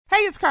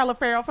It's Carla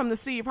Farrell from the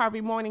Steve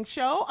Harvey Morning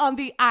Show on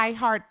the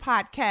iHeart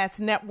Podcast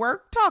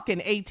Network, talking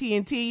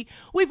AT&T.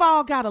 We've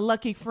all got a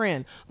lucky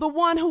friend, the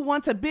one who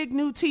wants a big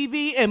new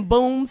TV and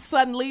boom,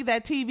 suddenly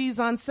that TV's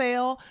on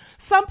sale.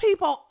 Some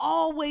people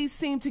always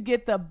seem to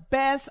get the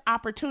best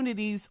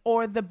opportunities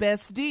or the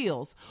best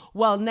deals.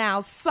 Well, now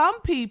some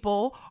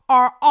people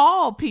are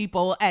all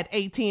people at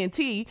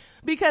AT&T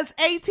because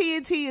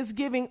AT&T is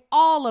giving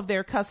all of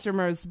their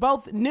customers,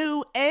 both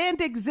new and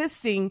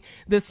existing,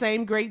 the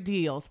same great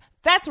deals.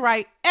 That's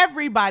right.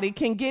 Everybody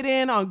can get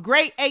in on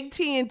great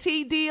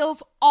AT&T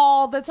deals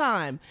all the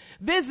time.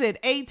 Visit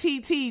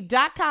att.com/best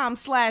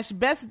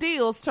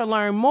deals to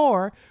learn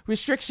more.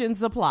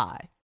 Restrictions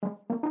apply.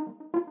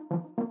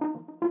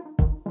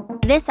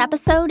 This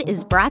episode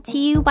is brought to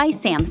you by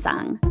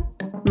Samsung.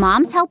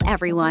 Moms help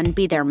everyone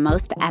be their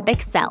most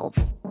epic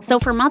selves. So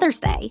for Mother's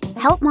Day,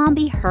 help mom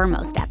be her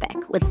most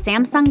epic with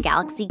Samsung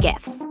Galaxy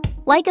gifts.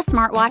 Like a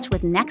smartwatch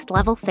with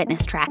next-level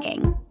fitness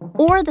tracking.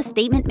 Or the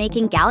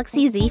statement-making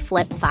Galaxy Z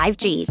Flip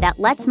 5G that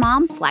lets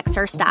mom flex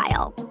her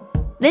style.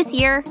 This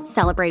year,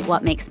 celebrate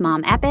what makes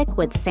mom epic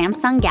with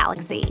Samsung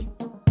Galaxy.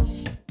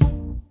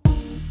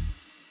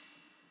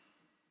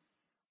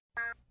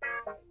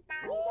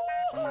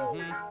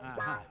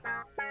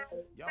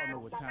 Y'all know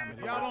what time it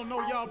is. Y'all don't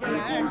know, y'all better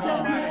ask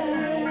somebody.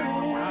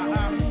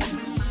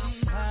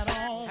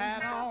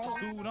 Hat on,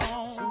 suit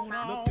on,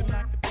 looking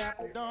like a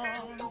dapper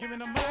dog, giving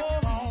them all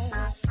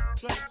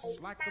dressed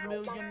like $1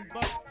 million,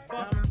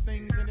 diamond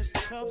things in its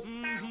cuffs.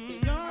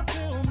 Y'all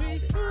tell me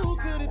who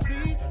could it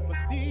be but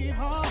Steve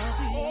Harvey?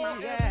 Oh,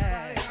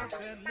 yeah.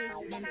 Everybody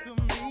listening to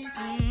me.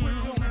 Put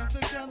your hands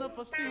together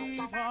for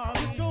Steve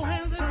Harvey. Put your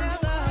hands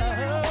together.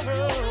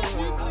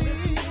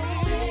 Listen to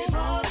Steve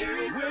Harvey.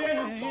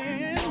 Listen,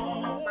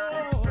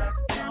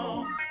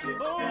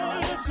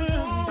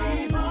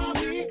 Steve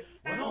Harvey.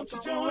 Why don't you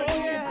join in?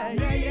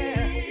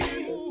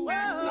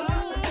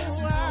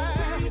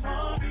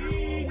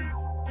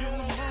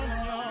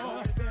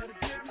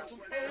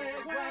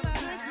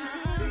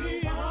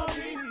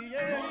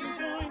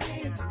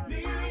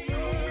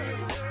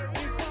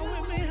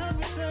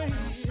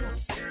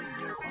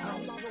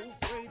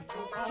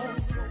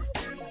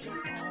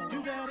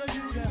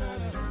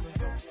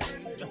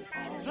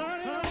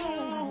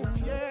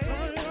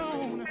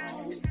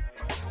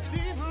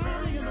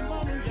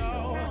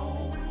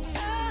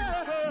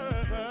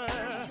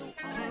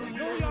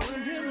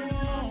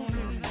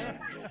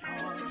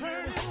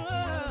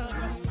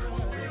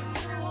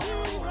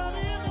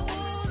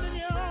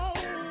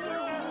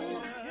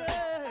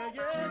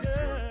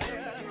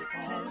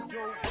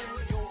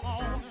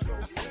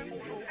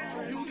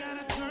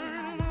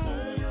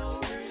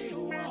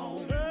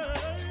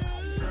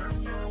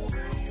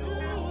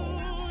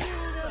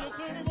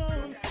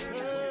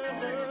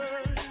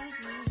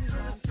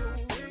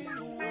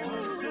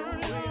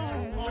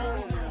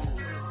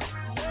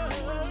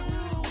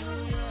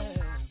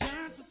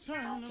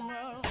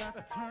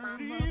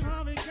 Steve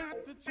Harvey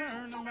got to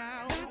turn them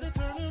out. Got to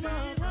turn them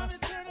out. Harvey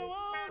turn them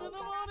on in the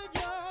morning,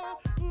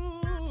 y'all.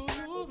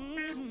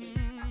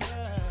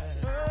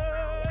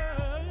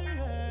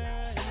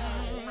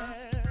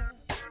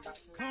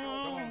 Come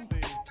on,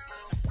 Steve.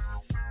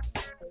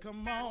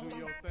 Come on. Do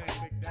your thing,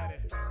 Big Daddy.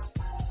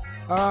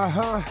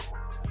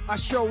 I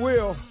sure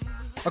will.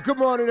 Good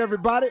morning,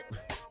 everybody.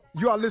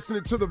 You are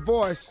listening to The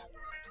Voice.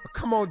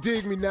 Come on,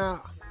 dig me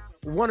now.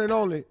 One and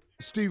only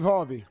Steve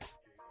Harvey.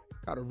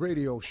 Got a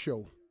radio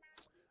show.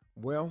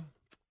 Well,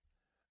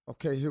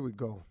 okay, here we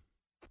go.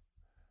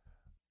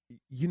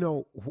 You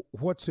know,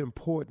 what's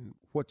important,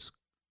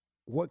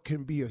 what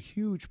can be a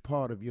huge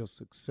part of your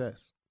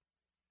success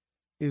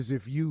is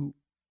if you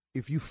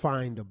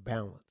find a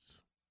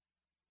balance.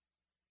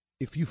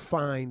 If you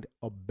find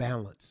a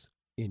balance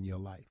in your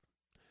life.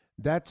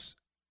 That's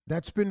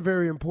been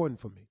very important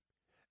for me.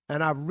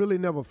 And I've really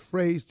never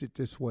phrased it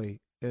this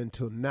way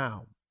until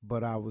now,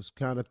 but I was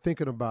kind of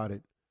thinking about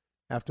it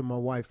after my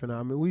wife and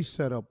I mean, we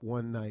set up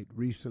one night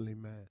recently,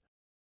 man.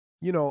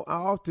 You know, I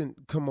often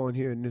come on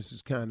here, and this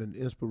is kind of an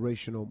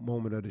inspirational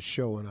moment of the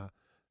show, and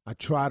I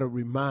try to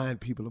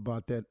remind people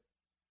about that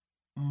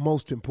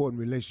most important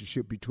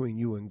relationship between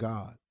you and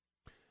God.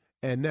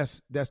 And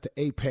that's the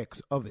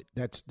apex of it.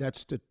 That's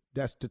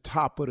the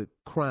top of the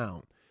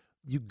crown.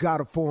 You got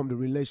to form the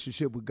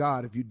relationship with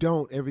God. If you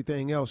don't,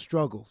 everything else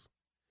struggles.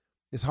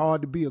 It's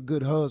hard to be a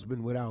good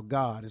husband without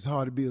God. It's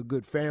hard to be a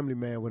good family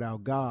man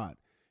without God.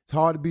 It's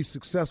hard to be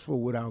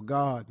successful without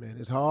God, man.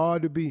 It's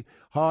hard to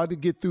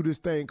get through this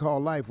thing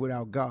called life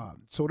without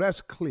God. So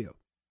that's clear.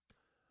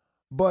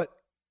 But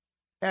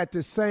at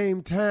the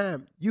same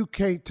time, you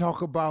can't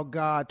talk about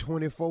God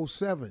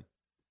 24/7.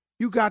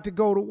 You got to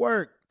go to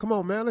work. Come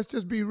on, man. Let's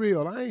just be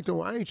real. I ain't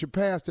your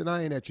pastor and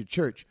I ain't at your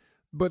church.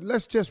 But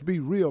let's just be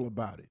real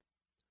about it.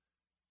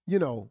 You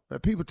know,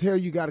 people tell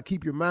you got to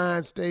keep your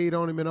mind stayed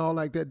on him and all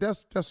like that.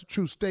 That's a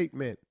true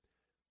statement.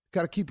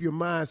 Got to keep your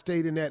mind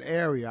stayed in that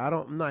area.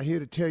 I'm not here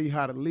to tell you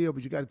how to live,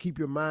 but you got to keep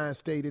your mind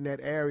stayed in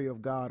that area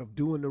of God, of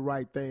doing the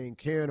right thing,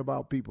 caring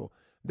about people,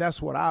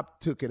 That's what I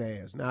took it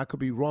as. Now, I could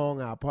be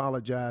wrong. I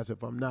apologize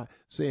if I'm not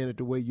saying it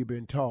the way you've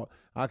been taught.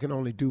 I can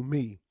only do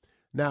me.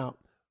 Now,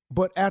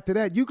 but after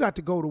that, you got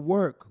to go to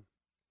work.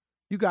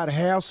 You got to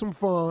have some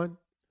fun.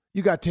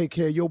 You got to take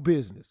care of your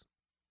business.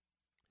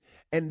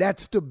 And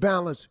that's the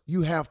balance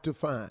you have to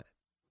find.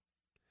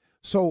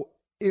 So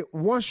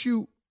once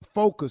you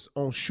focus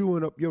on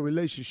shoring up your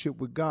relationship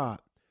with God,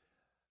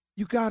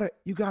 you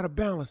gotta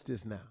balance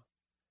this now.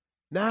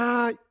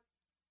 Now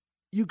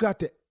you got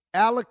to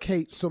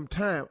allocate some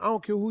time. I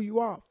don't care who you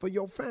are, for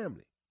your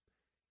family.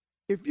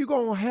 If you're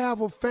gonna have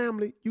a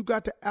family, you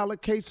got to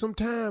allocate some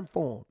time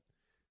for them.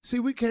 See,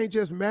 we can't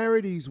just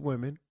marry these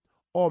women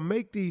or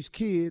make these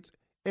kids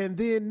and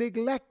then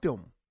neglect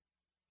them.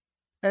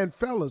 And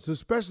fellas,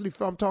 especially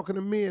if I'm talking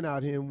to men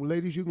out here, and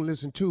ladies, you can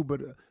listen too,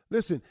 but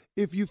listen,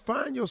 if you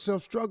find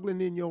yourself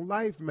struggling in your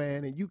life,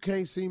 man, and you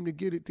can't seem to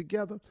get it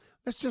together,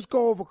 let's just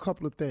go over a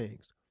couple of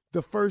things.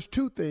 The first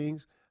two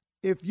things,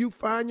 if you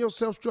find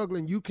yourself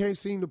struggling, you can't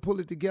seem to pull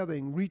it together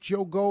and reach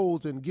your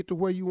goals and get to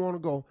where you want to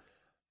go,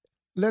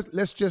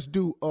 let's just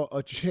do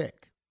a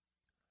check.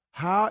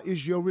 How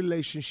is your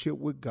relationship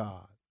with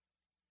God?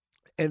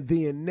 And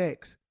then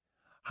next,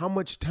 how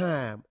much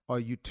time are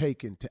you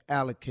taking to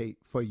allocate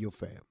for your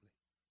family?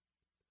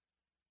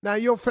 Now,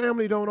 your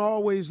family don't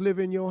always live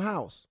in your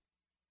house,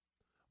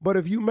 but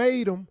if you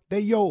made them, they're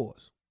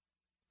yours.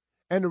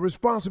 And the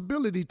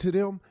responsibility to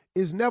them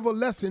is never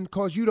lessened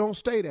because you don't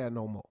stay there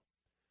no more,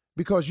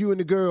 because you and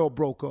the girl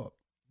broke up.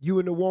 You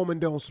and the woman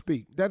don't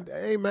speak.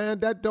 Hey,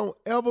 man, that don't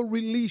ever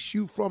release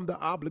you from the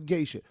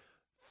obligation.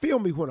 Feel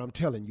me when I'm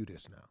telling you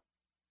this now.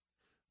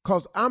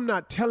 Because I'm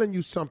not telling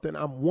you something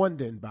I'm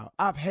wondering about.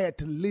 I've had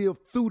to live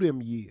through them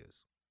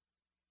years.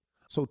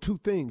 So two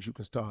things you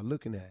can start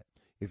looking at.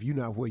 If you're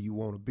not where you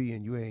want to be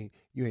and you ain't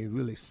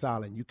really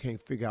solid, you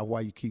can't figure out why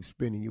you keep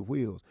spinning your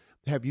wheels.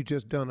 Have you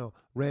just done a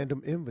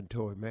random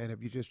inventory, man?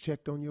 Have you just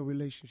checked on your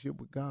relationship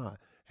with God?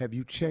 Have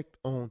you checked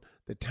on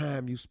the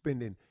time you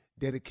spending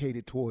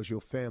dedicated towards your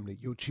family,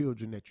 your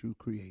children that you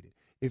created?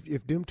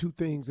 If them two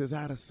things is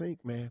out of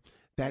sync, man,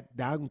 that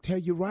I can tell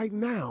you right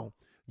now,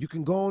 you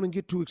can go on and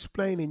get to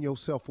explaining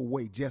yourself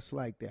away just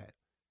like that.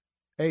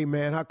 Hey,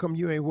 man, how come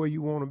you ain't where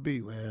you want to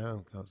be?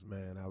 Well, because,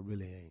 man, I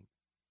really ain't.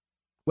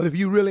 Well, if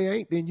you really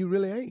ain't, then you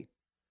really ain't.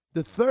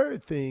 The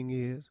third thing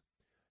is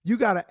you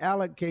got to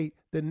allocate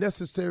the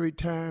necessary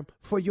time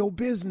for your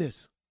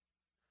business.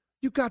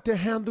 You got to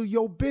handle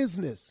your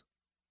business.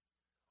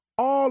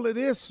 All of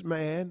this,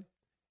 man,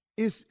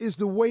 is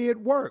the way it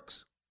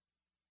works.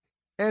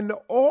 And the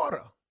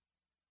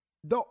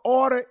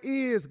order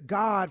is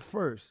God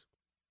first.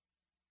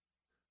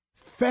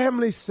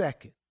 Family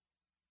second.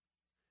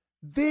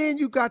 Then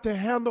you got to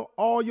handle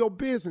all your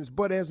business.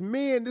 But as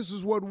men, this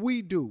is what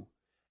we do.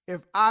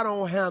 If I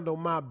don't handle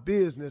my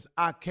business,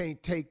 I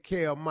can't take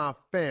care of my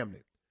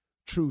family.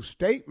 True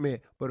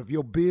statement, but if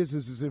your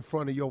business is in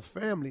front of your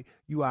family,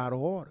 you out of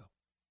order.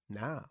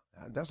 Now,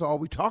 that's all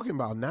we talking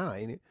about now,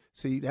 ain't it?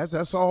 See,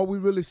 that's all we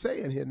really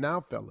saying here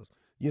now, fellas.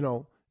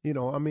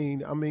 I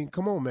mean,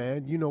 come on,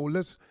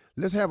 man.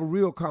 Let's have a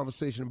real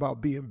conversation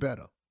about being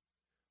better.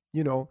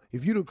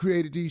 If you done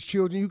created these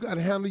children, you got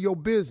to handle your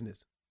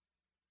business.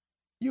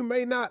 You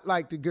may not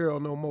like the girl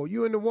no more.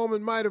 You and the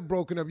woman might have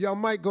broken up. Y'all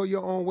might go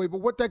your own way,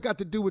 but what that got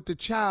to do with the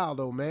child,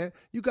 though, man?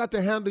 You got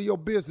to handle your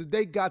business.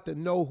 They got to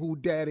know who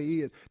daddy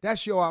is.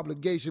 That's your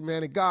obligation,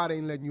 man, and God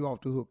ain't letting you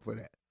off the hook for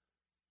that.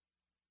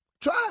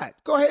 Try it.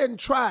 Go ahead and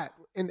try it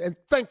and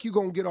think you're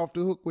going to get off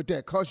the hook with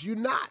that, because you're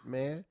not,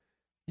 man.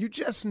 You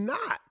just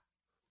not.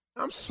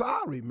 I'm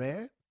sorry,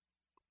 man.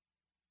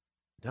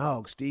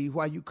 Dog, Steve,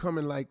 why you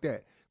coming like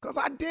that? Because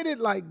I did it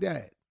like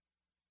that.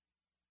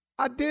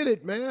 I did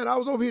it, man. I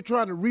was over here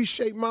trying to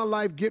reshape my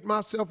life, get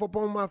myself up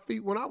on my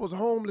feet. When I was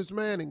homeless,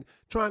 man, and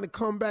trying to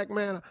come back,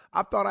 man,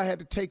 I thought I had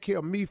to take care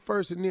of me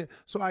first and then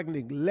so I can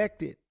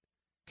neglect it.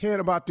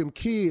 Caring about them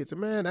kids.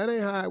 Man, that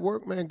ain't how it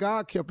worked, man.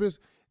 God kept his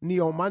knee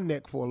on my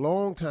neck for a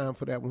long time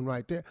for that one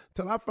right there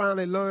till I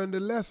finally learned the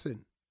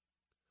lesson.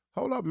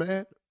 Hold up,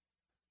 man.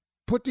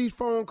 Put these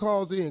phone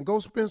calls in. Go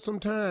spend some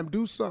time.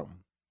 Do something.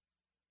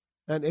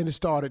 And it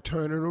started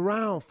turning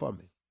around for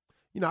me.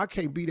 I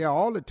can't be there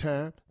all the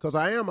time because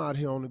I am out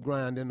here on the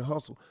grind and the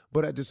hustle.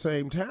 But at the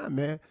same time,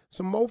 man,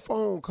 some more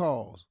phone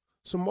calls,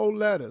 some more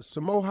letters,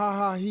 some more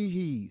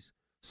ha-ha-he-he's,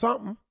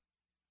 something.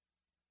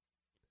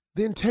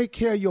 Then take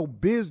care of your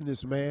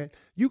business, man.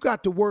 You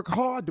got to work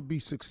hard to be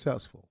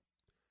successful.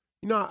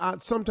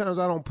 Sometimes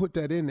I don't put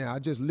that in there. I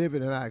just live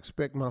it and I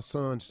expect my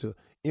sons to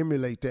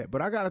emulate that.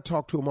 But I got to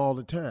talk to them all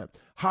the time.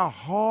 How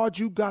hard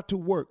you got to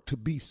work to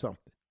be something.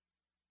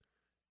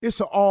 It's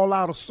an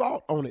all-out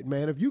assault on it,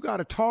 man. If you got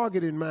a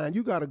target in mind,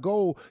 you got a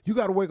goal, you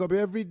got to wake up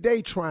every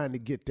day trying to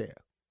get there.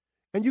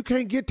 And you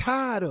can't get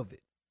tired of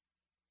it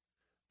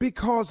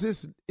because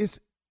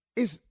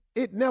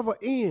it never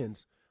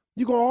ends.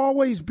 You're going to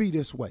always be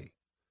this way.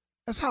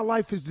 That's how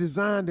life is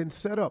designed and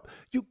set up.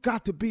 You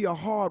got to be a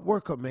hard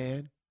worker,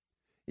 man.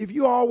 If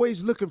you're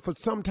always looking for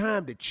some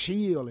time to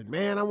chill and,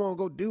 man, I want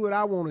to go do what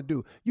I want to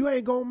do, you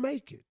ain't going to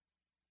make it.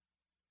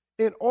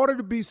 In order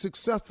to be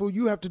successful,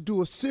 you have to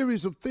do a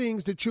series of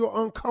things that you're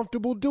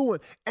uncomfortable doing.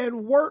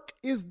 And work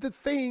is the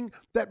thing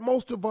that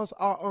most of us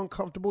are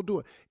uncomfortable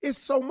doing. It's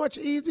so much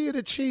easier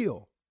to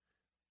chill.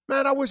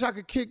 Man, I wish I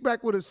could kick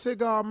back with a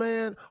cigar,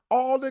 man,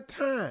 all the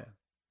time.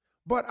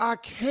 But I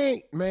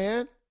can't,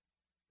 man.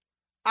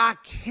 I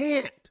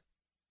can't.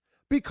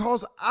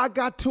 Because I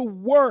got to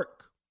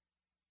work.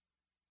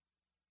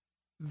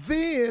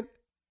 Then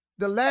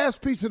the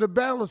last piece of the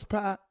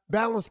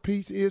balance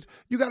piece is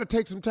you got to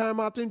take some time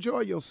out to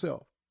enjoy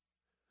yourself.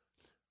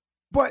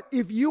 But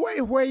if you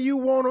ain't where you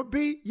want to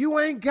be, you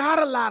ain't got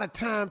a lot of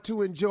time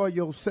to enjoy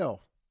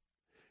yourself.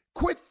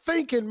 Quit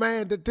thinking,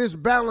 man, that this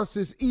balance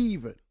is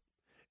even.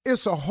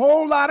 It's a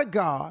whole lot of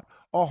God,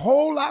 a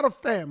whole lot of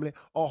family,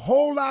 a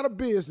whole lot of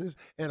business,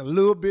 and a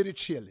little bit of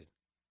chilling.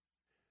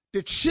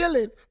 The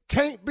chilling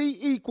can't be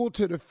equal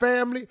to the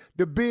family,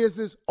 the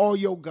business, or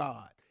your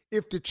God.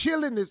 If the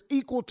chilling is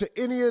equal to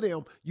any of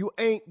them, you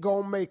ain't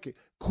gonna make it.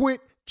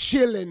 Quit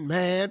chilling,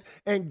 man,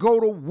 and go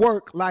to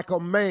work like a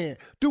man.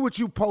 Do what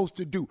you're supposed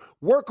to do.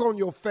 Work on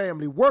your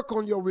family, work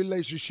on your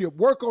relationship,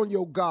 work on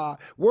your God,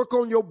 work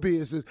on your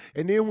business,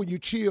 and then when you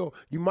chill,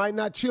 you might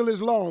not chill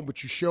as long,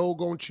 but you sure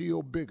gonna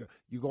chill bigger.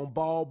 You gonna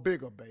ball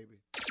bigger, baby.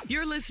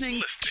 You're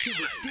listening to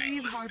the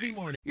Steve Harvey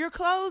Morning. Your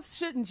clothes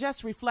shouldn't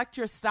just reflect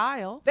your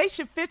style. They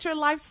should fit your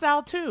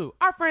lifestyle too.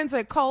 Our friends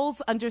at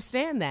Kohl's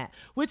understand that,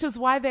 which is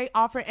why they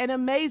offer an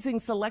amazing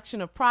selection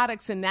of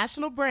products and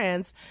national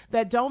brands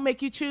that don't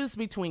make you choose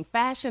between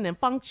fashion and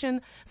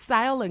function,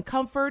 style and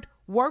comfort,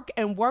 work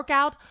and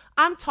workout.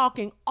 I'm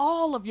talking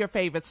all of your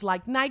favorites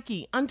like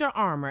Nike, Under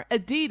Armour,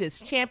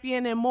 Adidas,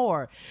 Champion, and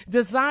more.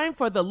 Designed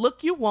for the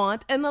look you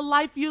want and the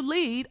life you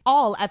lead,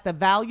 all at the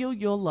value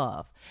you'll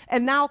love.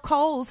 And now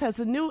Kohl's has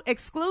a new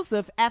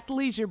exclusive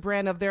athleisure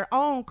brand of their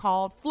own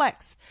called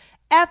Flex.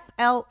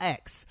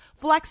 FLX.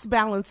 Flex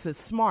balances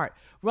smart,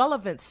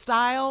 relevant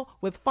style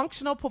with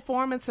functional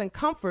performance and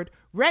comfort,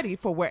 ready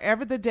for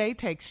wherever the day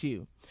takes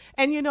you.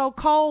 And you know,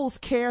 Kohl's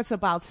cares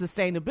about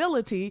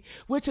sustainability,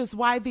 which is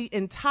why the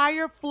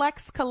entire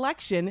Flex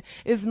collection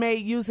is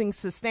made using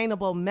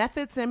sustainable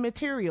methods and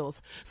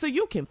materials, so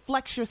you can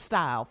flex your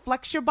style,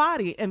 flex your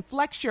body, and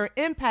flex your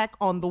impact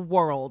on the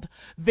world.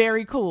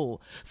 Very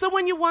cool. So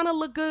when you want to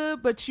look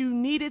good, but you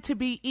need it to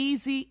be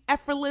easy,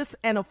 effortless,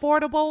 and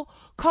affordable,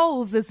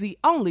 Kohl's is the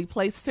only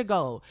place to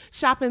go.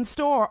 Shop in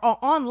store or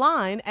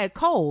online at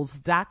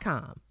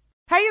Kohls.com.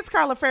 Hey, it's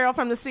Carla Farrell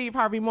from the Steve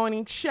Harvey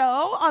Morning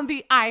Show on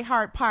the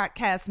iHeart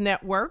Podcast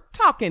Network,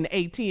 talking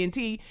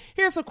AT&T.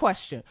 Here's a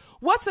question.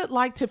 What's it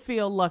like to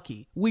feel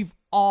lucky? We've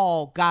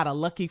all got a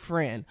lucky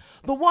friend.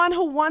 The one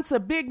who wants a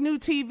big new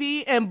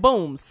TV and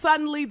boom,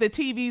 suddenly the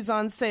TV's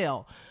on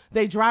sale.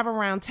 They drive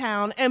around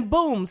town and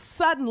boom,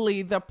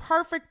 suddenly the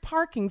perfect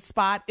parking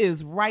spot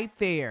is right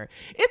there.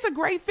 It's a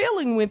great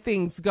feeling when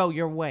things go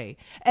your way.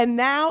 And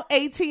now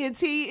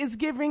AT&T is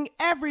giving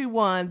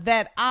everyone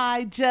that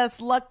I just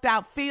lucked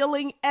out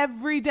feeling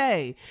every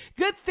day.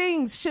 Good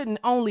things shouldn't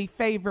only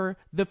favor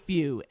the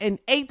few, and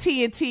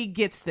AT&T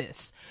gets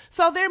this.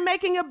 So they're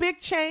making a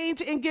big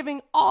change in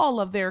giving all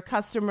of their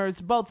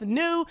customers, both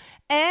new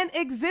and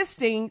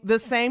existing, the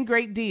same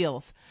great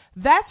deals.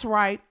 That's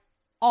right,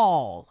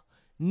 all.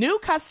 New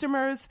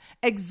customers,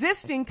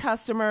 existing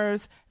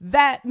customers,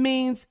 that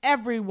means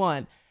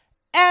everyone,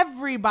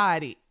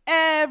 everybody.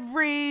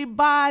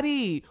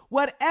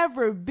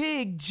 Whatever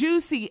big,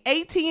 juicy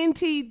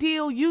AT&T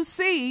deal you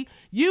see,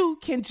 you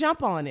can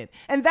jump on it.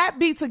 And that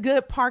beats a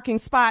good parking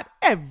spot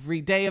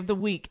every day of the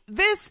week.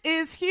 This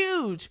is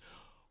huge.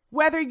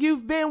 Whether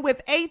you've been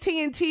with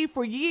AT&T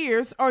for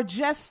years or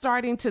just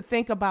starting to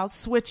think about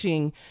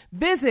switching,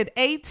 visit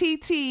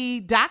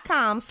att.com/best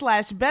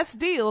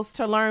deals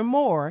to learn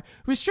more.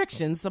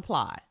 Restrictions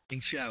apply.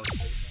 Show.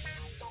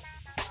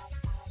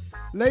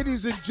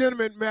 Ladies and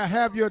gentlemen, may I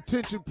have your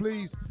attention,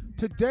 please?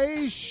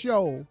 Today's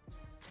show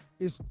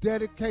is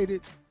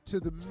dedicated to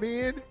the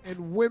men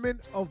and women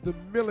of the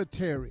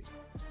military.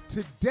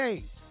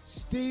 Today,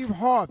 Steve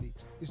Harvey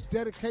is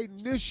dedicating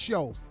this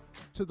show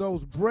to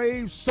those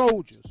brave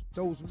soldiers,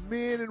 those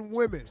men and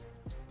women,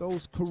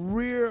 those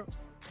career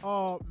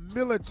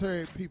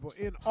military people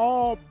in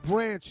all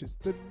branches,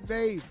 the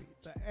Navy,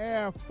 the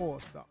Air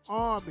Force, the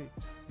Army,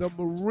 the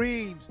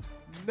Marines,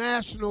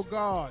 National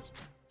Guards,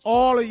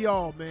 all of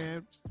y'all,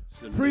 man.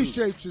 Salute.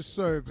 Appreciate your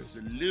service.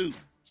 Salute.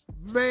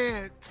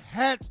 Man,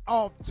 hats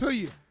off to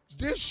you.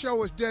 This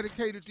show is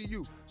dedicated to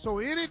you. So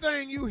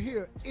anything you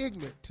hear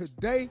ignorant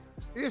today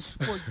is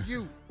for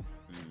you.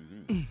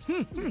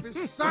 If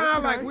it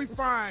sounds like we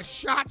firing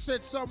shots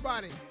at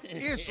somebody,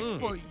 it's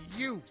for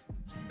you.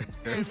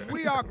 And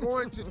we are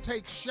going to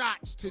take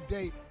shots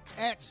today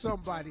at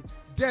somebody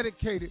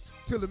dedicated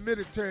to the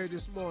military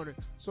this morning.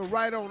 So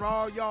right on,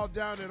 all y'all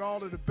down at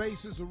all of the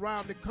bases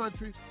around the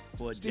country,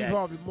 Fort Steve Jackson.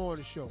 Harvey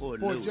Morning Show.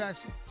 Fort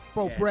Jackson,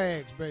 Fort Yes.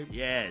 Braggs, baby.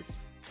 Yes.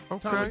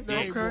 Okay.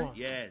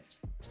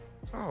 Yes.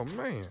 Oh,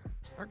 man.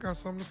 I got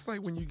something to say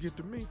when you get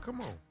to me.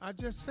 Come on. I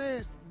just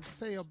said,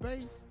 say a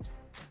base.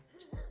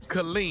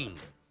 Colleen.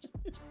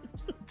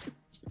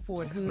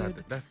 Fort That's not Hood.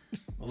 the, that's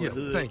Yeah,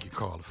 thank you,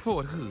 Carla.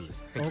 Fort Hood.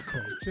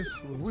 Okay,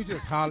 we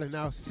just hollering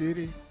out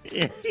cities.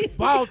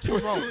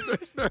 Baltimore.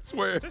 That's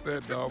where it's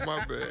at, dog.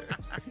 My bad.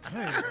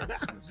 Hey,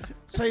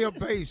 say a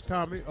bass,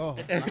 Tommy. Oh,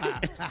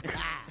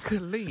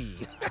 Clean.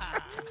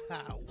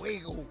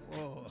 Waco.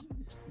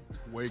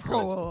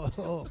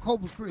 Waco.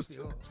 Corpus Christi.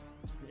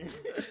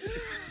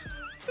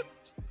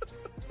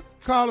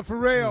 Carla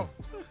Farrell.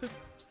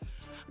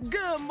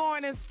 Good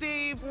morning,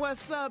 Steve.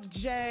 What's up,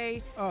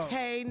 Jay?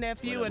 Hey,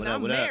 nephew. What up,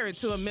 I'm what up? married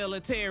to a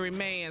military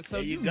man, so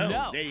There you know.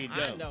 go. There you go.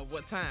 I know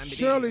what time it is.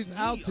 Shirley's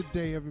out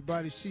today,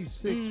 everybody. She's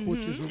sick,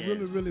 which is a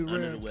really, really under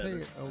rare the weather.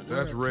 occasion.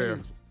 That's rare.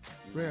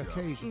 Rare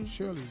occasion.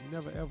 Shirley's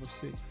never, ever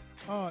sick.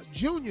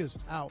 Junior's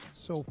out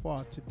so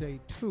far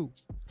today, too.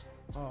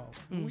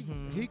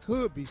 He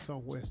could be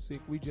somewhere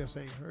sick. We just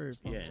ain't heard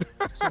from him.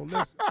 So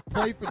let's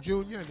pray for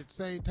Junior and at the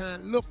same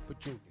time look for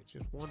Junior.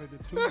 Just one of the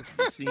two.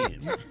 You see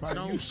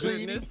him. You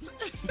seen him.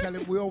 Tell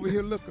him we're over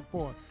here looking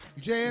for him.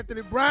 J.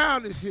 Anthony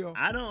Brown is here.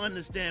 I don't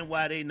understand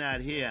why they not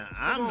here.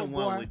 I'm the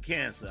one with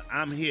cancer.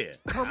 I'm here.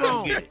 Come I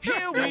on. get it.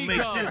 Here we Don't make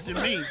go. sense to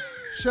me.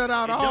 Shut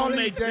out It all don't these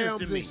make sense damn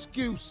to me.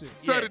 excuses.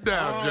 Shut it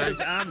down, Jay.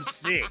 I'm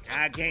sick.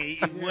 I can't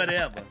eat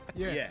whatever.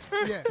 Yeah.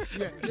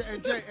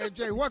 And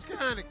Jay, what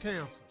kind of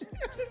cancer?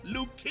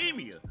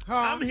 Leukemia. Huh?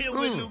 I'm here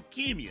with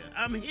leukemia.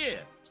 I'm here.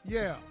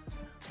 Yeah.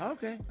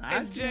 Okay.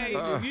 And Jay,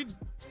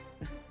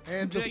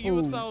 And the Jay, food, you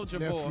a soldier,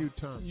 nephew boy.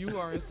 Tom. You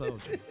are a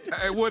soldier.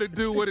 Hey, what it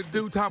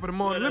do? Top of the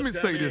morning. What Let up, me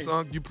say Tommy? this,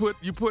 Unc.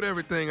 You put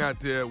everything out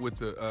there with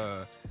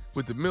the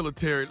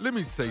military. Let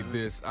me say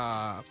this.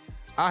 I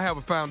have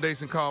a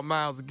foundation called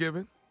Miles of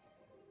Giving.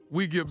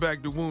 We give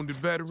back to wounded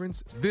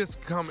veterans. This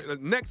coming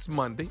next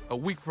Monday, a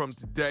week from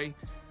today,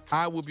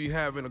 I will be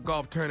having a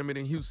golf tournament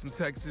in Houston,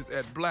 Texas,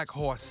 at Black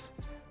Horse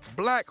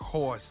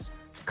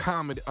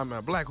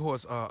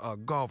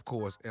golf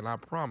course, and I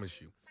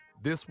promise you,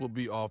 this will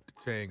be off the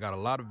chain. Got a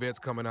lot of vets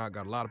coming out.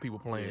 Got a lot of people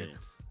playing. Yeah.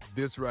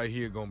 This right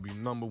here gonna be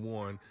number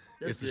one.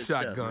 That's It's a good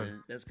stuff, shotgun.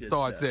 man. That's good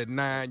Starts stuff. at 9.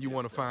 That's You good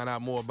want to stuff. find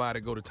out more about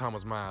it, go to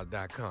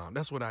thomasmiles.com.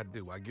 That's what I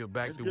do. I give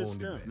back That's to good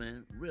wounded stuff, vets.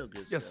 man. Real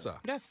good Yes, stuff. sir.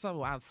 That's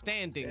so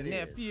outstanding, That is.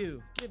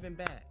 nephew. Giving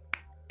back.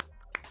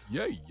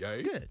 Yay,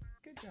 yay. Good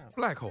job.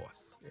 Black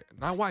horse. Yeah,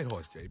 not white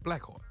horse, Jay.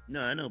 Black horse.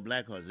 No, I know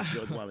Black Horse is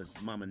George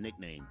Wallace's mama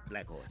nickname,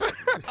 Black Horse.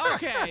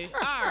 Okay,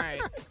 all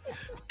right.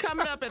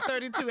 Coming up at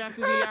 32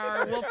 after the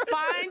hour, we'll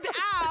find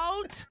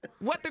out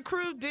what the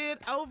crew did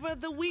over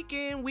the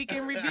weekend.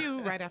 Weekend review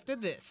right after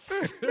this.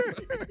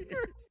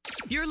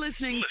 You're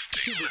listening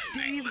to the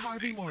Steve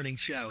Harvey Morning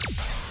Show.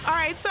 All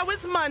right, so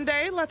it's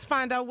Monday. Let's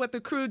find out what the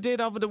crew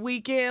did over the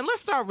weekend.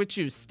 Let's start with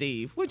you,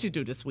 Steve. What'd you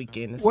do this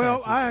weekend?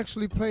 Well, I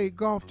actually played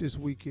golf this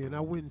weekend. I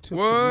went and took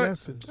What? some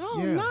lessons. Oh,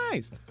 yeah.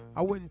 nice.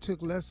 I went and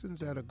took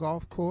lessons at a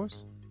golf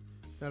course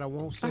that I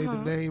won't say the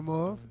name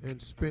of,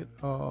 and spent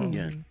Yeah.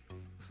 over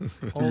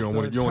You don't the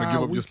wanna give entire up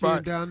your weekend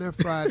spot? down there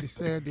Friday,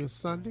 Saturday, and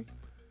Sunday,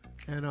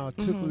 and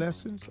took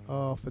lessons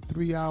for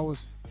 3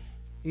 hours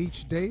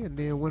each day, and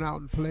then went out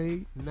and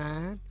played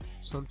 9,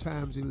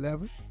 sometimes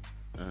 11,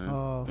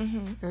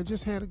 and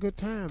just had a good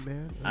time,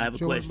 man. I have a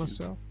Enjoyed question.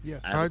 myself.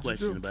 Yes. I have a How'd you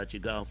question do? about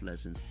your golf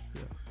lessons.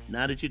 Yeah.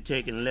 Now that you're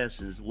taking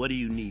lessons, what do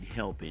you need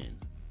help in?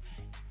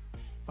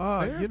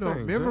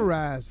 Everything,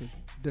 Memorizing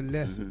the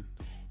lesson,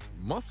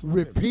 Muscle.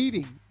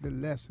 repeating the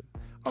lesson.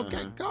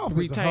 Okay, golf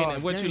is a hard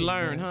Retaining what you game,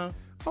 learn, man. huh?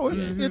 Oh,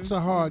 it's a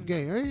hard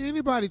game.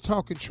 Anybody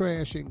talking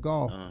trash in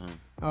golf,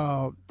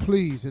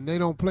 please, and they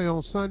don't play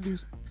on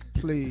Sundays,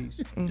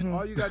 please.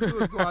 All you got to do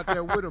is go out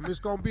there with them. It's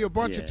going to be a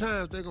bunch of Yeah.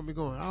 times they're going to be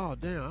going, oh,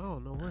 damn, I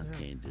don't know what happened.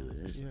 Can't do it.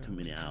 It's too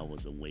many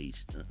hours of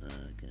waste.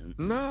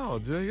 No,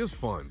 Jay, it's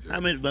fun, Jay. I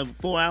mean, but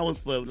 4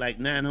 hours for like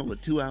 9 holes, or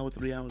 2 hours,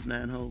 3 hours,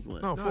 9 holes.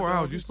 What? No, No, 4 dog,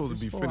 hours. You're it's- supposed to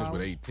be it's 4 finished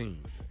with hours.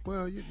 18.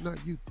 Well, you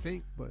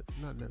think, but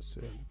not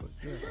necessarily. But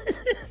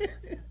yeah,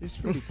 it's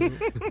pretty good.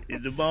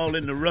 Is the ball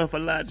in the rough a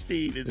lot,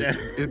 Steve? Is that?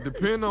 It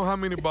depends on how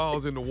many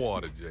balls in the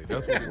water, Jay.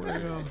 That's what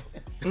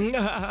it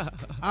Well,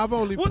 I've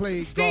only What's-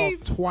 played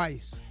Steve? golf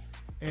twice,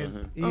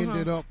 and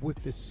ended up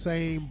with the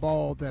same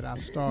ball that I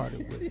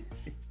started with.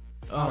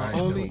 I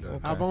know that.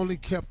 I've only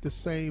kept the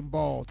same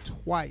ball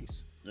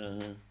twice.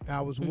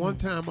 I was one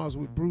time I was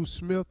with Bruce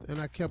Smith and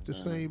I kept the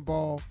same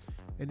ball,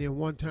 and then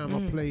one time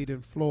I played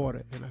in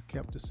Florida and I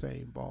kept the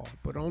same ball,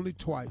 but only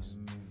twice.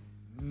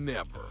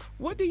 Never.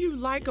 What do you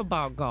like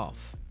about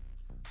golf?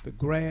 The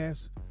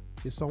grass,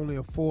 it's only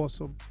a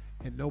foursome,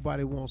 and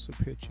nobody wants a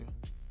picture.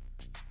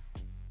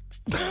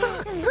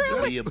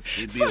 Really? It'd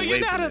be So away you're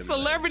not from a everybody.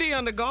 celebrity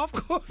on the golf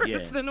course? Yeah.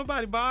 Ain't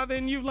nobody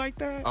bothering you like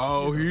that?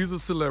 Oh, he's a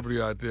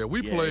celebrity out there.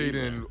 We Yeah, played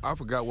he's in, I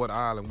forgot what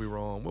island we were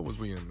on. What was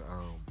we in?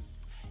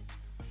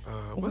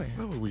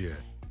 Where was we at?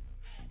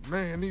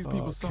 Man, these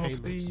people saw Caymans.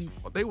 Steve.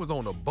 They was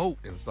on a boat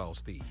and saw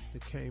Steve. The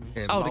Cayman.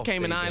 And Oh, the lost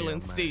Cayman their damn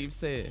Islands, mind. Steve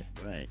said.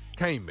 Right.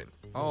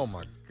 Caymans. Oh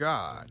my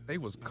God. They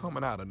was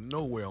coming out of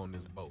nowhere on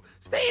this boat.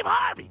 Steve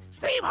Harvey!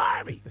 Steve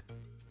Harvey!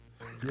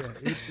 Yeah,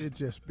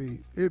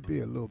 it'd be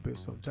a little bit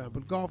sometimes.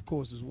 But golf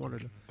course is one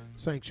of the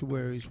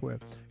sanctuaries where,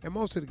 and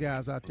most of the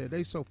guys out there,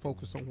 they so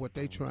focused on what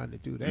they trying to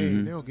do. They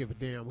don't give a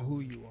damn who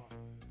you are.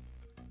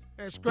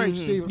 That's great,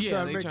 Steve. I'm Yeah,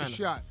 trying they to make trying a to-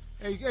 shot.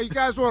 Hey, you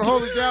guys want to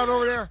hold it down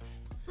over there?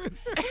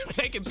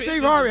 Taking pictures.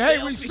 Steve Harvey,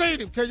 hey, we seen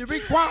him. Can you be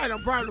quiet?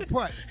 I'm trying to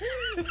putt.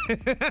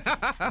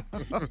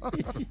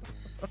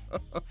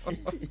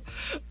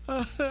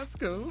 Oh, that's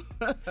cool.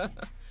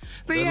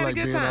 So you had a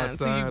good being time.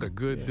 outside, a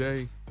good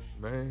day,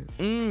 man.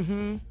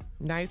 Mm-hmm.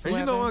 Nice And weather.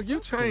 you know what? You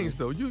changed,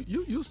 though. You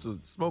used to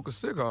smoke a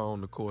cigar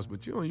on the course,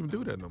 but you don't even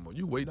do that no more.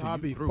 You wait till I'll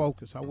you be through.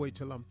 focused. I wait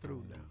till I'm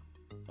through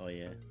now. Oh,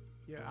 yeah.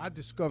 Yeah, I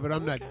discovered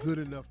I'm not good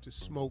enough to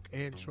smoke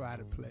and try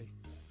to play.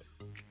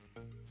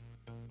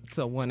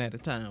 So one at a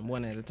time.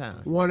 One at a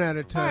time. All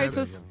right,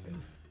 so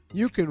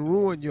You can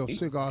ruin your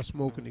cigar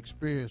smoking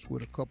experience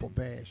with a couple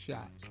bad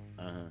shots.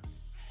 Uh-huh.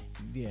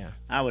 yeah.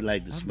 I would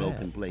like to smoke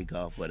bet. and play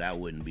golf, but I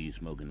wouldn't be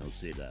smoking no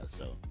cigars,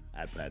 so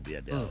I'd probably be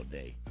out there all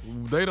day.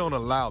 They don't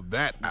allow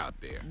that out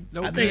there.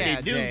 No, I think Yeah,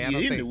 they do. Jay, I You're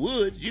don't in think- the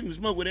woods. You can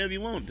smoke whatever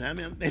you want,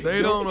 Tommy.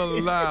 They don't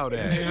allow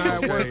that. ain't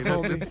how it work, Okay,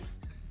 homie. that's-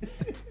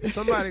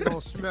 Somebody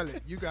gonna smell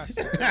it. You got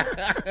to.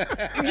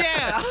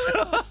 Yeah.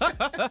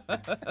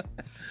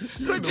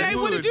 So Jay,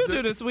 what did you do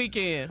Jay. this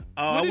weekend?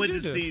 Oh, What I did went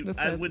you to do see. this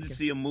I past went to weekend?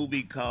 see a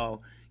movie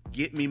called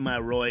 "Get Me My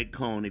Roy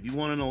Cohn." If you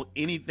want to know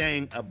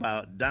anything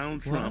about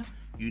Donald Trump,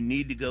 you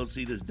need to go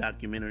see this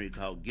documentary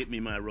called "Get Me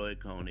My Roy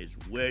Cohn." It's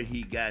where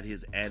he got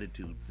his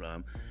attitude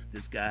from.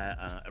 This guy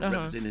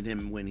represented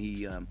him when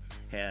he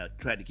had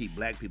tried to keep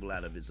black people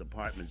out of his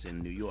apartments in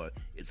New York.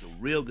 It's a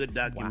real good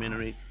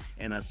documentary,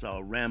 and I saw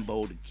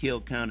Rambo, the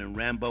kill count in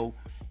Rambo.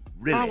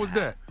 Really How was high.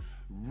 that?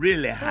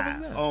 Really high.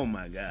 that? Oh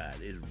my God,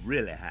 it's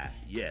really high.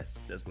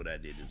 Yes, that's what I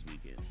did this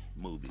weekend.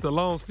 Movies.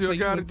 Stallone still So you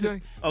got it, went to-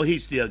 Jay? Oh, he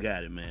still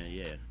got it, man.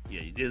 Yeah,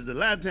 yeah. There's a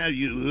lot of times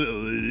you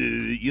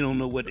don't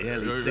know what the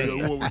hell he's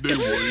saying. What we do,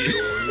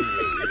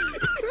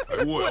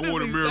 I want is he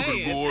America to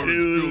saying? go over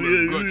and spill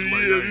their guts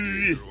like I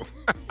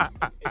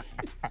did.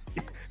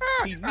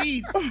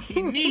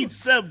 He needs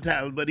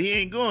subtitles, but he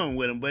ain't going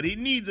with them. But he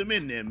needs them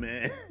in there,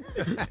 man.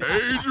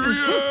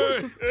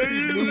 Adrian!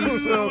 You need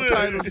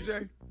subtitles,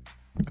 Jay.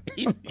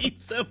 He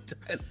needs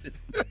subtitles.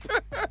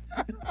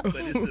 But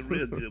it's a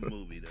real good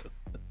movie, though.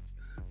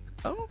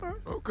 Okay.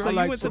 Okay. So I you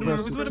like went to the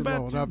Sylvester movies. What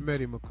about Stallone. you? I've met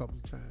him a couple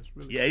of times.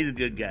 Really, Yeah, he's a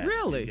good guy.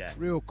 Really? Good guy.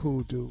 real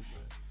cool dude.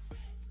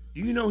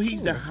 Do you know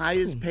he's the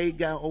highest paid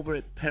guy over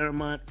at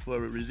Paramount for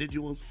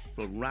residuals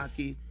for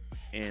Rocky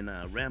and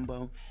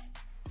Rambo?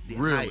 The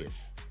Really?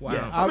 highest. Wow.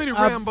 Yeah. How many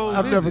Rambos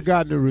I've is never it?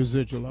 gotten a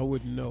residual. I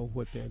wouldn't know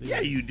what that is. Yeah,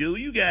 you do.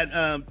 You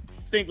got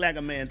Think Like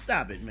a Man.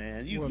 Stop it,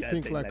 man. You Well, got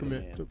think like a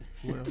man.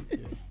 Well,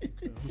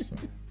 yeah. I'm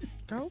sorry.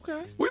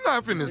 Okay. We're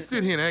not finna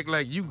sit here and act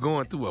like you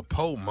going through a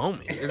Poe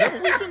moment. Is that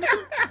what we finna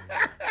do?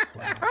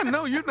 I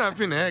know you're not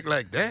finna act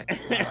like that.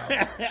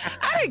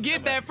 I didn't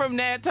get that from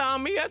that,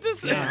 Tommy. I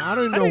just said. I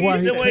don't know why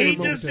he So he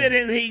came up just with said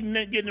that. he's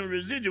not getting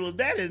residuals.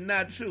 That is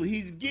not true.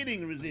 He's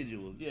getting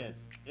residuals. Yes.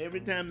 Every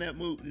time that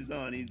movie is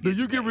on, he's Do getting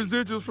you get paid.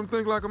 residuals from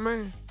Think Like a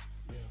Man?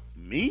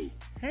 Me?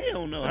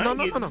 Hell no. I No, ain't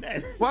no, getting no.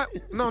 that. Why?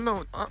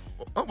 No.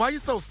 Why you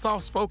so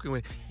soft spoken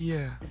with?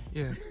 Yeah.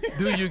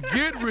 Do you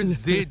get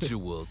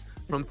residuals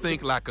from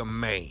Think Like a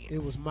Man?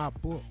 It was my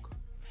book.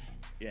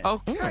 Yeah.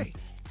 Okay.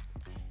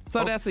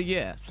 So that's a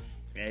yes.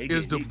 Yeah, he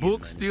Is get- the he get book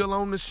money. still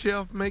on the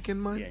shelf making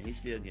money? Yeah, he's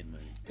still getting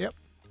money. Yep.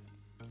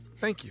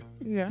 Thank you.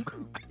 Yeah.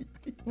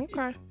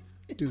 Okay.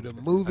 Do the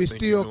movie I think you're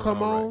still doing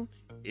come all right. on?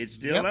 It's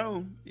still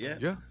on. Yeah.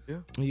 Yeah.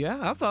 Yeah,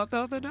 I saw it the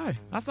other day.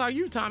 I saw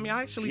you, Tommy.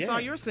 I actually saw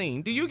Yeah. your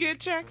scene. Do you get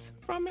checks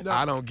from it? No.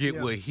 I don't get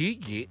Yeah. what he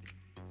get.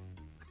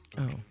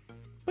 Oh.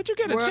 But you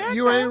get a Well, check.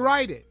 you though. ain't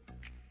write it.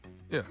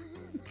 Yeah.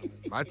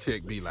 My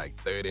check be like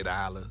 $30,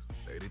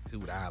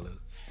 $32,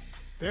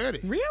 30.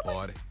 Really?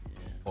 40,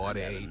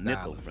 $48.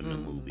 Nickel from the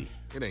movie.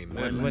 It ain't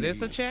nothing. But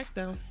it's a check,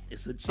 though.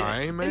 It's a check.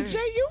 I ain't man. And Jay,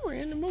 you were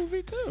in the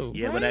movie, too.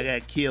 Yeah, right? but I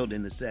got killed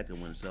in the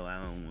second one, so I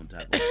don't want to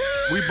talk about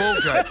it. We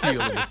both got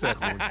killed in the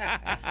second one.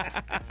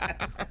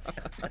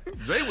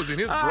 Jay was in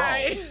his All draw.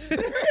 right.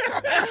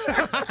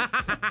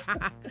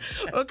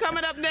 Well,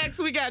 coming up next,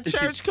 we got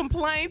church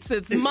complaints.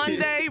 It's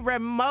Monday.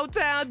 Remote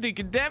Town,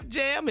 Deacon Def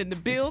Jam in the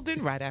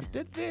building right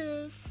after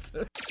this.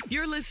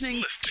 You're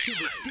listening to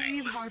the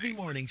Steve Harvey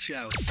Morning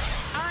Show.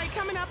 All right,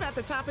 coming up at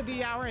the top of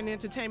the hour in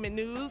entertainment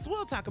news,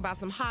 we'll talk about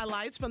some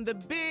highlights from the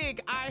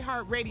big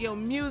iHeartRadio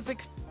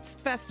Music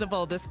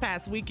Festival this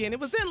past weekend. It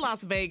was in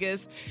Las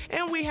Vegas,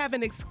 and we have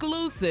an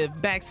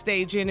exclusive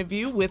backstage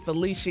interview with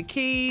Alicia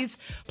Keys.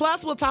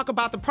 Plus, we'll talk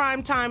about the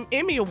Primetime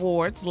Emmy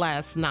Awards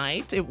last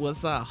night. It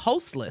was a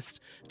host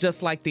list,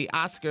 just like the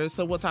Oscars,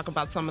 so we'll talk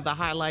about some of the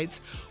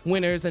highlights,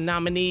 winners, and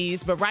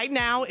nominees. But right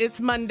now, it's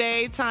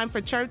Monday, time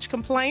for church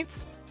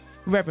complaints.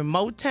 Reverend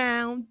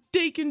Motown,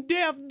 Deacon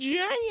Def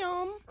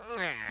Jam.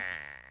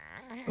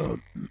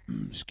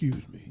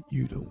 Excuse me.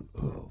 You don't,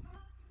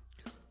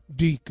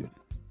 Deacon.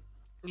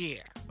 Yeah.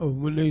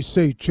 When they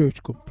say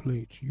church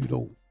complaints, you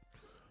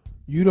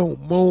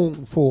don't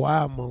moan for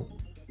I moan.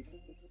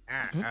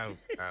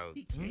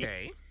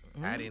 Okay.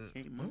 I didn't.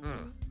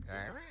 All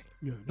right.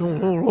 Yeah,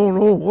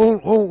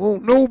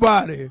 don't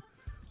nobody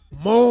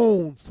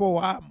moan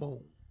for I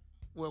moan.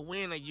 Well,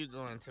 when are you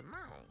going to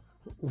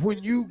moan?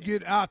 When you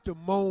get out the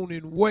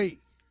moaning way.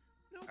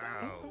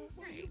 Oh,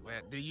 wait.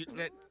 Well,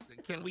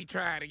 Can we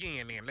try it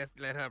again then?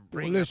 Let her Well,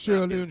 bring let up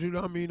Shirley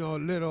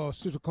something. let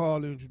Sister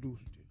Carla introduce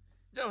it.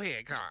 Go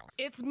ahead, Carla.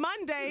 It's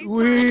Monday. Time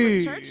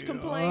We for church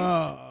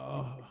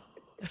complaints.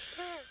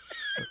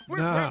 We're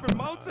Reverend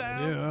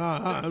Motown. Yeah,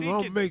 I'm Deacon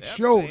gonna make Tap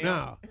sure Jam.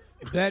 now.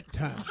 That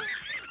time.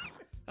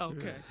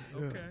 Okay.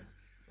 Yeah. Okay.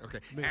 Okay.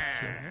 Make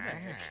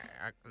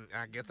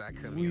I guess I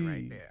come in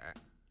right there.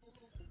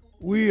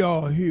 We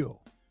are here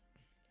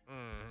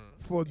Mm-hmm.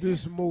 for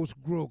this most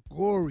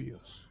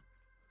gregarious,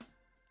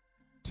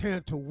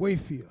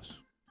 tantawafious,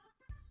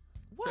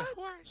 What?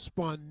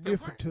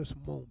 sponiferous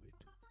moment.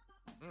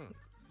 Mm.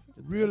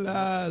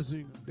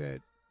 Realizing that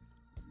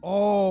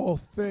all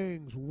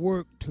things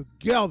work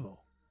together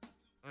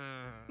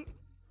Mm.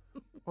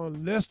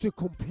 unless the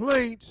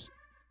complaints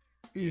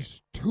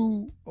is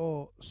too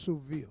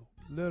severe.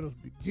 Let us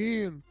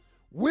begin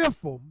with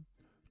them.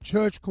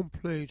 Church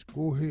complaints.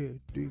 Go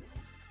ahead, D.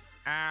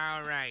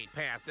 All right,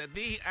 Pastor.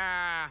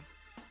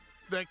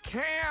 The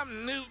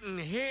Cam Newton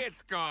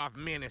headscarf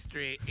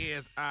ministry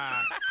is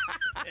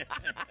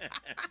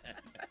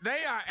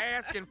they are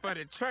asking for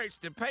the church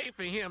to pay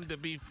for him to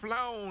be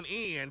flown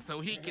in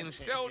so he can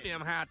show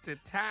them how to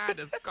tie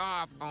the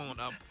scarf on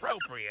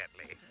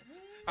appropriately.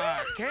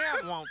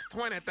 Cam wants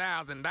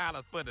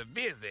 $20,000 for the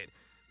visit.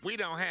 We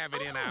don't have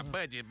it in our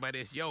budget, but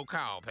it's your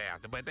call,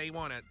 Pastor. But they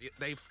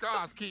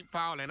scarves keep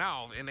falling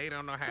off, and they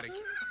don't know how to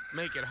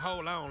make it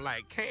hold on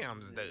like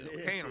Cam's does.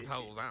 Cam's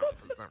holds on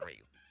for some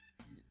reason.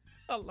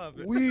 I love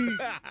it.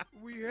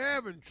 We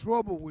having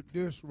trouble with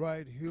this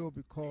right here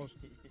because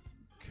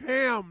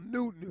Cam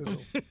Newton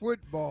is a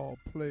football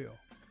player.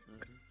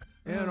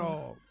 And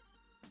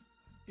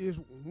it's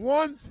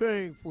one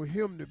thing for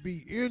him to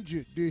be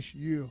injured this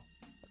year.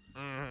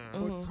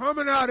 Mm-hmm. But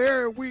coming out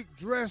every week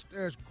dressed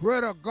as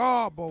Greta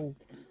Garbo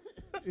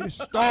is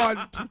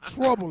starting to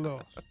trouble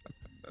us.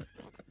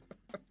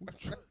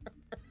 We're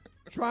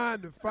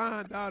trying to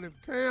find out if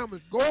Cam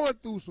is going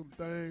through some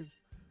things,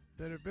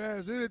 that if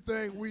there's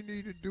anything we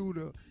need to do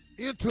to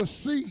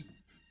intercede,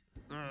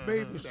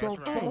 maybe some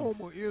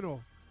form of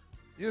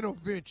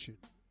intervention.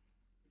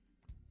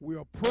 We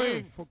are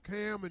praying for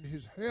Cam and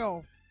his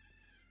health,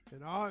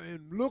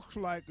 and looks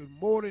like it's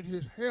more than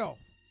his health.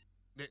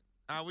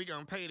 Are we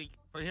going to pay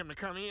for him to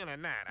come in or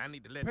not? I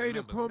need to let Pay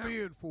the to members come know.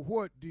 in for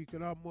what,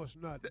 Deacon? I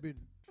must not been.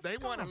 They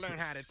want to learn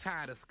how to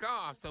tie the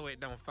scarf so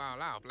it don't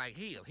fall off like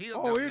heels. Heels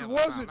Oh, don't it never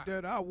wasn't fall off.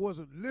 that I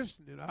wasn't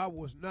listening. I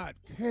was not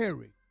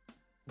caring.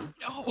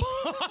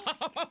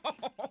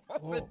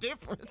 What's the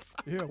difference?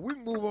 Yeah, we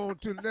can move on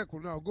to the next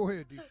one now. Go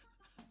ahead, Deacon.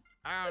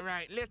 All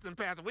right, listen,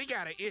 Pastor, we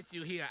got an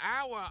issue here.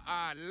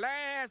 Our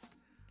last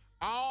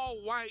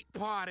all-white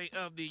party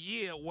of the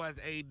year was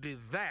a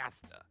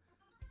disaster.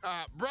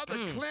 Brother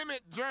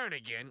Clement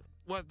Jernigan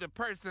was the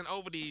person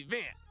over the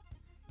event.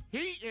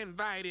 He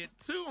invited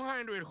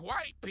 200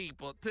 white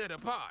people to the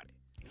party.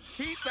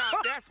 He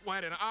thought that's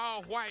what an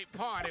all-white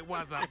party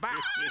was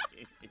about.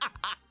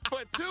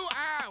 For 2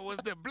 hours,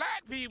 the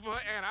black people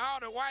and all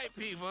the white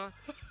people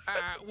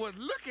was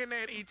looking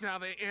at each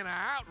other in an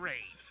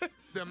outrage.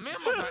 The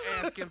members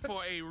are asking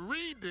for a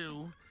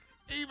redo,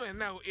 even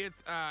though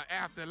it's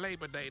after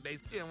Labor Day. They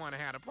still want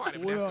to have a party,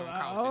 but Well, that's going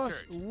to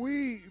cost the church.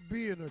 we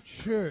being a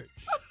church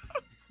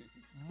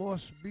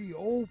must be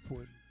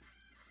open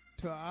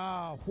to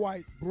our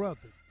white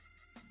brethren.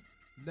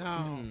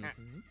 Now,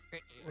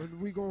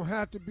 and we're going to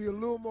have to be a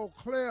little more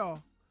clear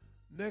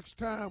next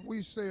time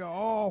we say an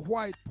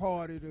all-white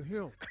party to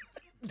him.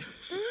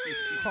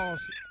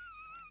 Because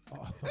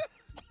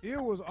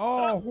it was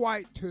all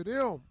white to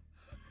them,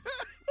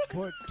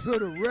 but to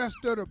the rest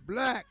of the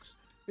blacks,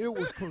 it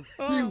was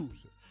confusing.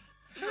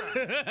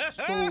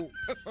 So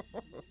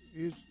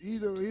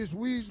it's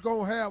we's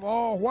going to have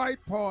all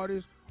white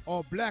parties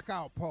or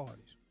blackout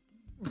parties.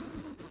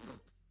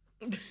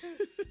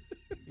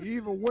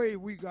 Either way,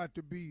 we got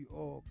to be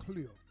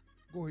clear.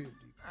 Go ahead,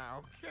 D.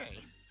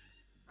 Okay.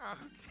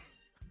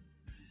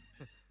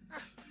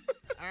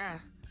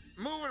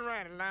 Moving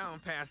right along,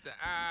 Pastor.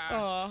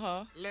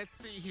 Let's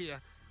see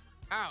here.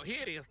 Oh,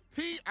 here it is.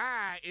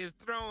 T.I. is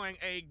throwing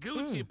a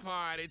Gucci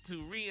party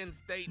to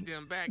reinstate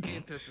them back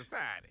into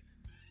society.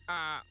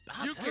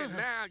 You can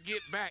now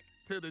get back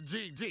to the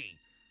GG.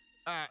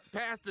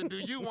 Pastor, do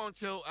you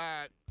want your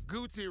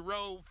Gucci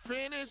robe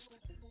finished?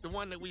 The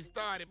one that we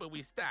started, but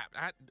we stopped.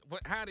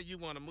 How do you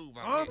want to move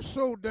on? I'm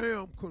so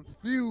damn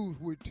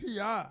confused with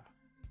T.I.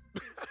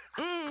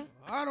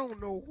 I don't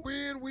know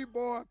when we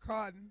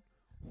boycotting,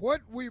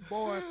 what we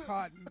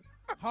boycotting,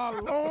 how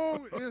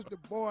long is the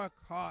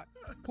boycott,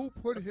 who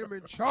put him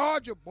in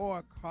charge of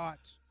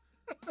boycotts,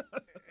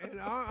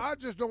 and I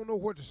just don't know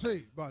what to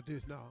say about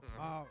this now.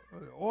 I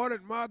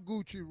ordered my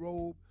Gucci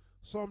robe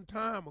some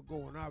time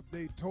ago, and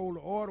they told the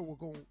order was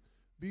going to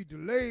be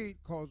delayed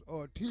because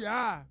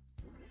T.I.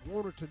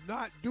 wanted to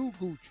not do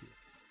Gucci.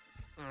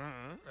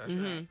 That's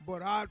right.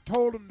 But I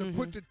told them to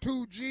put the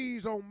 2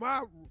 G's on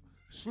my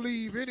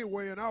sleeve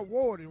anyway, and I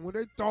wore it. And when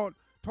they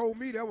told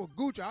me that was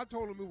Gucci, I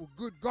told them it was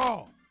good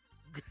God.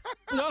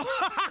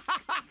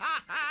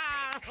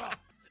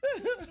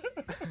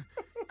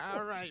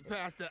 All right,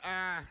 Pastor.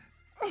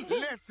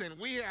 Listen,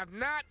 we have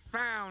not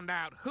found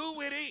out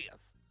who it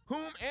is.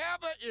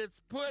 Whomever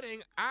is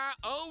putting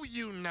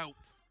IOU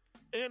notes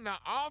in the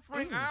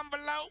offering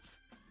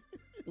envelopes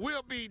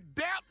will be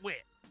dealt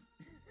with.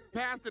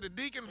 Pastor, the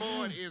deacon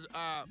board is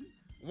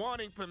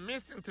wanting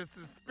permission to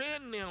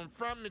suspend them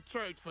from the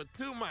church for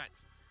 2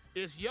 months.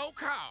 It's your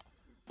call.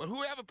 But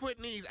whoever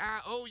putting these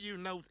IOU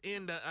notes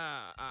in the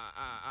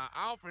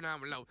offering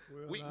envelope,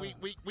 we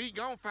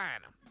gonna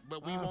find them.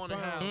 But we want to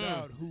have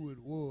out who it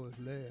was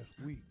last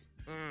week.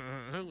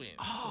 Who is?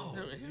 Oh,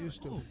 it's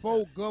the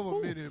 4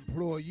 government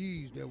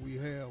employees that we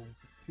have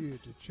here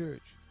at the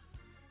church,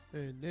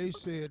 and they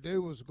said they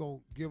was gonna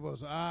give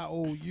us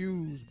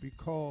IOUs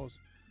because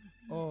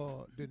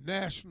the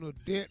national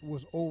debt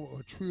was over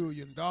 $1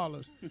 trillion,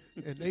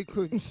 and they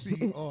couldn't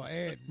see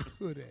adding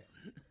to that.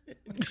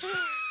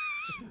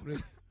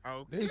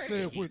 So they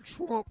said when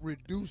Trump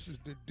reduces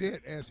the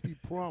debt as he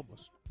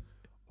promised,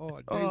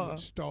 they would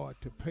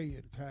start to pay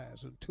in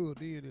tithes. Until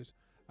then, it's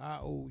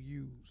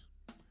IOUs.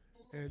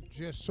 And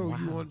just so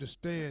you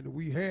understand,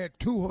 we had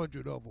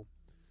 200 of them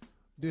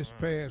this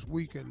past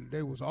week, and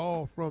they was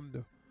all from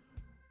the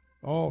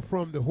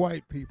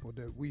white people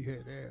that we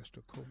had asked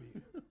to come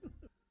in.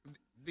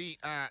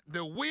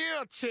 The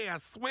wheelchair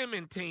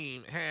swimming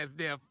team has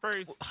their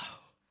first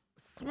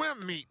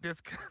swim meet this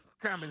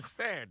coming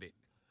Saturday.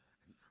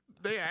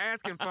 They are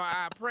asking for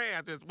our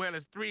prayers as well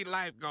as 3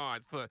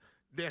 lifeguards for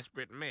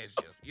desperate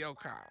measures. Your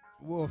call.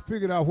 Well,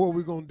 figured out what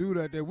we're going to do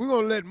that day. We're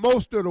going to let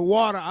most of the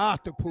water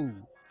out the pool.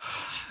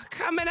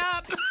 Coming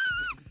up,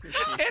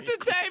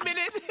 entertainment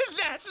and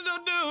national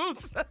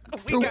news.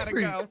 We gotta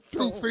go.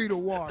 2 feet of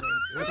water.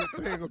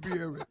 Everything will be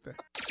everything.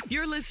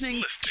 You're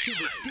listening to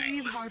the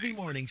Steve Harvey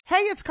Morning Show.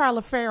 Hey, it's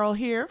Carla Farrell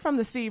here from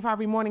the Steve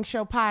Harvey Morning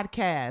Show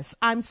podcast.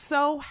 I'm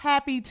so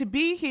happy to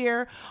be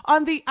here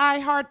on the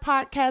iHeart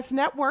Podcast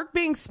Network,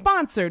 being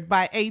sponsored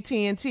by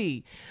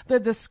AT&T. The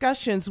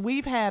discussions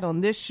we've had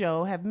on this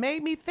show have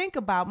made me think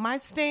about my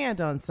stand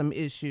on some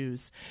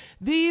issues.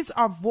 These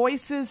are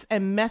voices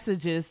and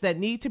messages that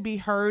need to be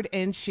heard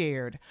and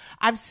shared.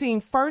 I've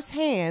seen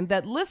firsthand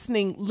that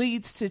listening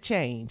leads to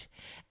change.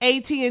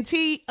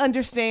 AT&T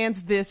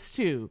understands this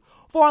too.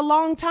 For a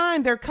long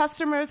time, their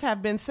customers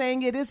have been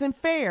saying it isn't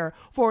fair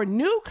for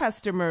new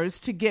customers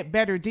to get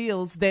better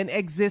deals than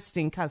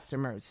existing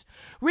customers.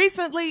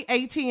 Recently,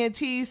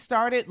 AT&T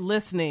started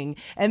listening,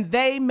 and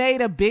they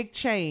made a big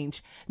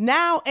change.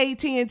 Now,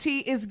 AT&T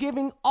is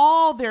giving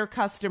all their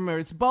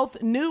customers,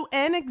 both new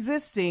and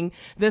existing,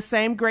 the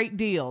same great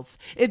deals.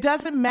 It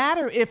doesn't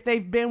matter if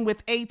they've been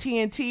with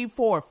AT&T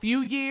for a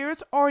few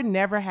years or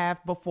never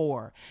have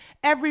before.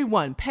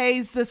 Everyone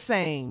pays the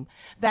same.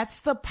 That's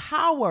the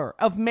power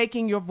of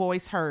making your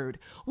voice heard.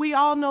 We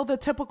all know the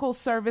typical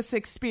service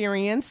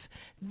experience.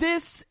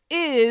 This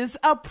is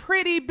a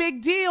pretty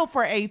big deal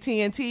for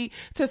AT&T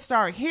to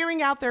start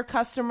hearing out their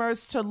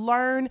customers to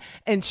learn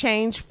and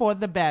change for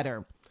the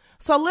better.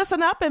 So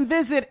listen up and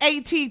visit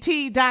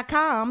att.com/best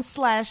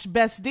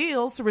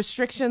deals.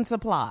 Restrictions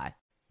apply.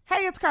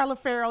 Hey, it's Carla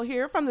Farrell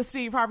here from the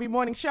Steve Harvey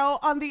Morning Show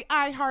on the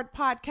iHeart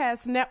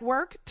Podcast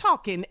Network,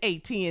 talking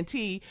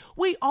AT&T.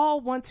 We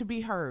all want to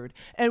be heard,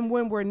 and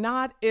when we're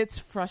not, it's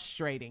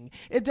frustrating.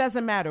 It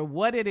doesn't matter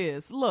what it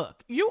is.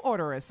 Look, you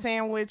order a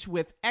sandwich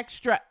with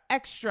extra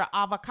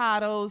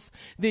avocados,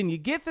 then you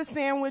get the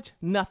sandwich,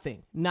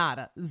 nothing,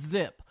 nada,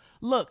 zip.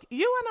 Look,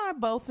 you and I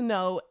both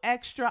know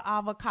extra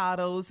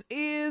avocados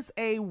is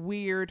a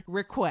weird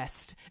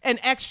request. And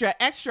extra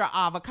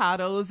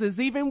avocados is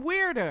even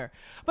weirder.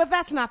 But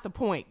that's not the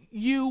point.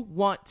 You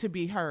want to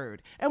be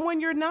heard. And when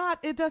you're not,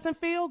 it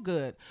doesn't feel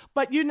good.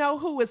 But you know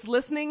who is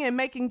listening and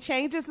making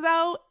changes,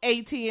 though?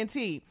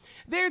 AT&T.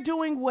 They're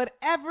doing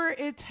whatever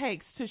it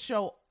takes to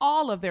show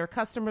all of their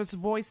customers'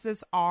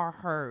 voices are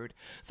heard.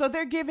 So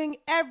they're giving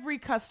every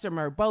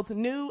customer, both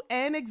new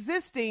and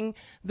existing,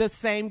 the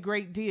same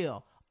great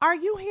deal. Are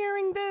you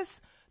hearing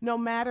this? No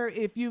matter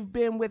if you've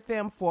been with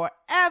them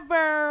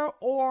forever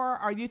or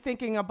are you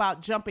thinking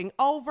about jumping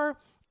over,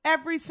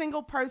 every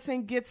single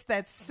person gets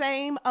that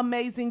same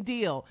amazing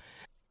deal.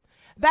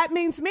 That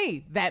means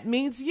me. That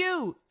means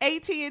you.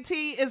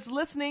 AT&T is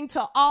listening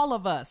to all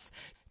of us.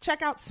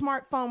 Check out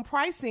smartphone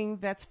pricing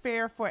that's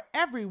fair for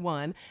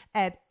everyone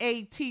at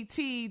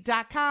att.com/best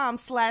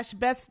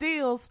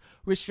deals.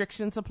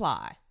 Restrictions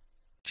apply.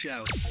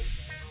 Show.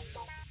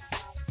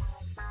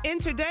 In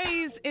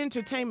today's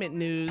entertainment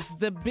news,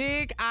 the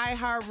big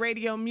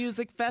iHeartRadio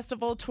Music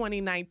Festival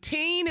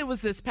 2019, it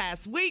was this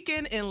past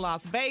weekend in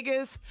Las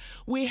Vegas.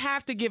 We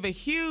have to give a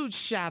huge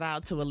shout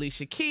out to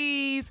Alicia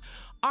Keys,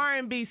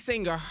 R&B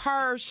singer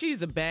Her,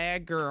 she's a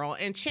bad girl,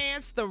 and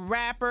Chance the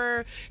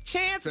rapper.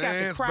 Chance got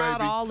the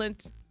crowd all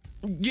into...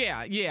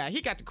 Yeah, he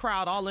got the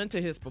crowd all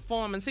into his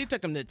performance. He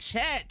took him to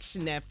church,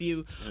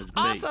 nephew.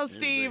 Also,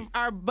 Steve,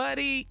 our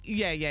buddy,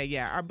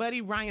 our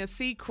buddy Ryan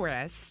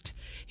Seacrest,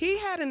 he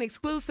had an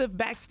exclusive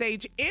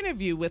backstage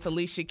interview with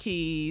Alicia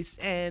Keys,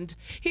 and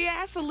he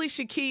asked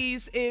Alicia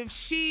Keys if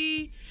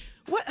she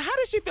How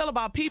does she feel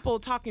about people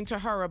talking to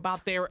her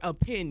about their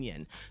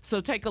opinion?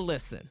 So take a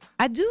listen.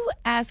 I do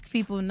ask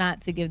people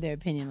not to give their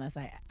opinion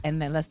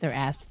unless they're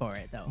asked for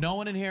it, though. No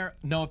one in here,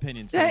 no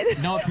opinions,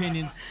 please. No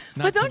opinions.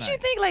 Not but don't tonight.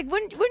 you think,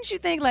 wouldn't you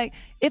think,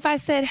 if I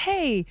said,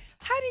 hey,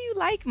 how do you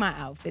like my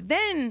outfit?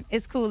 Then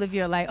it's cool if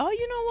you're like, oh,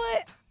 you know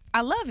what? I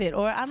love it,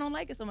 or I don't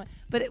like it so much.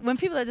 But when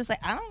people are just like,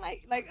 I don't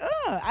like,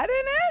 I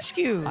didn't ask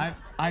you.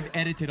 I've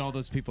edited all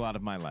those people out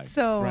of my life.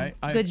 So, right?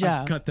 good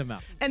job. I've cut them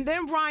out. And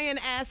then Ryan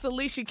asked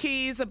Alicia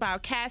Keys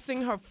about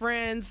casting her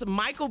friends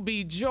Michael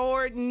B.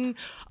 Jordan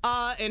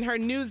in her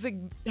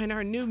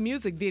new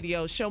music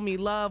video, Show Me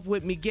Love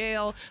with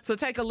Miguel. So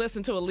take a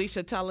listen to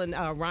Alicia telling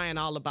Ryan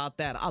all about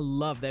that. I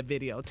love that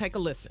video. Take a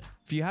listen.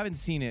 If you haven't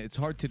seen it, it's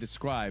hard to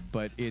describe,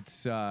 but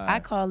it's... I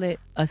call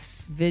it a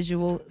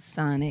visual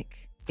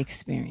sonic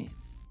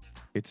experience.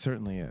 It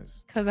certainly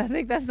is. Because I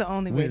think that's the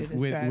only way to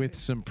describe with it.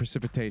 some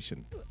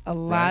precipitation. A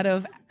lot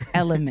of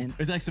elements.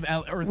 It's like some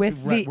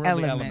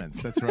worldly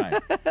elements. That's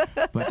right.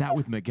 But that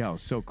with Miguel,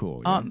 so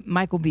cool. Yeah?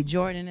 Michael B.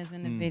 Jordan is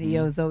in the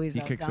video. Zoe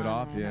He kicks it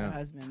off, yeah. Her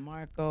husband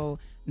Marco,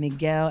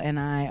 Miguel, and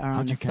I are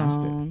on the cast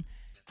it? song.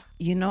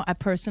 You know, I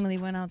personally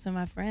went out to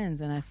my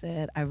friends and I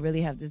said, I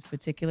really have this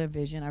particular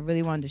vision. I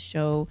really wanted to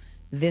show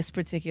this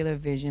particular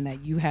vision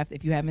that you have.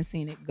 If you haven't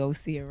seen it, go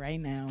see it right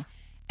now.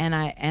 And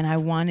I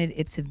wanted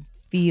it to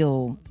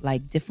feel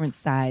like different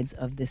sides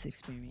of this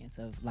experience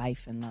of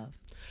life and love.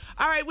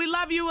 All right, we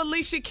love you,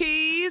 Alicia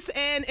Keys.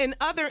 And in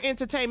other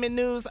entertainment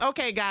news,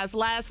 okay, guys,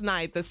 last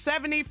night, the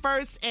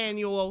 71st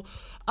annual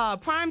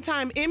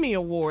Primetime Emmy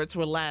Awards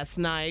were last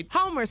night.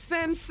 Homer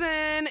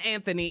Simpson,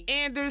 Anthony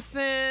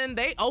Anderson,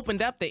 they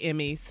opened up the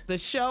Emmys. The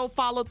show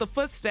followed the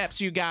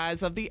footsteps, you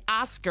guys, of the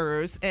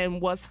Oscars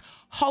and was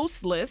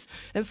hostless.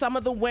 And some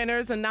of the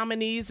winners and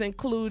nominees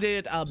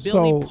included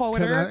Billy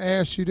Porter. Can I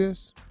ask you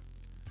this?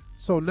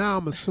 So now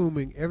I'm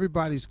assuming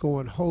everybody's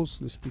going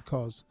hostless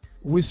because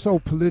we're so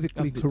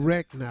politically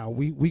correct now.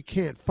 We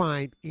can't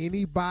find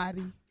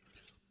anybody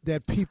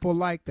that people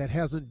like that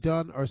hasn't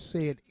done or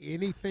said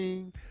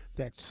anything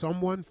that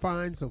someone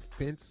finds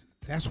offensive.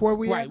 That's where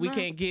we right. at We now?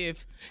 can't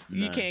give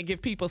you can't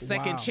give people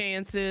second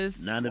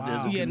chances. Not if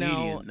there's a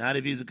comedian. Not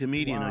if he's a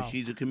comedian or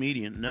she's a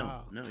comedian.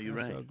 No, you're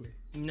That's right. ugly.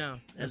 No,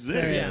 That's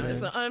very ugly.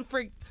 It's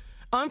an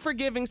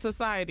unforgiving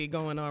society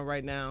going on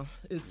right now.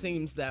 It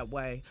seems that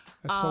way.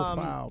 That's so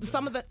foul.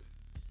 Some of the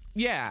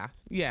yeah,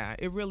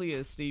 it really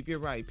is, Steve. You're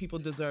right. People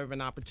deserve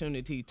an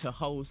opportunity to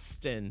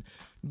host and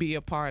be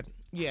a part.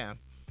 Yeah.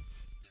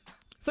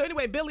 So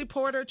anyway, Billy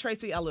Porter,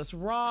 Tracy Ellis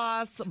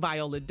Ross,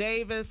 Viola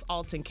Davis,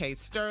 Alton K.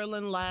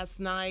 Sterling last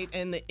night,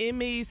 and the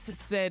Emmys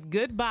said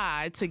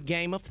goodbye to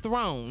Game of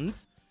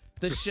Thrones.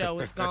 The show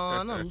is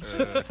gone.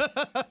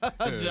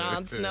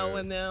 Jon Snow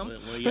and them.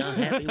 Were y'all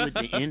happy with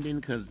the ending?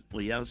 Because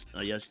are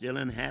y'all still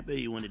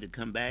unhappy? You wanted to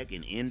come back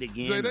and end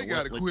again? Jay, they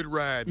got to quit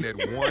riding that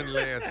one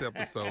last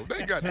episode.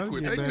 They got to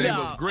quit. They gave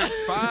us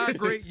 5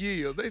 great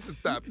years. They should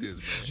stop this,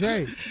 man.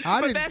 Jay,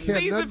 I didn't care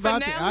nothing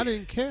about that. I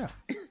didn't care.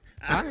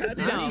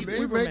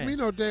 It make me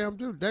no damn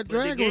dude. That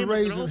dragon was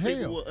raising hell.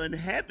 People were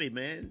unhappy,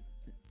 man.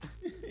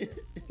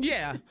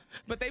 Yeah,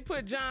 but they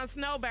put Jon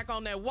Snow back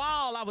on that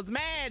wall. I was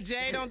mad,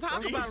 Jay. Don't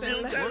talk about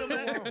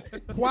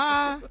that.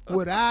 Why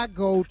would I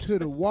go to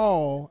the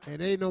wall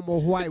and ain't no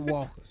more White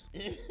Walkers?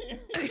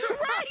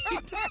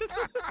 Right.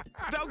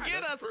 Don't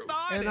get us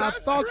started. And I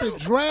thought the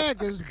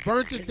dragons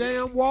burnt the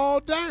damn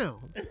wall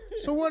down.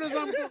 So what is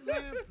I'm doing,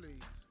 man, please?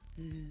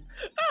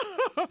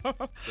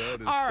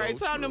 All right,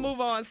 time to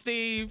move on,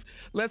 Steve.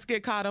 Let's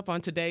get caught up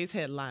on today's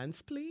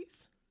headlines,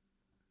 please.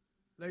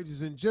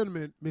 Ladies and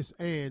gentlemen, Miss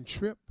Ann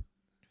Tripp.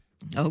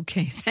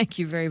 Okay, thank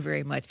you very,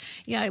 very much.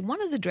 Yeah,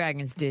 one of the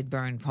dragons did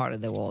burn part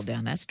of the wall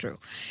down. That's true.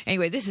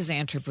 Anyway, this is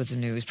Ann Tripp with the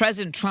news.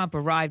 President Trump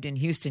arrived in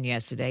Houston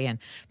yesterday and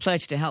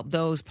pledged to help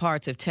those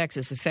parts of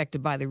Texas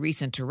affected by the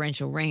recent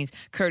torrential rains,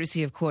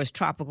 courtesy, of course,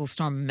 Tropical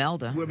Storm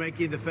Melda. We're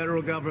making the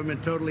federal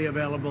government totally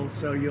available,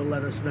 so you'll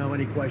let us know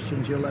any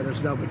questions. You'll let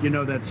us know, but you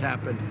know that's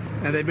happened.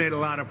 And they've made a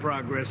lot of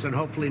progress, and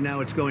hopefully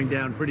now it's going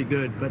down pretty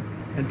good.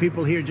 And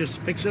people here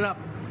just fix it up.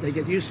 They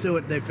get used to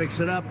it, they fix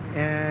it up,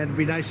 and it'd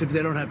be nice if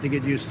they don't have to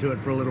get used to it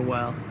for a little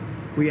while.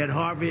 We had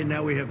Harvey, and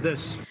now we have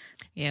this.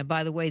 Yeah,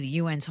 by the way, the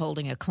UN's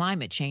holding a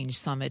climate change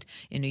summit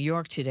in New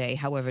York today.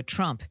 However,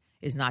 Trump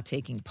is not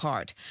taking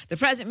part. The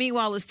president,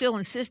 meanwhile, is still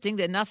insisting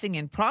that nothing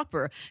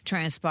improper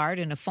transpired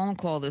in a phone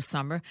call this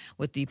summer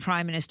with the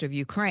prime minister of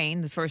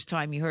Ukraine. The first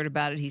time you heard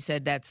about it, he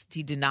said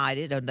he denied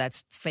it, or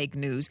that's fake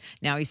news.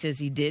 Now he says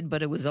he did,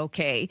 but it was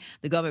okay.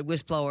 The government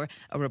whistleblower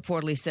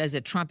reportedly says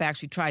that Trump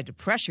actually tried to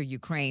pressure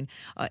Ukraine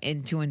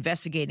into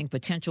investigating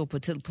potential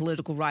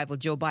political rival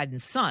Joe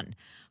Biden's son,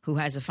 who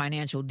has a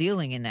financial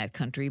dealing in that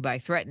country, by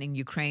threatening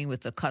Ukraine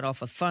with the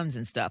cutoff of funds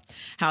and stuff.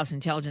 House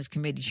Intelligence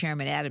Committee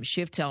Chairman Adam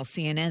Schiff tells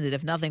CNN that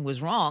if nothing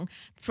was wrong,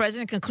 the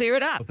president can clear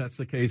it up. If that's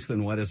the case,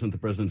 then why doesn't the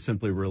president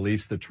simply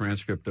release the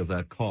transcript of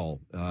that call?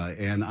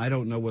 And I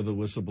don't know whether the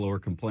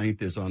whistleblower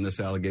complaint is on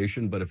this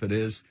allegation, but if it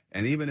is,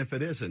 and even if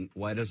it isn't,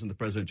 why doesn't the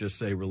president just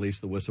say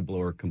release the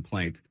whistleblower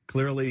complaint?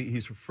 Clearly,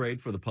 he's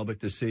afraid for the public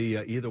to see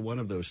either one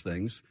of those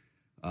things.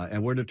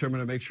 And we're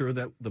determined to make sure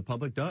that the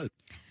public does.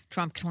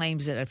 Trump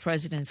claims that a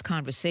president's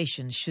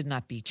conversation should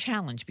not be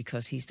challenged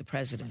because he's the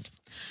president.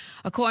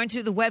 According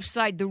to the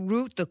website The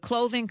Root, the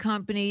clothing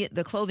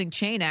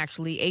chain,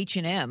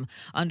 H&M,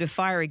 under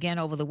fire again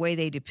over the way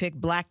they depict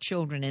black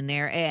children in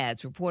their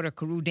ads. Reporter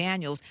Carew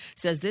Daniels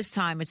says this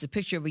time it's a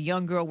picture of a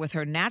young girl with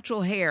her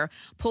natural hair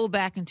pulled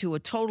back into a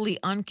totally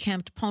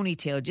unkempt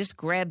ponytail, just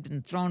grabbed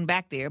and thrown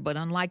back there. But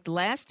unlike the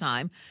last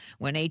time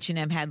when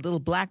H&M had a little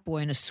black boy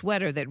in a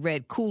sweater that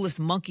read "Coolest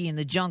Monkey in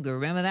the Jungle,"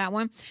 remember that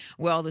one?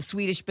 Well, the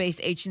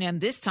Swedish-based H&M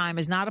this time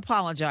is not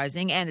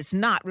apologizing, and it's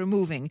not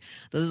removing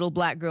the little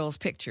black girl's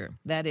picture.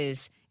 That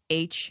is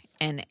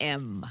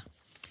H&M.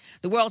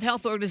 The World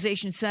Health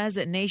Organization says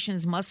that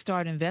nations must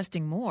start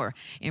investing more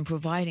in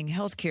providing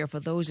health care for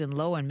those in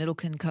low and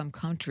middle-income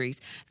countries.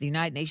 The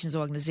United Nations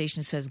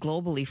organization says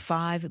globally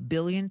 5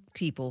 billion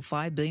people,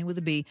 5 billion with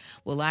a B,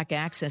 will lack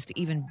access to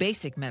even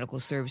basic medical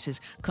services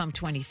come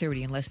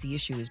 2030 unless the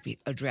issue is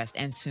addressed,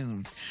 and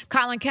soon.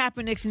 Colin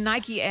Kaepernick's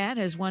Nike ad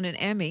has won an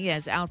Emmy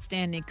as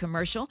Outstanding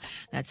Commercial.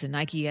 That's a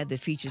Nike ad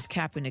that features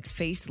Kaepernick's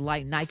face, the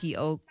light Nike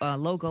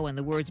logo, and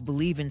the words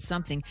 "believe in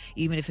something,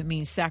 even if it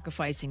means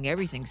sacrificing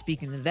everything."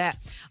 Speaking of that,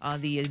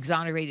 the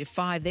exonerated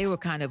 5, they were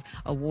kind of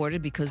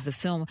awarded because the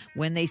film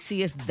When They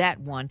See Us,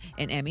 that won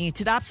an Emmy. And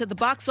to tops at the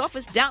box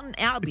office, Downton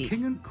Abbey. The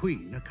King and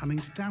Queen are coming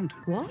to Downton.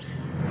 What?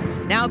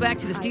 Now back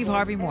to the Steve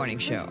Harvey Morning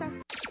Show.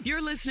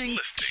 You're listening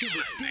to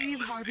the Steve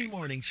Harvey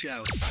Morning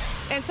Show.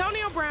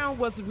 Antonio Brown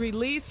was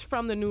released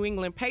from the New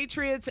England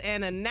Patriots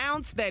and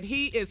announced that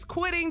he is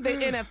quitting the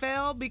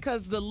NFL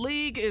because the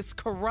league is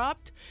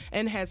corrupt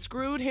and has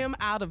screwed him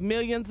out of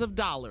millions of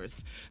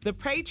dollars. The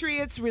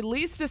Patriots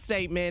released a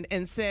statement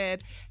and said,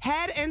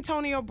 had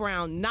Antonio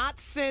Brown not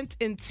sent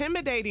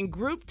intimidating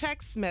group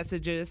text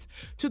messages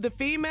to the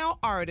female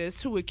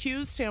artist who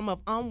accused him of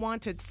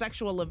unwanted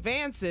sexual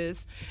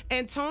advances,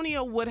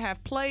 Antonio would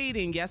have played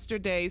in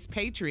yesterday's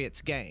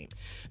Patriots game.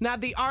 Now,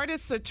 the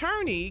artist's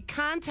attorney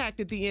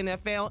contacted the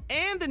NFL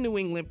and the New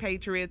England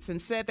Patriots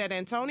and said that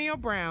Antonio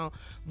Brown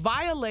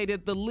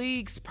violated the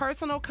league's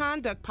personal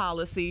conduct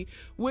policy,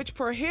 which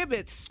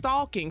prohibits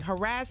stalking,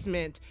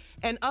 harassment,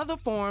 and other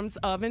forms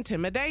of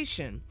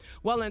intimidation.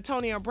 Well,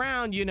 Antonio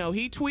Brown, he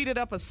tweeted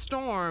up a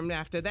storm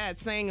after that,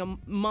 saying,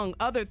 among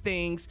other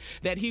things,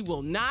 that he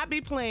will not be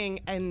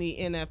playing in the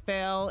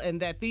NFL and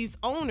that these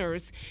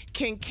owners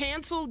can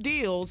cancel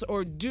deals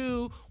or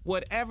do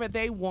whatever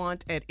they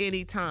want at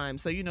any time.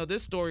 So,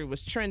 this story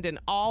was trending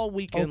all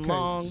weekend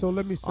long so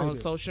let me say on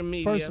this. social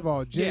media. First of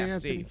all, Jay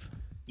Anthony, Steve.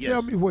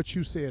 Tell me what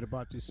you said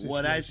about this situation.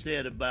 What I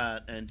said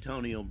about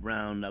Antonio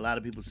Brown, a lot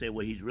of people say,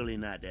 well, he's really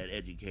not that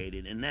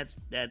educated, and that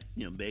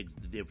begs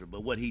the difference.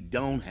 But what he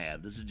don't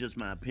have, this is just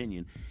my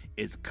opinion,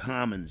 is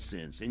common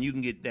sense, and you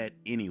can get that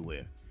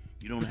anywhere.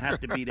 You don't have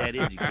to be that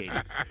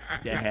educated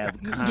to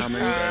have common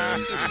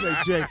damn sense. Say,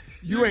 Jay,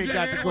 you ain't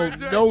got to go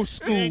no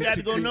school. You ain't got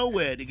to go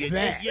nowhere to get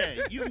that.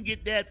 Yeah, you can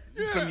get that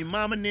from your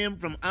mama and them,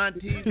 from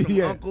aunties,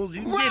 from uncles.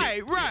 You can get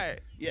it. Right.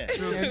 Yeah,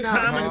 And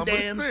common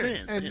damn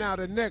sense. And now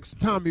the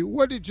next, Tommy,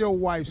 what did your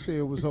wife say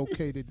it was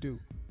okay to do?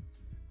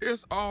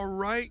 It's all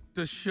right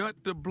to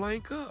shut the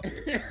blank up.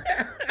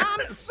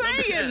 I'm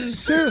saying.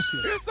 Seriously.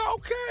 It's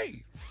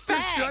okay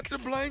to shut the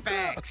blank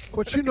up.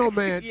 But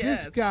man,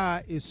 this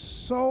guy is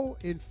so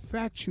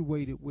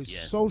infatuated with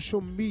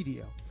social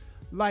media.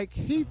 Like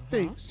he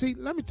thinks, see,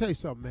 let me tell you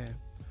something, man.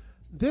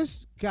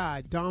 This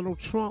guy, Donald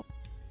Trump,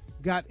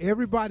 got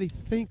everybody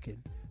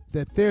thinking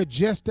that they're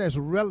just as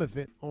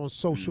relevant on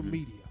social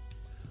media.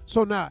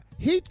 So now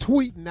he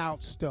tweeting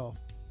out stuff,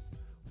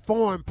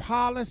 foreign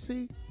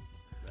policy,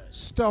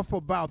 stuff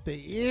about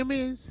the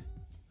Emmys,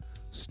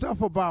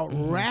 stuff about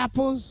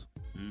rappers.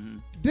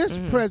 This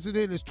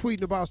president is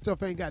tweeting about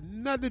stuff ain't got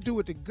nothing to do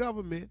with the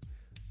government.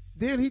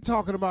 Then he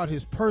talking about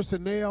his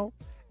personnel,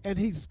 and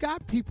he's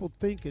got people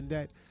thinking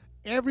that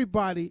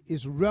everybody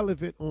is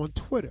relevant on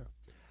Twitter.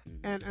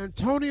 And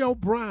Antonio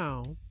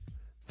Brown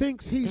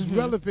thinks he's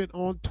relevant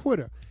on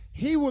Twitter.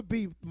 He would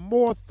be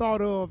more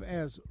thought of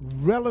as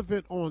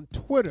relevant on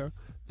Twitter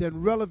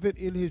than relevant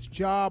in his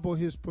job or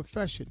his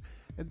profession.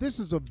 And this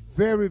is a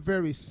very,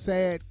 very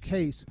sad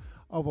case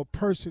of a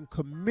person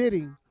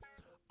committing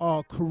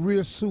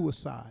career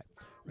suicide.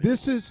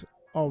 This is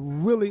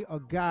really a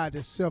guy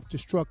that's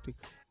self-destructing,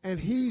 and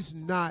he's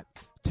not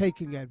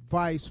taking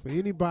advice for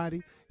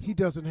anybody. He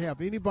doesn't have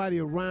anybody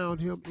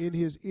around him in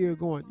his ear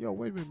going, yo,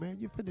 wait a minute, man,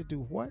 you finna do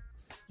what?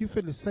 You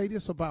finna say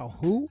this about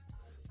who?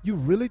 You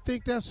really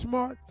think that's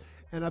smart?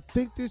 And I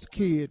think this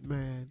kid,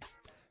 man,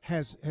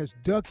 has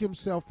dug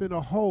himself in a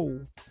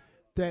hole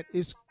that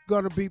is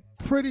going to be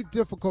pretty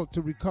difficult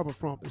to recover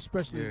from,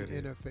 especially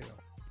in the NFL.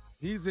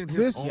 He's in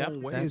his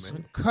own way, This is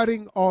man.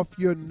 cutting off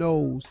your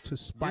nose to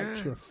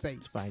spite your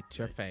face. Spite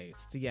your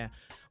face, yeah.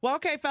 Well,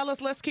 okay,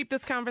 fellas, let's keep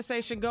this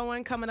conversation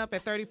going. Coming up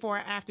at 34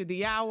 after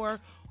the hour,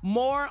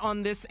 more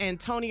on this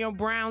Antonio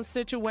Brown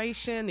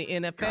situation, the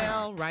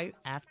NFL, right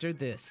after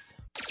this.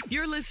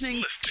 You're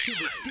listening to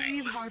the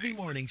Steve Harvey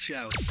Morning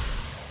Show.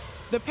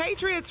 The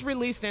Patriots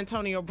released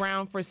Antonio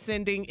Brown for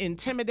sending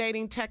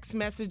intimidating text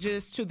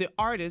messages to the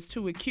artist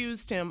who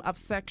accused him of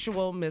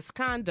sexual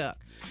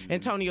misconduct.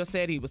 Antonio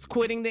said he was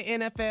quitting the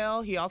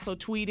NFL. He also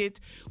tweeted,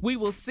 "We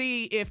will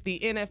see if the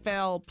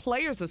NFL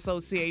Players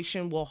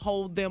Association will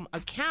hold them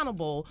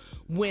accountable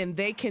when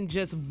they can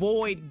just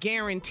void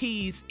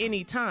guarantees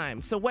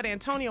anytime." So what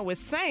Antonio is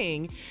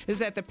saying is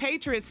that the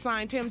Patriots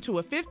signed him to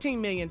a $15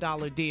 million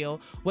deal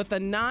with a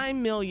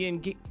 $9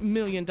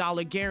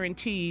 million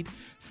guaranteed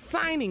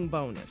signing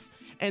bonus.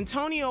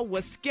 Antonio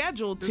was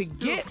scheduled to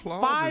get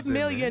 $5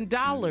 million.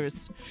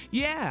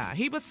 Yeah,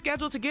 he was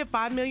scheduled to get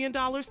 $5 million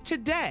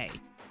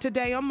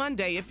today on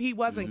Monday if he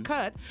wasn't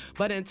cut.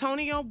 But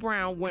Antonio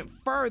Brown went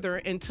further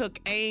and took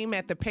aim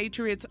at the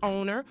Patriots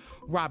owner,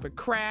 Robert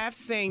Kraft,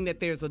 saying that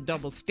there's a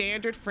double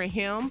standard for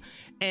him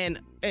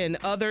and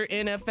other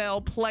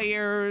NFL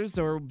players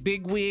or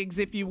bigwigs,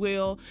 if you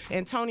will.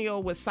 Antonio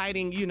was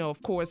citing,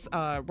 of course,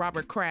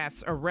 Robert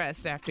Kraft's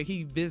arrest after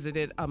he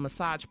visited a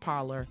massage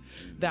parlor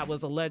that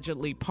was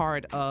allegedly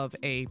part of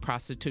a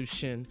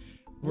prostitution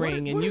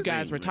ring. And you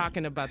guys were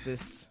talking about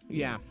this,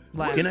 Can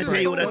I tell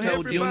you what I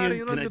told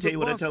Junior? Can I tell you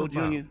what I told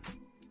Junior?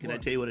 Can I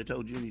tell you what I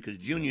told Junior? Because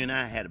Junior and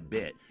I had a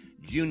bet.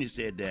 Junior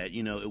said that,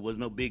 it was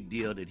no big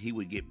deal that he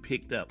would get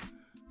picked up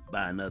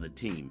by another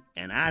team.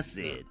 And I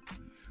said,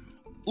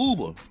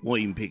 Uber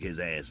won't even pick his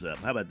ass up.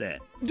 How about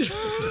that?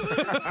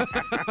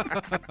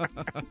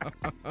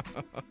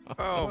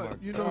 Oh, my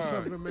You know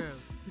something, man?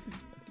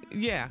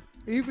 Yeah.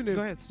 Even if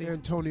Go ahead, Steve.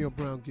 Antonio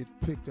Brown gets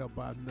picked up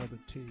by another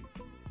team,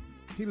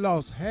 he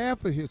lost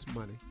half of his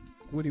money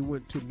when he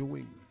went to New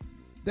England.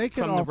 They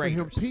can From the offer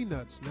him Raiders.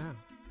 peanuts now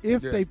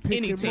if they pick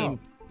Any him team. up.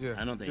 Yeah,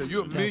 I don't think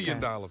you're $1 million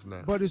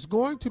now. But it's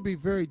going to be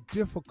very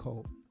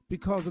difficult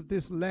because of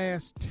this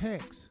last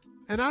text.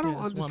 And I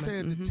don't this woman.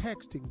 understand the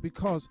texting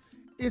because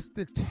it's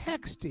the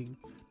texting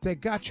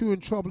that got you in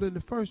trouble in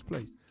the first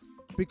place.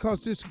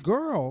 Because this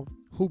girl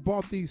who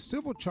brought these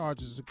civil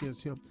charges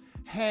against him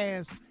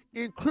has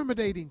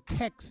incriminating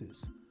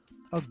texts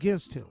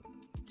against him.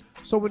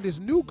 So when this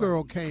new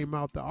girl came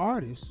out, the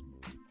artist,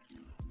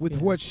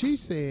 with what she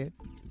said,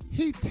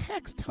 he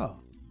texted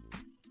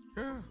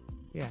her.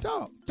 Yeah.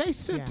 Dog, they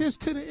sent this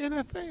to the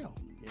NFL.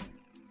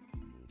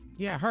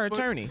 Yeah, her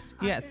attorneys.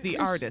 Yes, the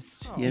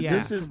artist.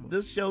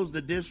 This shows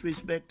the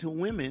disrespect to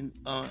women,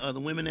 the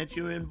women that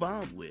you're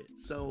involved with.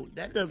 So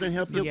that doesn't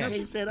help your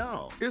case at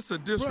all. It's a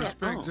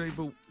disrespect, Jay,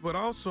 but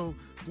also,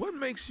 what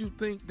makes you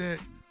think that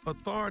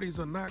authorities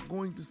are not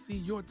going to see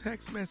your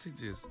text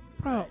messages?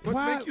 Bro,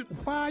 why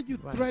are you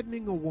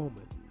threatening a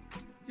woman?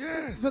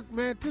 Yes. Look,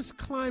 man, this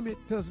climate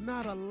does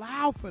not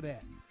allow for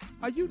that.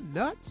 Are you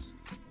nuts?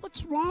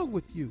 What's wrong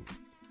with you?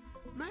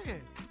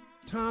 Man,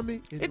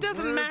 Tommy, It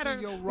doesn't matter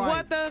right.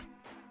 what the...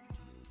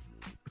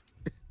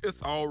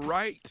 It's all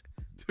right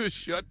to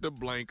shut the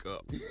blank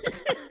up.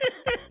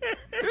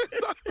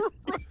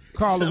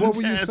 Carla, what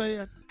were you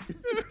saying?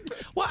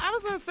 Well, I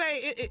was going to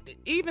say,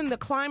 even the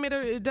climate,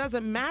 it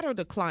doesn't matter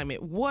the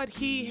climate. What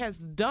he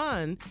has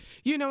done,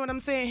 you know what I'm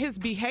saying? His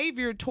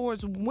behavior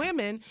towards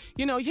women,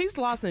 he's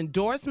lost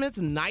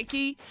endorsements.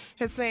 Nike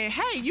is saying,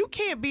 hey, you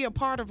can't be a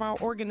part of our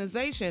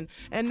organization.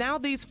 And now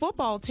these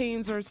football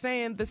teams are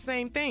saying the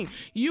same thing.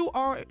 New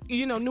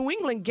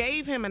England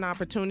gave him an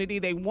opportunity.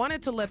 They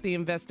wanted to let the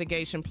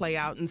investigation play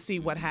out and see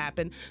what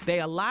happened.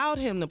 They allowed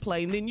him to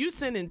play. And then you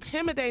send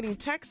intimidating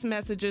text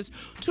messages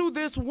to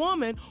this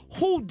woman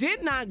who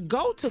did not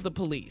go to the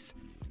police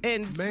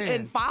and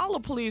file a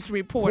police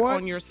report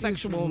on your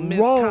sexual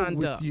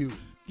misconduct. With you?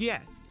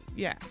 Yes,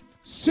 yeah.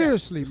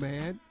 Seriously,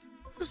 man.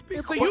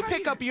 So you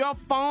pick up your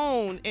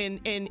phone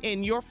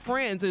and your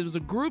friends. It was a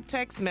group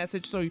text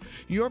message. So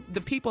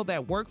the people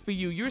that work for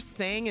you, you're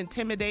saying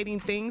intimidating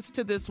things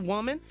to this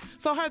woman.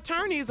 So her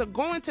attorneys are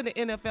going to the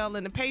NFL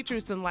and the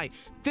Patriots and like,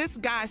 this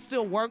guy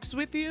still works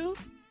with you.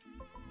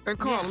 And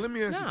Carla, let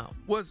me ask you,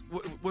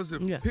 was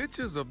it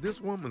pictures of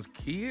this woman's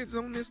kids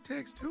on this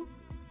text too?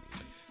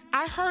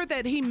 I heard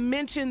that he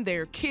mentioned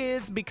their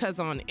kids because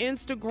on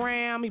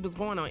Instagram, he was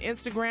going on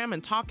Instagram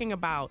and talking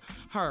about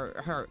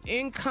her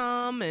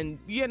income and,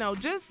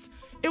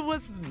 it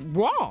was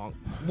wrong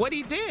what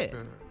he did.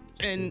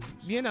 And,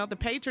 the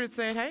Patriots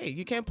said, hey,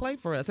 you can't play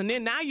for us. And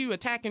then now you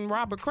attacking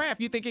Robert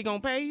Kraft. You think he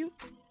going to pay you?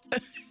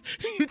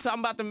 You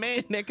talking about the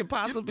man that could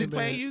possibly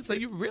pay you? So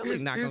you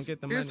really not going to get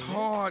the money. It's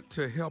hard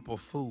to help a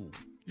fool.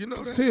 You know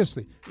that?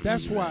 Seriously.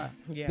 That's why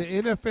the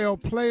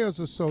NFL Players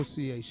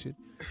Association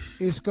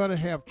is going to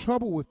have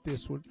trouble with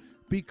this one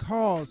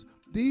because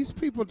these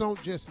people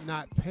don't just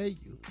not pay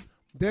you.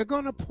 They're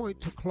going to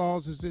point to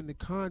clauses in the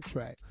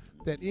contract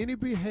that any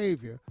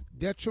behavior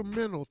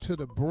detrimental to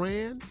the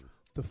brand,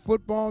 the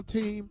football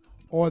team,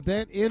 or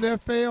that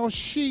NFL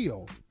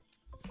shield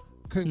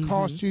can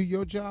cost you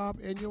your job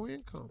and your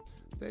income.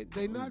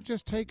 They're not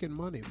just taking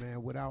money,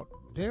 man,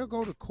 they'll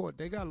go to court.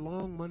 They got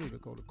long money to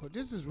go to court.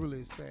 This is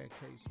really a sad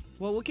case.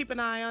 Well, we'll keep an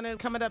eye on it.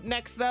 Coming up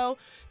next, though,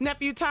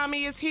 Nephew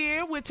Tommy is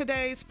here with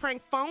today's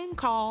prank phone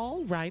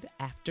call right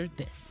after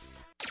this.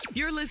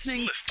 You're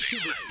listening to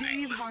the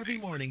Steve Harvey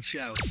Morning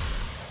Show.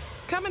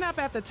 Coming up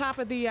at the top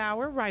of the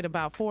hour, right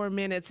about 4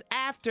 minutes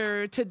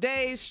after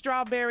today's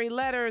Strawberry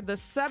Letter, the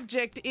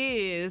subject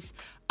is,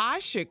 I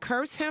should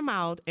curse him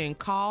out and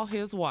call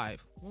his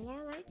wife. Well,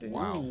 all right then.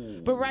 Wow.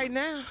 But right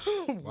now...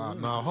 Wow,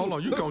 no, hold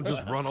on. You going to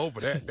just run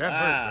over that. That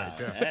hurt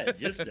right there. That,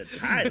 just the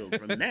title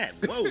from that.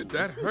 Whoa.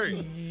 That hurt.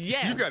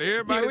 Yes. You got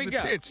everybody's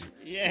attention.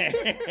 Yeah.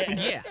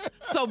 Yes.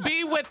 So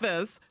be with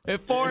us at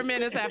 4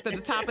 minutes after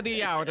the top of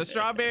the hour. The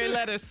Strawberry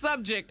Letter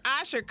subject,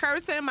 I should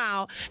curse him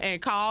out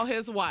and call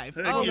his wife.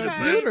 If you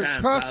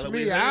done cuss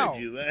me out,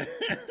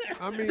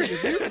 I mean,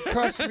 if you done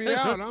cuss me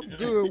out, I'm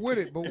good with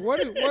it. But what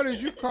is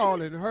you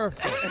calling her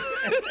for?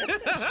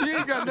 She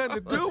ain't got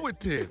nothing to do with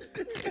this.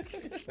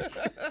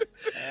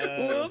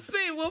 We'll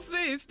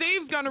see.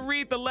 Steve's going to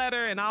read the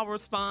letter, and I'll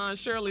respond.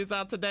 Shirley's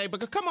out today.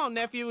 But come on,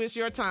 nephew, it's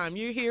your time.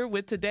 You're here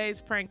with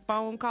today's prank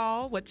phone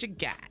call. What you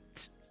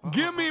got?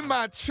 Give me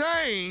my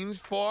change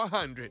for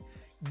 100.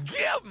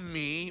 Give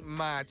me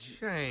my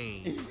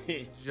change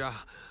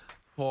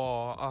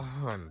for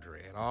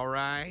 100. All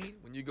right?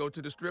 When you go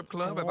to the strip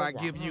club, if I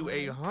give you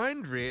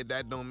 100,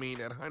 that don't mean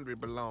that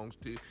 100 belongs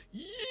to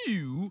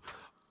you.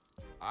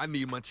 I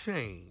need my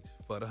change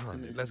for the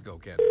 100. Let's go,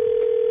 Captain.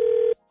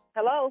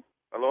 Hello?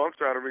 Hello, I'm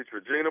trying to reach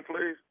Regina,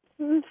 please.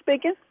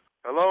 Speaking.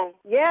 Hello?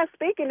 Yeah,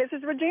 speaking. This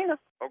is Regina.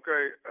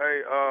 Okay,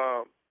 hey,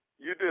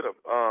 you did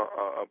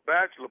a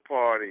bachelor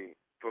party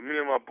for me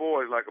and my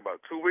boys like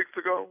about 2 weeks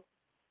ago.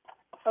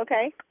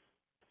 Okay.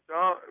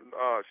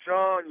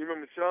 Sean, you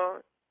remember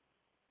Sean?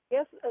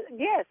 Yes,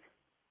 yes.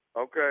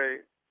 Okay.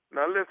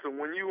 Now listen,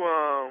 when you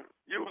was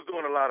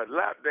doing a lot of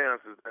lap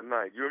dances that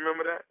night, you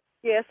remember that?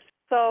 Yes.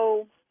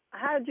 So,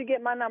 how did you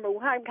get my number?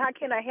 How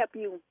can I help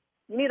you?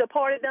 You need a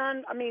party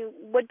done? I mean,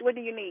 what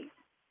do you need?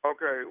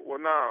 Okay, well,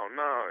 no,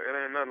 it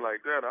ain't nothing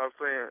like that. I was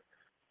saying,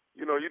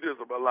 you did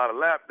a lot of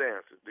lap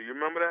dances. Do you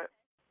remember that?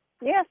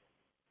 Yes.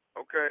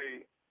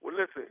 Okay, well,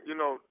 listen,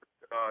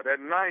 that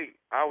night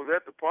I was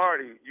at the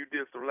party, you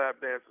did some lap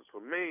dances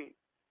for me,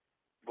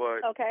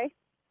 but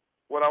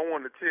what I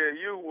wanted to tell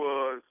you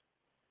was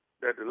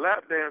that the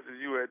lap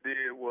dances you had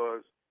did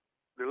was,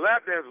 the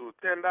lap dances was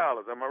 $10,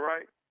 am I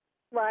right?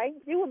 Right,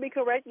 you would be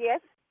correct,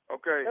 yes.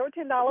 Okay. They were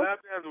 $10. The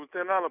lap dance was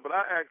 $10, but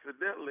I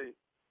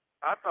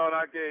thought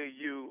I gave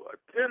you a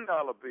 $10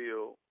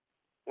 bill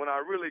when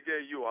I really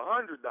gave you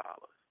 $100.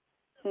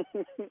 Okay.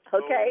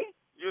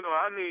 So,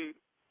 I need,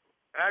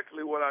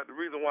 actually the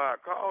reason why I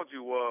called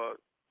you was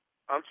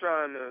I'm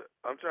trying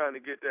to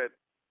get that,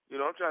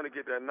 I'm trying to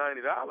get that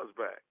 $90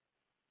 back.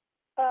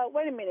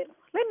 Wait a minute.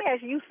 Let me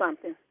ask you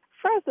something.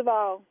 First of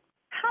all,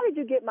 how did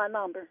you get my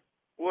number?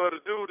 Well, the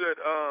dude that,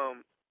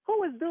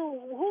 Who is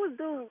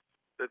dude?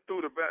 That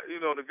threw the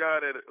guy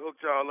that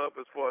hooked y'all up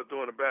as far as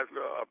doing the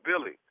bachelor,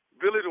 Billy.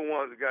 Billy the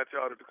one that got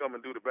y'all to come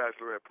and do the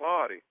bachelorette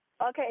party.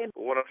 Okay.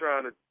 But what I'm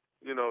trying to,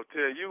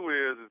 tell you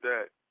is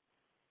that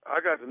I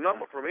got the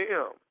number from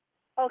him.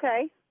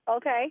 Okay.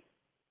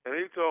 And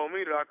he told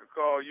me that I could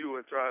call you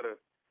and try to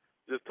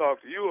just talk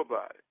to you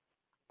about it.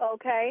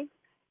 Okay.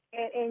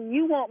 And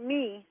you want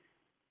me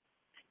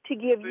to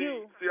give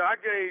you I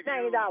gave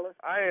 $90.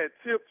 I had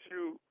tipped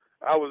you.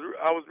 I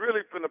was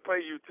really finna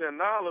pay you $10.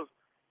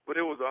 But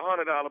it was a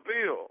 $100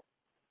 bill.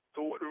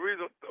 So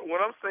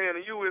what I'm saying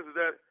to you is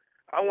that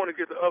I want to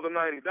get the other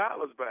 $90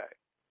 back.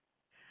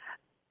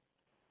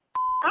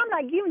 I'm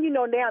not giving you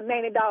no damn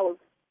 $90.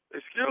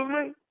 Excuse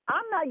me?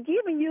 I'm not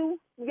giving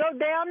you your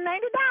damn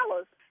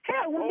 $90.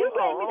 Hell, when you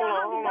gave me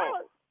that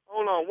 $100.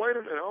 Hold on, wait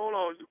a minute. Hold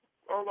on.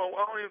 I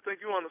don't even think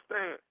you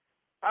understand.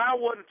 I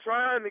wasn't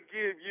trying to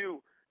give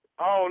you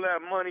all that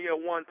money at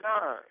one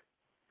time.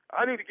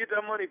 I need to get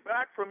that money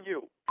back from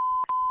you.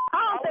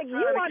 I don't think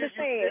you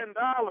understand.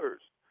 $10.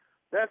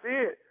 That's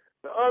it.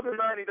 The other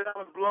 $90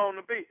 belong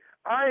to me.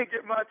 I ain't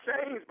get my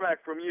change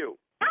back from you.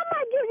 I'm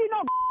not giving you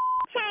no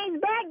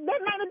change back. That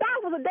 $90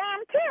 was a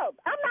damn tip.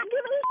 I'm not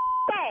giving you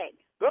back.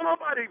 Don't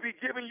nobody be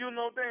giving you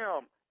no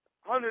damn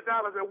 $100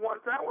 at one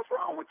time. What's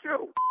wrong with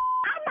you?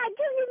 I'm not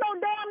giving you no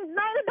damn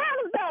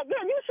 $90 back.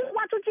 Yeah, you should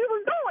watch what you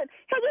was doing.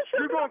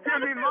 You're going to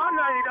give me my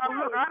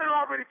 $90. Look, I done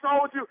already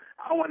told you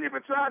I wasn't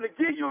even trying to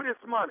give you this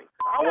money.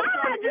 I was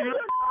trying to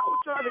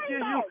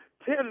give you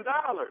 $10.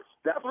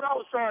 That's what I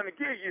was trying to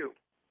give you.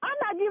 I'm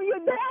not giving you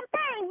a damn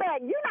thing back.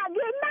 You're not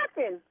getting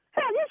nothing.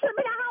 Hell, you should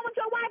be at home with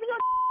your wife and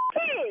your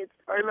kids.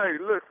 Hey, lady,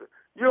 listen.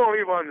 You don't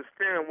even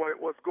understand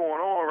what's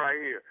going on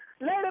right here.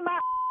 Lady,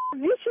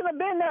 you should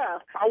have been there.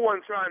 I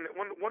wasn't trying to,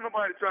 when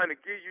nobody trying to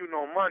give you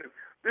no money.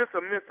 This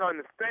is a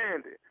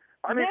misunderstanding.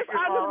 I need to get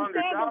my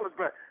 $100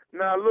 back.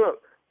 Now,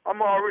 look,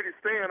 I'm already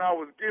saying I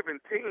was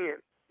giving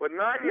 10, but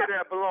 90 of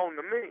that belonged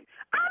to me.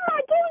 I'm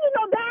not giving you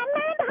no damn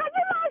man. Have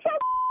you lost your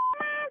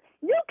mind?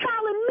 You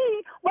calling me,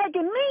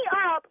 waking me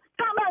up,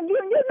 talking about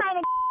giving you $90.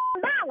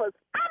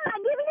 I'm not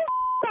giving you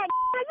back.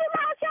 Have you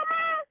lost your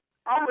mind?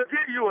 I'm going to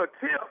give you a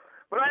tip,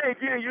 but I ain't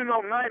giving you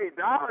no $90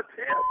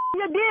 tip.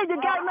 You did. You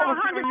got no $100.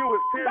 All I'm giving you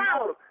is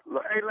 $10.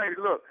 Look, hey,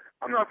 lady, look.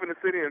 I'm not going to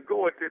sit here and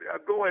go at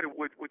it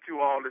with you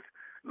all this.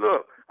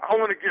 Look, I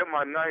want to get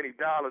my $90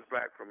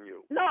 back from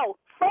you. No.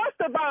 First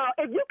of all,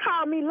 if you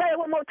call me later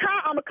one more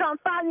time, I'm going to come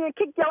find you and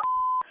kick your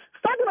ass.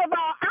 So Second of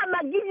all, I'm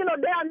not giving you no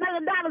damn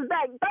 $90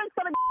 back. Thanks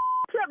for the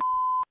tip.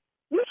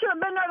 You should have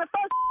been there in the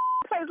first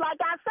place,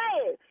 like I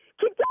said.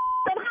 Keep your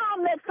at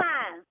home next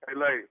time. Hey,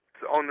 lady,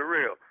 on the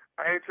real,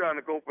 I ain't trying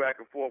to go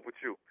back and forth with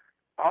you.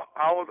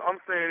 I'm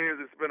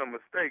saying it's been a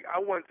mistake. I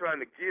wasn't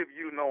trying to give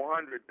you no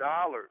 $100.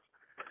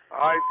 All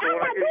right, so when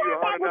I give you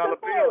a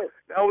 $100 bill,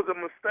 that was a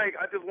mistake.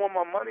 I just want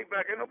my money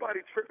back. Ain't nobody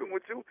tripping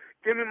with you.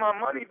 Give me my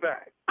money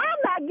back. I'm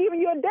not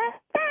giving you a damn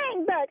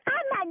thing back.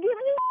 I'm not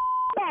giving you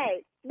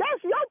back.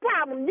 That's your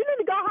problem. You need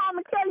to go home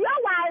and tell your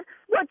wife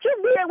what you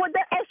did with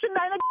the extra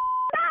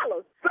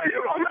 $90. Say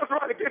you don't mess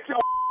around and get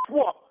your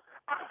whooped.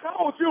 I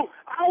told you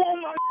I want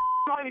my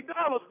 $90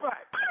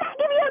 back. I'm not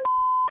giving you a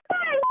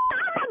thing.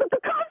 I'm not to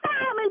come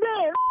find me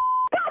then.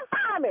 Come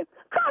find me.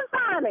 Come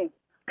find me.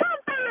 Come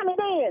find me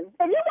then.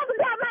 If you want to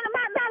get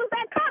 $90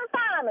 back, come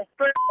find me.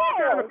 Say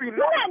trying to be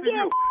nice to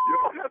you. You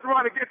don't mess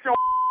around and get your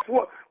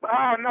whooped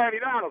behind $90.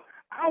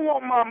 I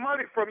want my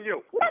money from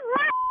you. What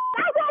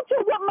I want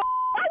you with my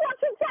I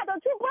want you to tell don't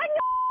you bring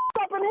your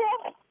up in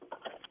here.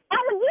 I'm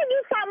gonna give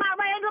you something.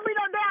 I ain't gonna be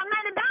no damn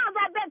 $90.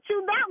 I bet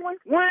you that one.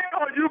 When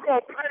are you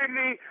gonna pay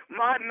me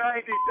my $90? I'm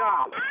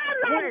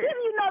not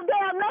giving you no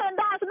damn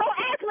 $90. Don't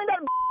ask me that.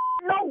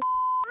 No,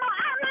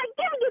 I'm not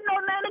giving you no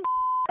 $90.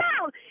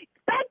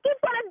 Thank you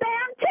for the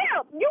damn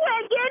tip. You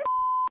ain't getting.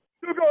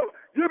 You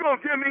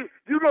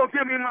gonna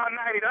give me my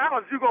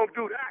 $90? You gonna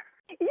do that?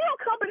 You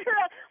don't come in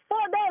here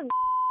for that.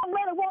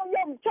 Really want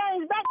your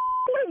change back.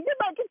 Please, you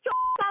better get your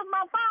off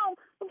my phone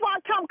before I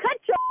come cut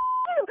your.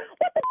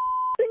 What the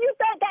do you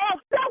think I am?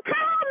 Don't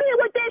call me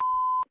with this.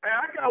 Hey,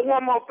 I got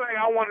one more thing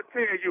I want to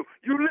tell you.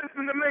 You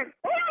listen to me?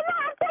 Hell no,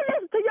 I'm still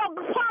listening to your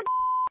podcast.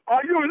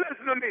 Are you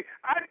listening to me?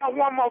 I got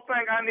one more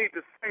thing I need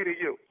to say to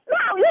you. No,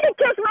 you can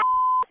kiss my.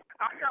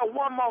 I got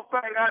one more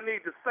thing I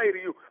need to say to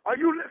you. Are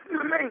you listening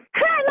to me?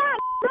 Hell no,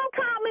 don't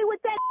call me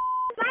with that.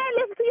 I ain't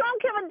listening to you. I don't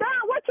give a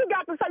damn what you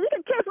got to say. You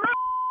can kiss my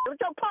with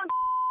your punk.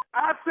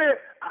 I said,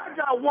 I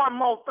got one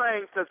more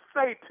thing to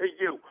say to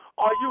you.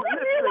 Are you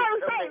listening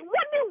to me?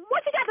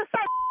 What you got to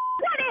say?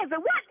 What is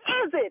it? What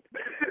is it?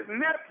 This is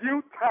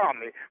Nephew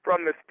Tommy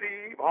from the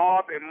Steve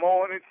Harvey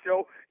Morning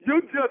Show.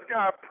 You just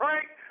got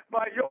pranked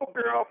by your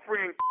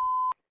girlfriend.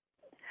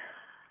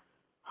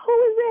 Who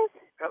is this?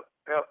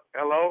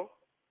 Hello?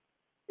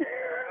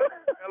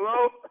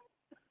 Hello?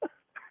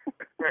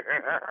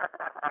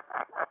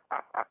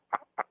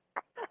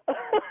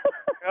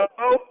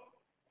 Hello?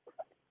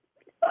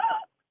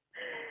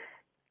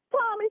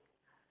 Tommy,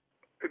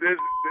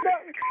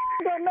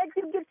 gonna make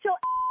you get your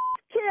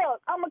killed.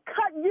 I'm gonna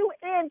cut you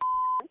in.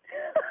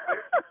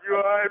 You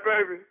all right,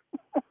 baby?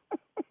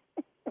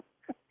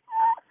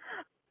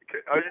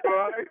 Are you all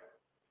right?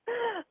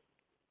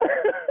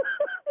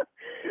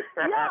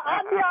 Yeah,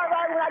 I'll be all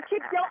right when I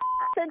kick your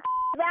and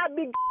that'd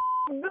be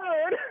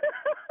good.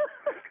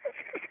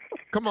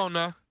 Come on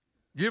now.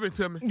 Give it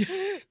to me.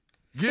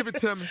 Give it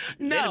to me.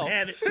 No.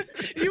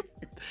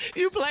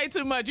 You play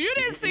too much. You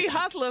didn't see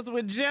Hustlers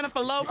with Jennifer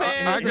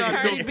Lopez. I gotta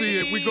go Cardi see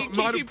it. B,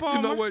 Keke Palmer.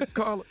 You know what,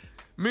 Carla?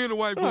 Me and the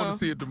wife going to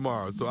see it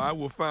tomorrow, so I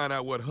will find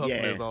out what Hustler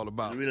is all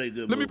about. Really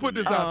good Let me put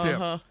this out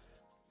there.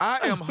 I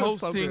am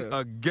hosting so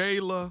a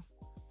gala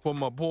for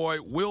my boy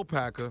Will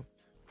Packer,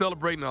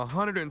 celebrating the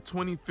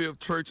 125th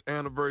church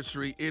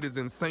anniversary. It is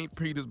in St.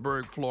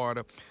 Petersburg,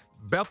 Florida.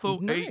 Bethel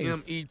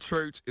AME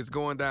Church is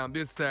going down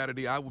this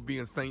Saturday. I will be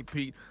in St.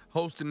 Pete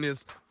hosting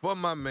this for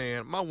my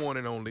man, my one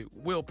and only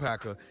Will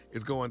Packer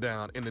is going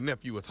down, and the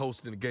nephew is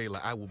hosting the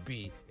gala. I will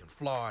be in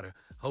Florida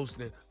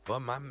hosting it for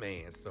my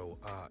man. So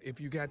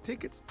if you got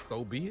tickets,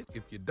 so be it.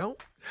 If you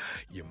don't,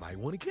 you might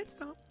want to get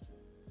some.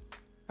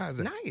 How's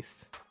that?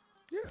 Nice.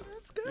 Yeah,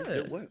 that's good.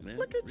 That's good work, man.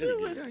 Look at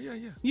Really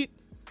you. good.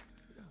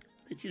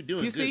 You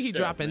doing You good see, he stuff,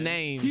 dropping man.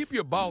 names. Keep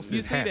your bosses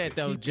You see happy. that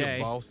though, Keep Jay?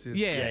 your bosses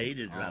Yeah, He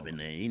just dropping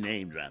names. He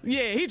name dropping.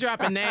 Yeah, he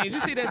dropping names. You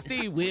see that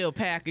Steve Will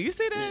Packer? You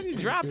see that? He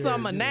dropped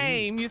some a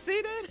name. You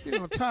see that? You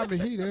know, Tommy,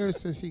 he there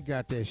since he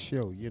got that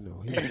show, you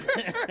know.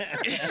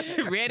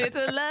 Ready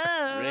to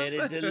love. Ready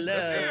to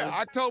love. Yeah,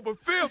 October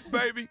 5th,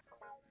 baby.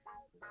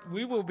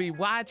 We will be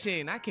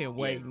watching. I can't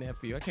wait,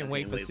 nephew. I can't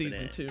wait for wait for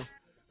season that. 2. So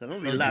I'm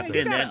gonna be locked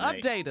You in that gotta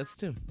night. update us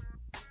too.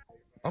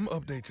 I'm going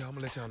to update y'all. I'm going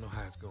to let y'all know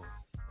how it's going.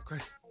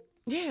 Okay?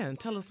 Yeah, and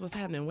tell us what's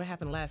happening. What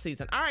happened last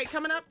season? All right,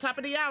 coming up, top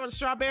of the hour, the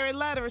Strawberry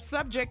Letter.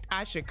 Subject: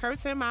 I should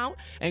curse him out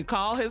and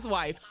call his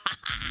wife.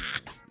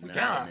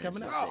 Not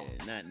coming up. necessary.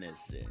 Not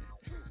necessary.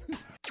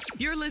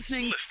 You're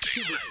listening to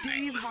the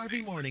Steve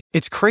Harvey Morning.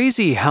 It's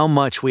crazy how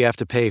much we have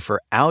to pay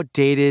for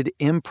outdated,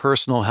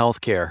 impersonal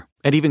healthcare,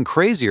 and even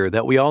crazier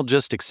that we all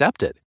just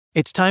accept it.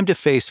 It's time to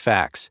face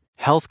facts.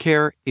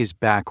 Healthcare is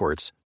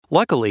backwards.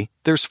 Luckily,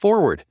 there's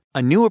Forward,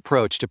 a new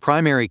approach to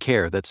primary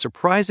care that's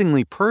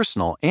surprisingly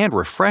personal and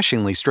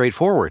refreshingly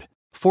straightforward.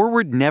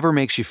 Forward never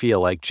makes you feel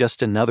like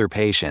just another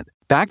patient.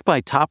 Backed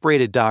by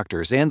top-rated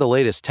doctors and the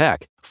latest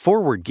tech,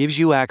 Forward gives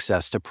you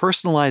access to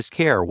personalized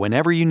care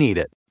whenever you need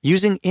it.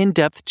 Using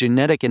in-depth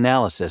genetic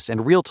analysis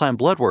and real-time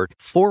blood work,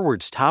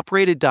 Forward's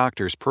top-rated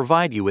doctors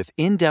provide you with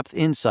in-depth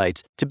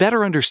insights to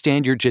better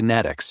understand your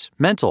genetics,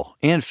 mental,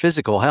 and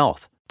physical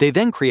health. They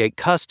then create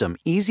custom,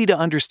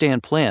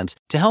 easy-to-understand plans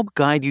to help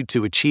guide you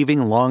to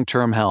achieving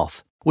long-term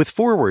health. With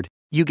Forward,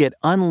 you get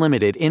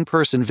unlimited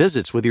in-person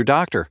visits with your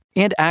doctor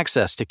and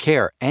access to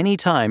care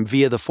anytime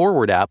via the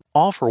Forward app,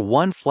 all for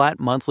one flat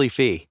monthly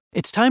fee.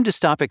 It's time to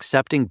stop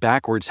accepting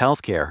backwards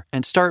healthcare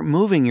and start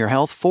moving your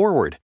health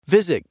forward.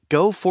 Visit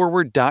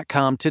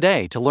GoForward.com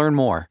today to learn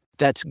more.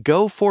 That's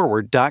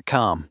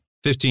GoForward.com.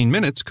 15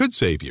 minutes could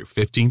save you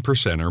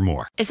 15% or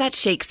more. Is that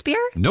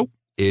Shakespeare? Nope,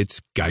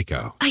 it's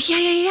Geico.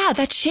 Yeah,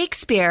 that's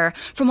Shakespeare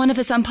from one of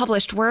his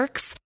unpublished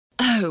works.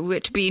 Oh,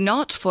 it be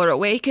not for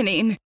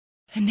awakening.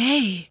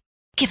 Nay,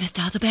 giveth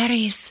thou the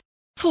berries.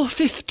 For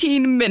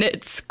 15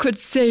 minutes could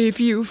save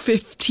you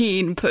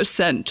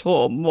 15%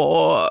 or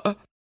more.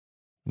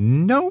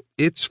 Nope,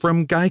 it's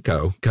from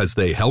Geico, because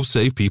they help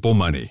save people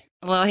money.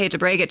 Well, I hate to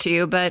break it to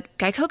you, but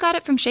Geico got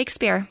it from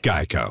Shakespeare.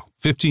 Geico.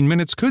 15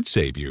 minutes could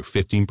save you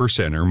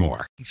 15% or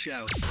more.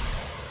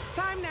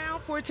 Time now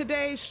for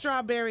today's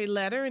Strawberry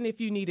Letter. And if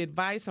you need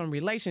advice on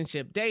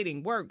relationship,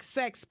 dating, work,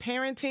 sex,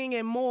 parenting,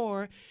 and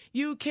more,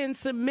 you can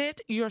submit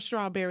your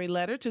Strawberry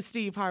Letter to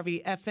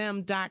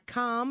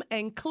steveharveyfm.com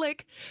and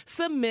click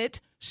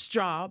Submit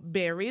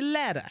Strawberry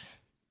Letter.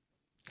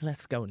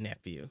 Let's go,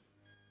 nephew.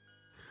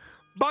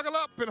 Buckle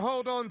up and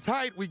hold on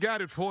tight. We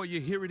got it for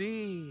you. Here it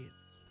is.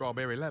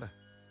 Strawberry Letter.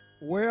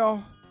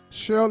 Well,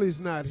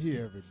 Shirley's not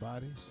here,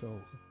 everybody, so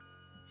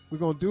we're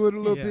going to do it a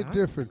little bit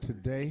different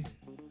today.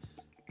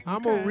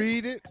 I'm going to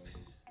read it,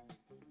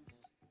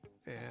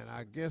 and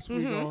I guess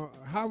we're going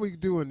to... How we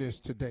doing this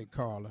today,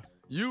 Carla?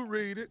 You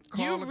read it.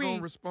 Carla going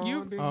to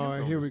respond. All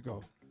right, here we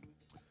go.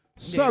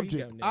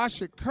 Subject, I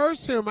should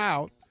curse him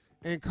out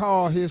and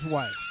call his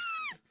wife.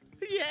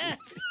 Yes.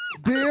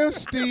 Dear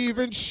Steve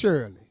and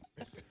Shirley,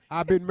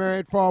 I've been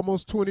married for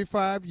almost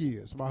 25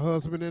 years. My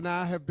husband and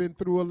I have been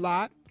through a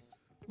lot,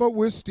 but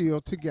we're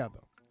still together.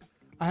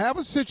 I have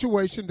a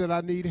situation that I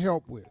need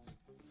help with,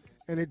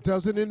 and it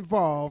doesn't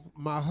involve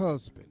my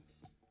husband.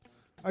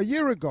 A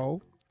year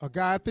ago, a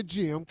guy at the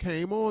gym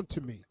came on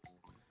to me.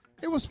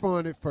 It was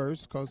fun at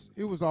first because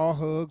it was all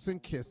hugs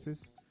and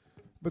kisses,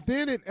 but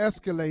then it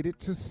escalated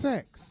to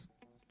sex.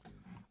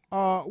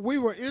 We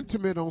were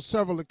intimate on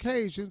several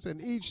occasions,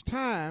 and each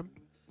time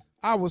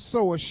I was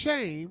so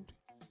ashamed.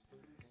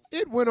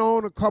 It went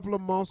on a couple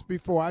of months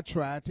before I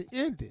tried to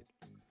end it.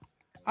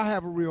 I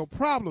have a real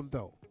problem,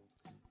 though,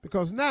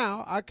 because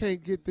now I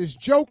can't get this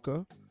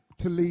joker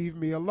to leave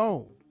me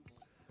alone.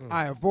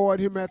 I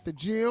avoid him at the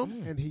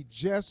gym, and he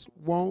just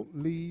won't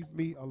leave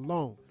me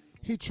alone.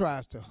 He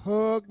tries to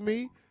hug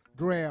me,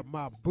 grab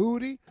my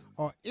booty,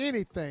 or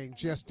anything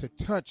just to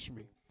touch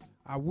me.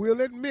 I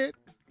will admit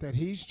that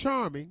he's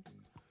charming,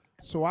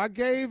 so I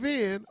gave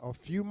in a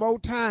few more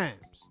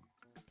times.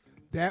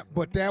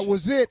 But that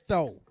was it,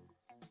 though.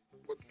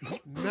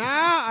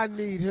 Now I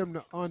need him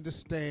to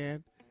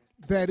understand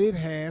that it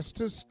has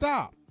to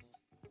stop.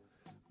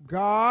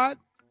 God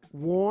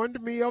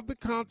warned me of the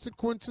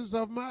consequences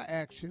of my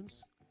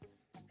actions,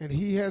 and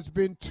he has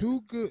been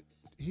too good.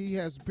 He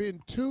has been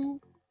too...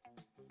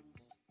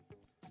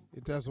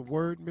 There's a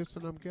word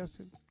missing, I'm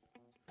guessing.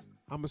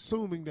 I'm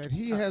assuming that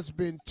he has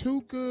been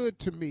too good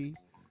to me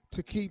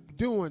to keep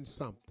doing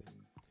something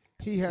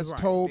he has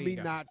told me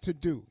not to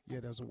do.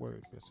 Yeah, there's a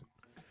word missing.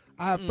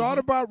 I have thought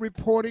about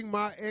reporting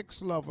my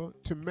ex-lover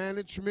to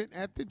management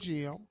at the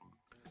gym,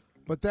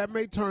 but that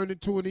may turn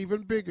into an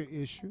even bigger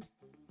issue.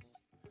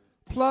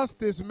 Plus,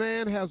 this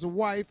man has a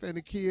wife and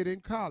a kid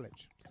in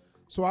college,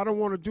 so I don't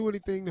want to do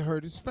anything to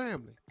hurt his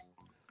family.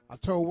 I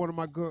told one of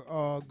my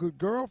good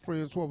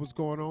girlfriends what was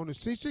going on, and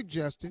she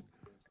suggested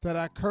that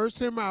I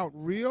curse him out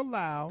real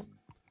loud,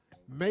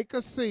 make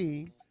a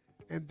scene,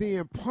 and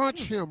then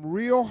punch him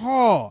real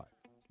hard.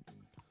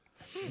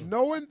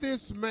 Knowing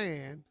this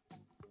man,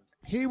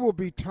 he will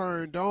be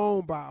turned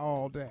on by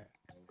all that.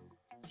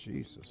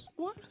 Jesus.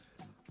 What?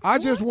 I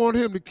just want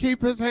him to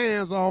keep his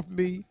hands off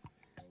me,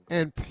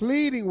 and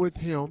pleading with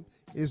him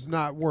is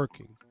not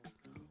working.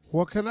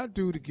 What can I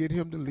do to get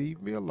him to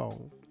leave me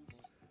alone?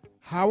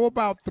 How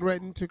about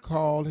threatening to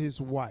call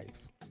his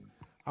wife?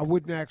 I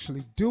wouldn't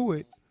actually do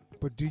it,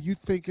 but do you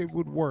think it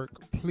would work?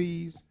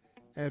 Please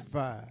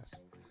advise.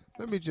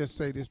 Let me just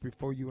say this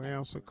before you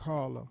answer,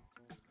 Carla.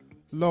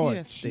 Lord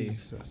Yes, Steve.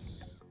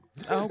 Jesus.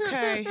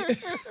 Okay.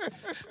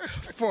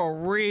 For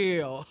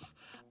real.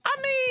 I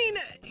mean,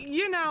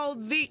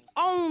 the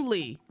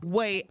only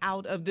way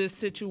out of this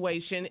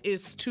situation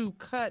is to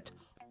cut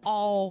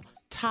all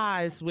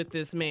ties with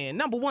this man.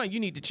 Number one, you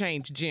need to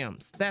change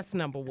gyms. That's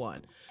number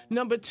one.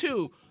 Number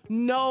two,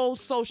 no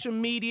social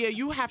media.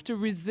 You have to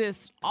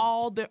resist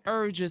all the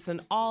urges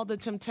and all the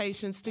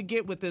temptations to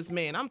get with this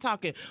man. I'm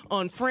talking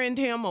unfriend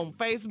him on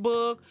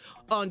Facebook,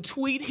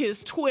 untweet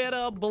his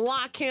Twitter,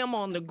 block him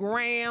on the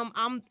gram.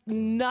 I'm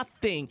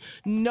nothing.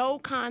 No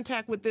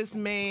contact with this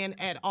man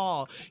at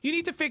all. You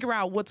need to figure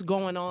out what's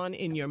going on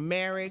in your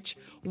marriage.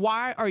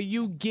 Why are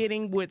you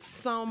getting with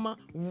some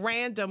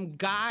random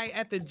guy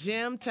at the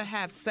gym to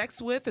have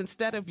sex with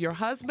instead of your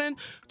husband?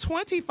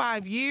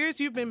 25 years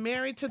you've been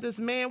married to this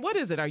man. What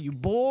is it? Are you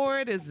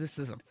bored? Is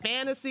this a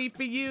fantasy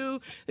for you?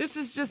 This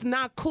is just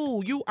not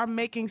cool. You are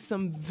making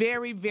some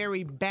very,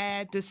 very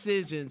bad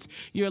decisions.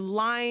 You're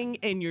lying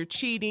and you're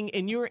cheating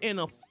and you're in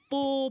a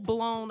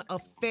full-blown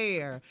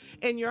affair.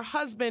 And your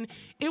husband,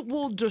 it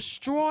will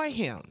destroy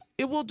him.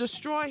 It will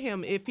destroy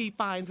him if he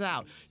finds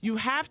out. You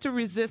have to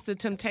resist the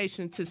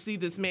temptation to see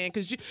this man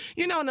because,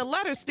 you know, in the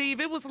letter,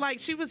 Steve, it was like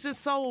she was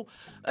just so,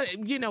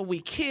 we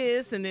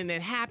kissed and then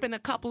it happened a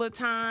couple of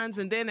times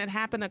and then it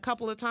happened a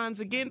couple of times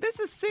again. This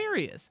is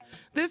serious.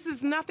 This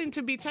is nothing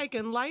to be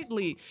taken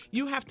lightly.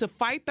 You have to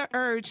fight the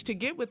urge to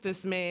get with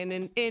this man.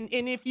 And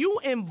if you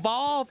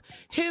involve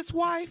his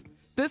wife,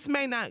 this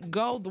may not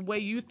go the way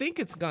you think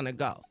it's going to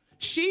go.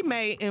 She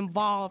may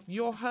involve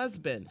your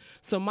husband.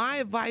 So my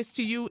advice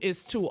to you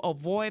is to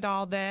avoid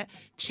all that,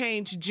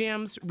 change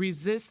gyms,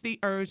 resist the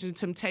urge and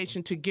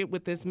temptation to get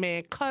with this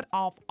man, cut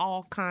off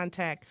all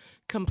contact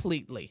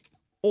completely,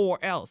 or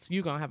else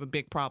you're going to have a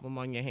big problem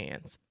on your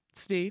hands.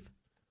 Steve?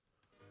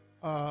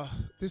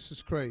 This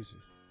is crazy.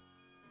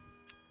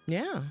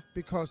 Yeah.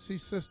 Because, see,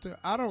 sister,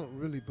 I don't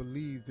really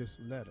believe this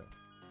letter.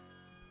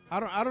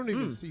 I don't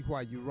even see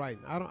why you're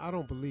writing. I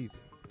don't believe it.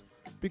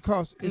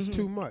 Because it's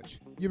too much.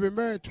 You've been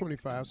married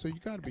 25, so you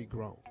got to be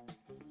grown.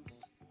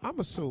 I'm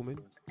assuming,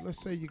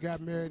 let's say you got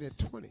married at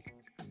 20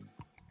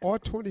 or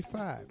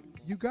 25.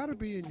 You got to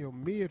be in your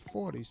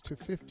mid-40s to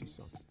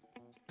 50-something.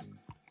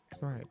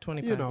 Right,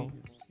 25 You know,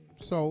 years.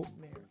 so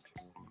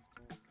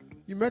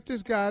you met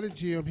this guy at the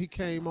gym. He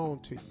came on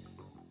to you.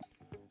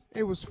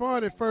 It was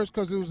fun at first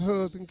because it was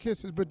hugs and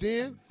kisses, but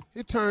then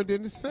it turned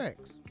into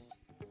sex.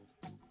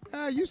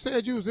 You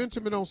said you was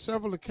intimate on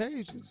several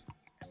occasions.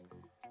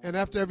 And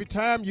after every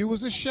time, you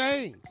was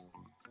ashamed.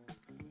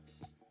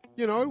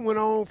 You know, it went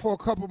on for a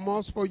couple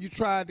months before you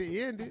tried to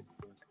end it.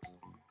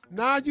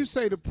 Now you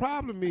say the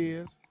problem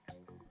is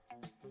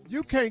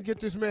you can't get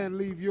this man to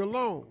leave you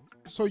alone.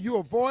 So you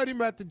avoid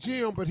him at the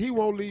gym, but he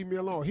won't leave me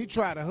alone. He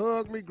tried to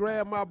hug me,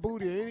 grab my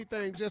booty, or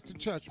anything just to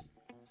touch me.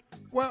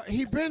 Well,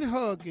 he been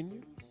hugging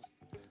you.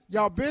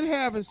 Y'all been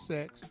having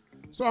sex.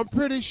 So I'm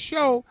pretty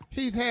sure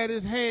he's had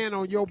his hand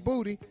on your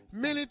booty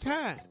many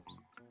times.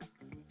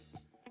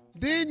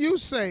 Then you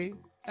say,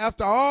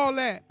 after all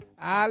that,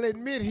 I'll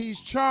admit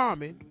he's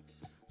charming,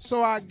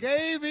 so I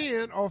gave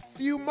in a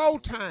few more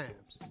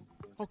times.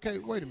 Okay,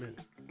 wait a minute.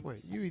 Wait,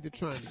 you either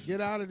trying to get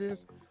out of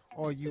this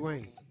or you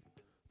ain't.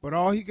 But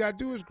all he got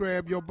to do is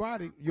grab your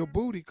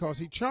booty, because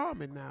he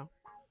charming now,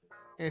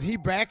 and he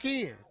back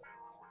in.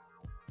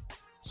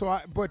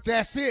 But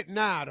that's it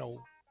now,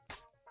 though.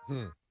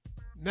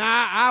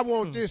 Now I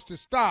want this to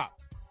stop.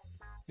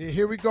 Then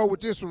here we go with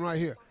this one right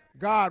here.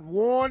 God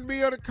warned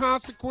me of the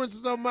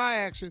consequences of my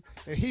action,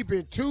 and he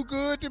been too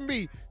good to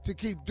me to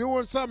keep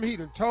doing something he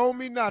done told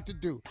me not to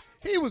do.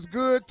 He was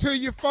good to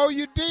you before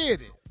you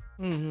did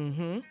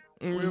it.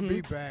 We'll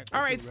be back.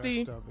 All right,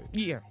 Steve.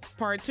 Yeah.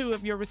 Part 2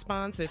 of your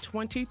response at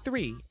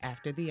 23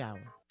 after the hour.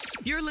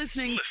 You're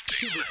listening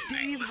to the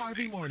Steve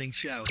Harvey Morning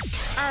Show.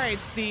 All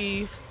right,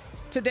 Steve.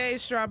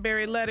 Today's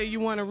strawberry letter, you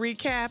want to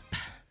recap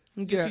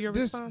and get to your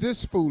response?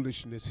 This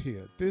foolishness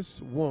here,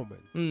 this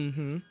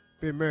woman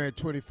been married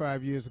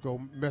 25 years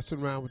ago,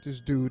 messing around with this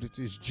dude at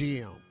this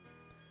gym.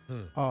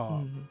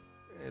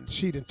 And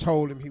she done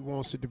told him he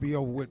wants it to be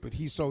over with, but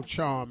he's so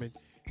charming.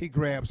 He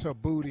grabs her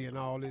booty and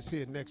all this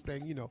here. Next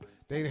thing you know,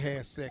 they done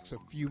had sex a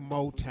few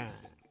more times.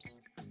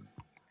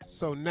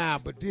 So now,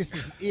 but this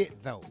is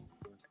it, though.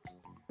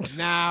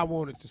 Now I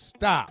want it to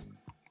stop.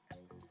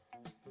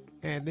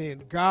 And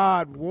then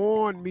God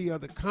warned me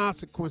of the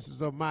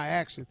consequences of my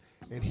action,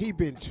 and he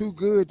been too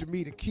good to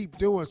me to keep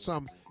doing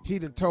something he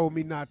done told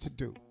me not to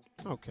do.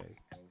 Okay,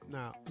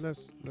 now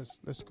let's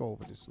go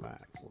over this line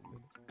for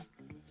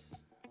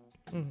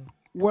a minute.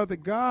 Whether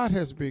God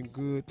has been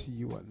good to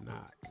you or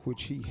not,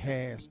 which he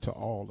has to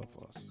all of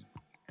us,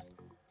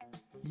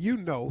 you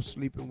know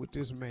sleeping with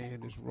this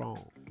man is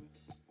wrong.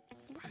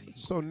 Right.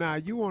 So now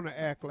you want to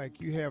act like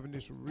you having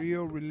this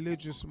real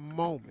religious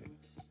moment,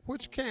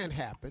 which can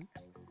happen,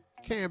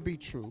 can be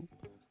true,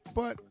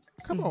 but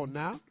come on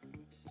now.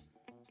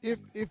 If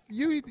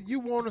you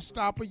want to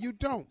stop or you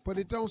don't, but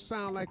it don't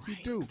sound like you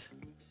do.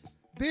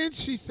 Then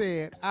she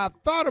said, I've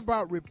thought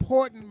about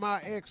reporting my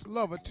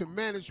ex-lover to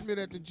management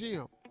at the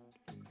gym.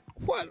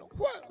 What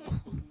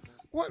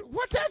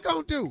that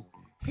gonna do?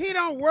 He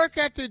don't work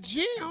at the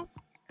gym.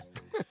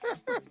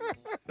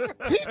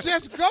 He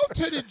just go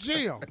to the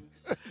gym.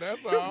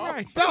 That's all.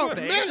 Right. Dog,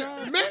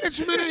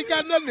 management ain't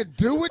got nothing to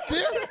do with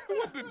this.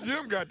 What the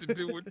gym got to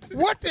do with this?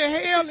 What the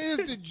hell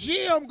is the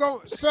gym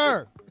going?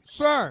 Sir,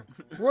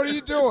 what are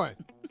you doing?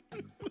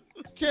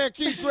 Can't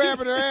keep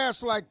grabbing her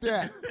ass like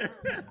that.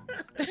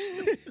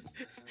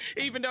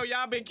 Even though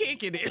y'all been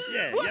kicking it.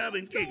 Yeah, y'all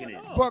been kicking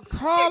it. But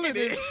Carlin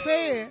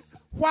said,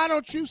 Why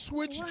don't you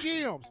switch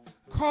gyms?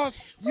 Because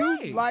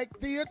you like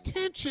the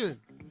attention.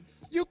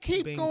 You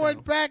keep going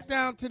back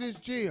down to this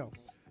gym.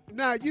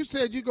 Now, you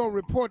said you're going to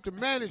report to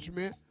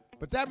management,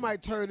 but that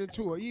might turn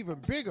into an even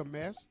bigger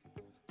mess.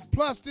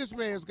 Plus, this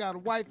man's got a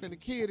wife and a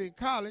kid in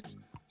college,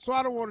 so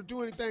I don't want to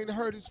do anything to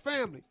hurt his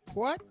family.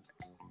 What?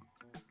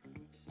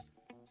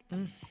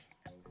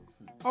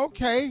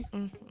 Okay.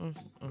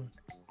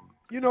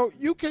 You know,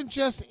 you can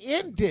just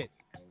end it.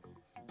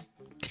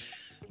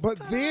 But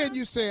then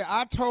you say,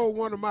 I told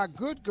one of my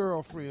good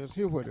girlfriends,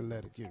 here where the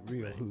letter get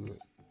real hood,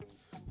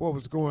 what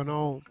was going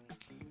on.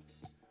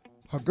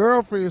 Her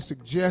girlfriend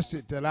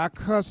suggested that I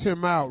cuss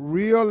him out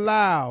real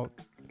loud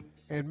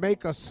and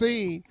make a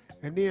scene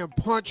and then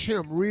punch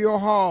him real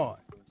hard.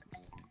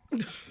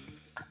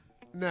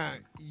 Now,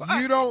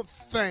 you don't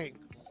think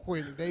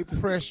when they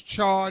press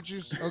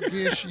charges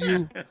against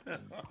you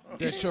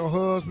that your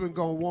husband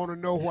gonna want to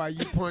know why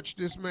you punched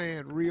this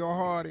man real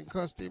hard and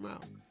cussed him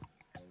out?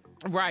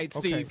 Right,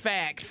 Steve. Okay.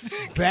 Facts.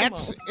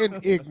 That's an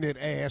ignorant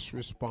ass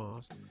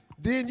response.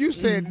 Then you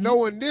said,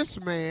 knowing this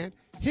man,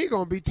 he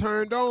gonna be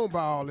turned on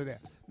by all of that.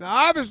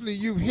 Now, obviously,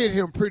 you've hit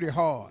him pretty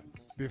hard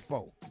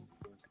before.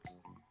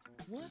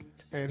 What?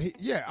 And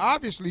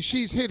obviously,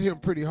 she's hit him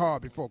pretty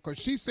hard before, because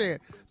she said,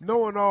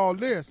 knowing all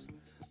this,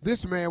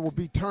 this man will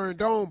be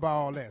turned on by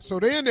all that. So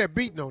they're in there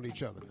beating on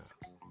each other now.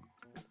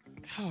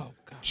 Oh,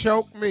 God.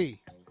 Choke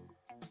me.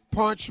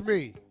 Punch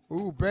me.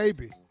 Ooh,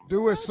 baby.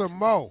 Do it some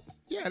more.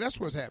 Yeah, that's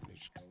what's happening,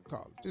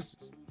 Carla. That's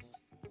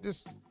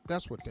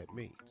what that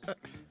means.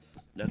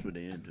 That's what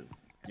they're into.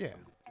 Yeah.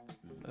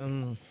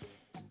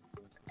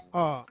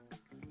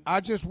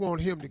 I just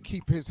want him to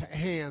keep his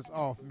hands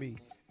off me,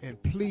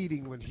 and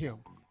pleading with him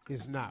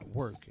is not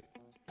working.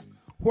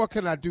 What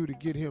can I do to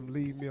get him to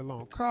leave me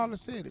alone? Carla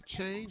said it.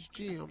 Change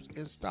gyms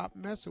and stop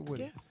messing with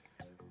him.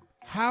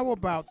 How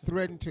about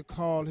threatening to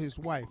call his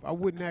wife? I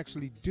wouldn't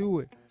actually do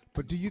it,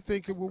 but do you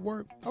think it will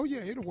work? Oh,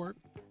 yeah, it'll work.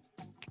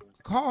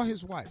 Call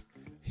his wife.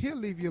 He'll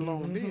leave you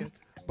alone then.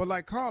 But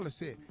like Carla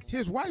said,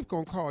 his wife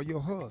going to call your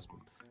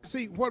husband.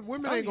 See, what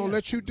women ain't going to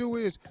let you do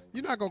is,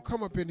 you're not going to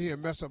come up in here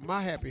and mess up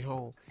my happy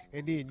home.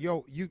 And then,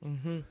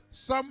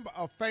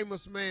 a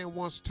famous man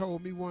once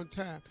told me one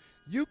time,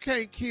 you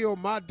can't kill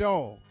my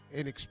dog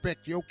and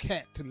expect your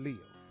cat to live.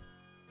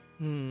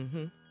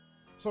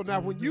 So now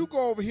when you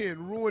go over here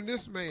and ruin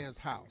this man's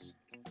house,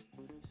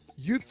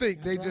 you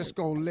think they just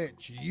going to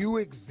let you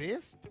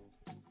exist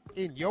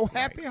in your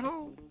happy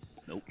home?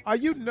 Nope. Are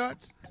you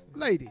nuts?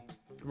 Lady,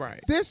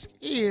 this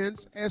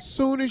ends as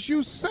soon as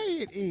you say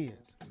it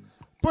ends.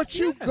 But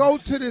you go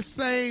to the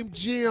same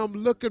gym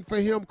looking for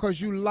him because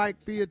you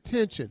like the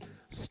attention.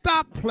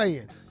 Stop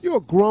playing. You're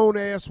a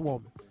grown-ass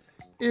woman.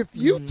 If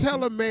you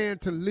tell a man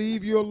to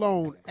leave you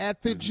alone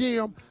at the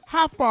gym,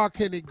 how far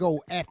can it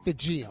go at the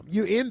gym?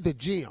 You're in the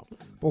gym.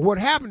 But what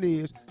happened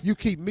is you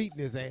keep meeting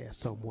his ass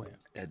somewhere.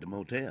 At the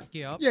motel.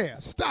 Yep. Yeah,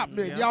 stop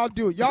that. Y'all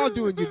doing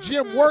your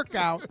gym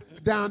workout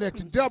down at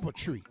the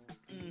DoubleTree.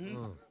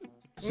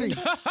 See,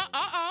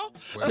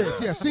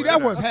 see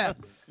that was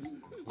happening.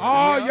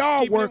 All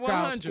y'all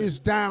workouts is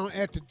down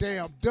at the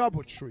damn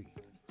DoubleTree.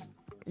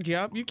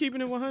 Yep, you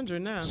keeping it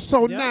 100 now.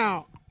 So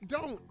now,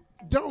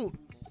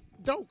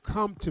 don't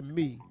come to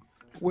me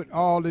with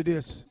all of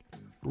this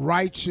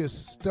righteous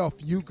stuff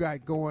you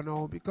got going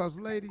on, because,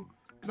 lady,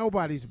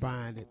 nobody's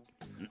buying it.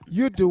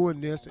 You're doing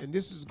this, and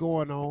this is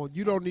going on.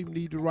 You don't even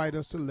need to write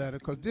us a letter,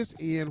 because this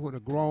ends when a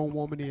grown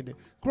woman ended.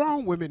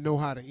 Grown women know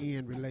how to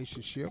end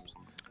relationships.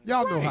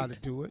 Y'all know how to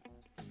do it.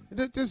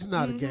 This is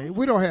not a game.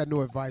 We don't have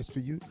no advice for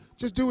you.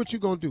 Just do what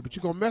you're going to do. But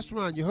you're going to mess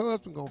around. Your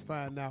husband going to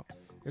find out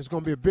it's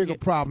going to be a bigger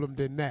problem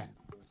than that.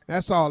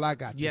 That's all I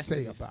got to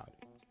say about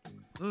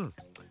it.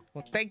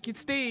 Well, thank you,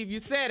 Steve. You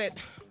said it.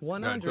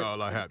 100. That's all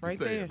I have to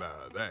say there.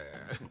 about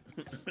that.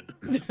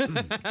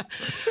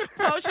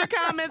 Post your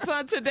comments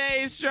on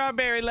today's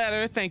Strawberry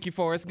Letter. Thank you,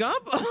 Forrest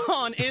Gump,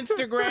 on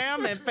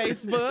Instagram and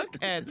Facebook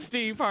at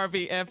Steve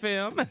Harvey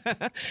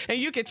FM. And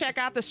you can check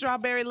out the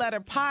Strawberry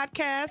Letter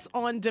podcast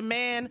on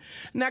demand.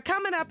 Now,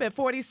 coming up at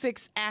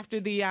 46 after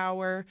the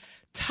hour,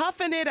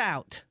 Toughen It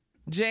Out.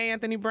 J.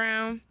 Anthony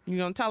Brown, you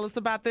going to tell us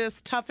about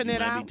this, Toughen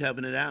It Out? Be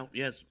Toughing It Out.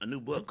 Yes, a new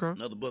book,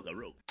 another book I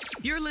wrote.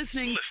 You're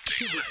listening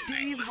to the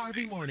Steve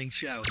Harvey Morning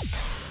Show.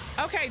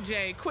 Okay,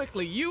 Jay,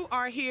 quickly, you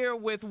are here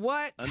with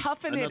what?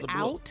 Toughen It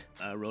Out?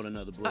 I wrote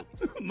another book.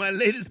 My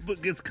latest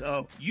book is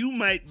called You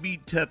Might Be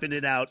Toughing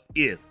It Out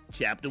If,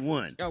 Chapter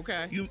 1.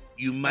 Okay.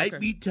 You might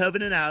be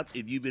toughing it out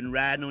if you've been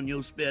riding on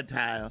your spare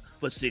tire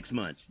for 6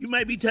 months. You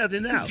might be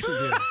toughing it out.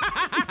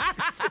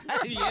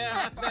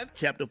 Yeah.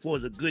 Chapter 4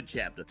 is a good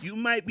chapter. You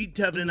might be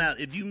toughing it out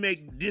if you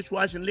make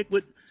dishwashing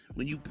liquid.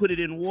 When you put it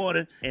in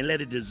water and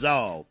let it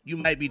dissolve, you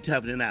might be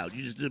toughing it out.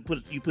 You just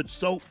put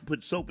soap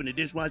in the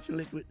dishwashing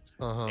liquid,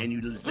 and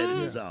you just let it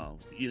dissolve.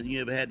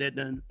 You ever had that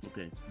done?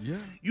 Okay. Yeah.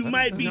 You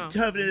might be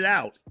toughing it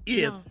out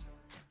if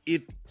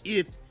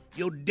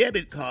your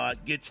debit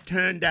card gets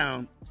turned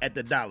down at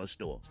the dollar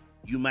store.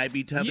 You might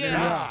be toughing it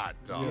out.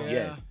 God.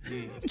 Yeah.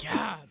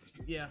 God.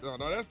 Yeah. No,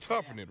 that's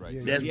toughing it right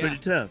there. That's pretty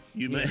tough.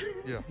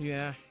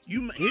 Yeah.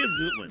 Here's a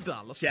good one.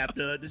 This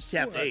is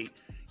chapter 8.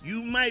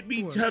 You might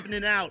be toughing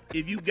it out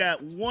if you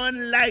got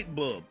one light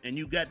bulb and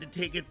you got to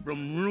take it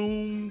from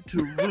room to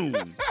room.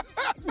 You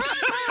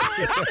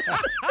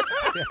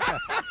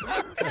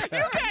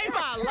can't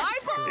buy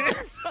light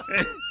bulbs.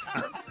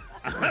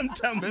 I'm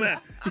talking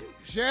about.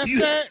 Jesse,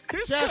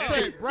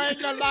 bring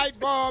the light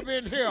bulb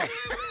in here.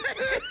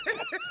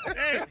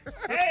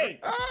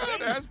 Hey.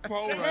 That's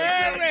polar.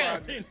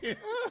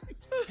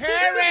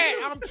 Harry,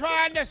 I'm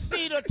trying to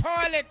see the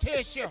toilet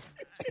tissue.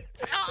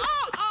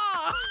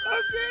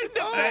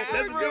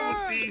 That's a good one,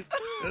 Steve.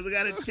 Because I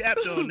got a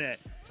chapter on that.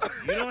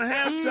 You don't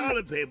have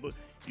toilet paper.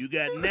 You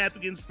got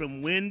napkins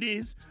from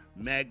Wendy's,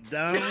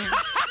 McDonald's,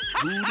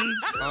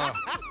 Hooters.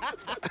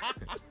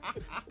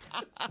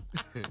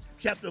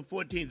 Chapter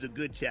 14 is a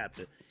good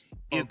chapter.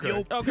 If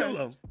your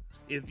pillow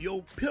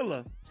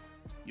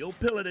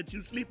that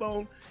you sleep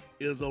on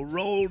is a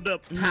rolled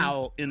up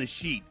towel in a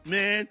sheet,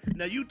 man.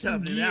 Now you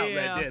toughen it out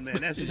right there, man.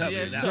 That's toughen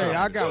it out. Hey,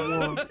 I got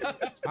one.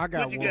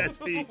 What you got,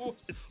 Steve?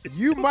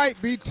 You might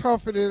be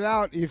toughing it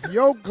out if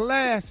your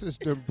glasses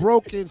done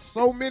broke in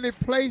so many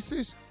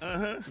places.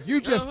 You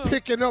just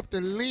picking up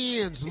the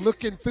lens,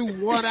 looking through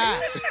one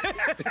eye.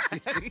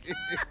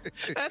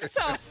 That's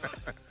tough.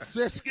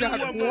 Just Give got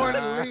one one more.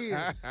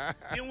 lens.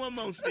 Give one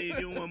more, Steve.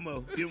 Give one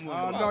more. Give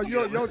one more.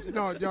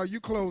 No, you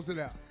close it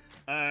out.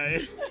 All right.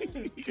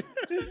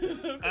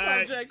 All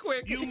right. Jay,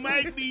 quick. You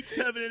might be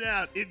toughing it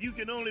out if you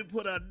can only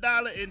put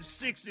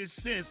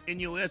 $1.60 in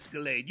your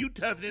Escalade. You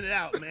toughing it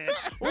out, man.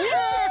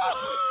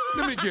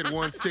 Let me get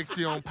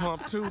 160 on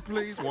pump 2,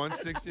 please.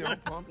 160 on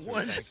pump 2.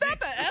 It's not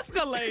the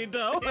Escalade,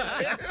 though.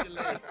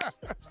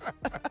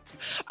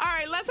 All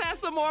right, let's have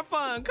some more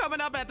fun. Coming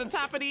up at the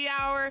top of the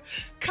hour,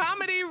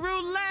 Comedy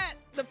Roulette.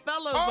 The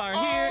fellows are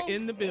here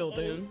in the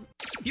building.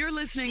 You're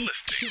listening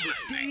to the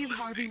Steve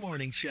Harvey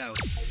Morning Show.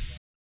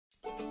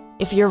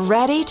 If you're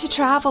ready to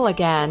travel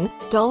again,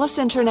 Dulles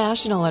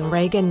International and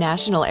Reagan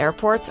National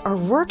Airports are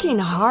working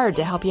hard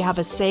to help you have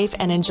a safe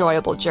and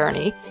enjoyable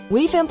journey.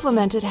 We've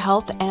implemented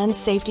health and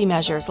safety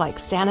measures like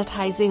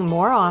sanitizing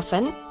more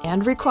often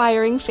and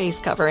requiring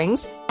face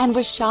coverings. And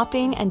with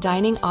shopping and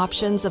dining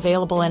options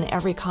available in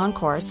every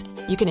concourse,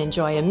 you can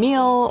enjoy a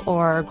meal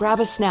or grab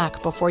a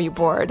snack before you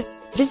board.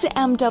 Visit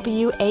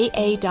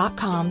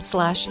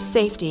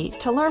mwaa.com/safety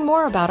to learn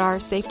more about our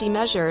safety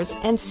measures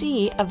and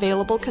see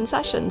available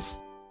concessions.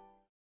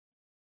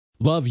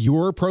 Love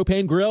your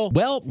propane grill?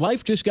 Well,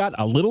 life just got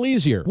a little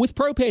easier with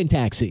Propane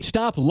Taxi.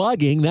 Stop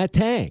lugging that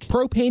tank.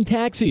 Propane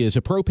Taxi is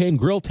a propane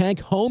grill tank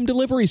home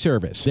delivery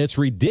service that's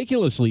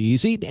ridiculously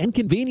easy and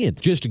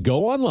convenient. Just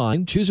go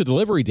online, choose a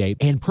delivery date,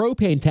 and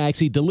Propane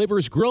Taxi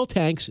delivers grill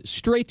tanks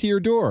straight to your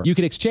door. You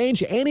can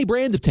exchange any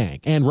brand of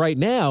tank. And right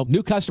now,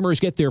 new customers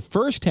get their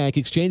first tank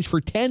exchange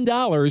for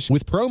 $10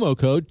 with promo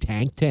code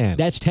TANK10.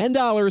 That's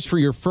 $10 for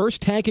your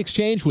first tank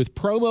exchange with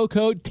promo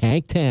code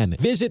TANK10.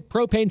 Visit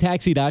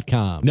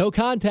propanetaxi.com. No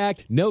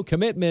contact, no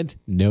commitment,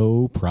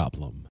 no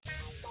problem.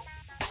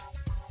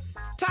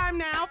 Time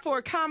now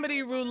for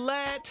Comedy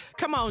Roulette.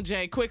 Come on,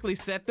 Jay, quickly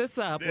set this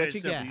up. Very what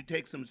you simple. got? You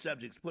take some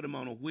subjects, put them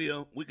on a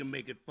wheel. We can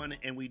make it funny,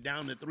 and we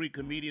down to 3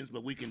 comedians,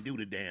 but we can do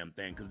the damn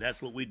thing because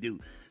that's what we do.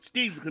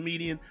 Steve's a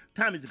comedian,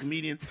 Tommy's a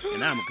comedian,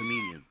 and I'm a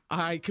comedian. All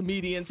right,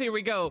 comedians, here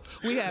we go.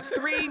 We have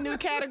 3 new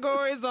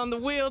categories on the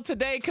wheel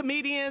today,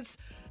 comedians.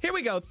 Here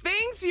we go.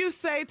 Things you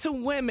say to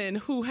women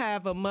who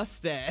have a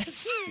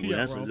mustache. Ooh,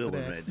 that's a good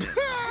one right there.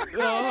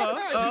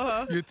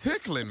 You're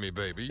tickling me,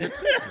 baby. You're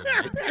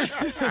tickling me.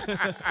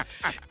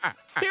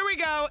 Here we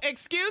go.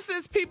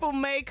 Excuses people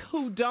make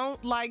who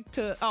don't like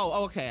to.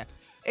 Oh, okay.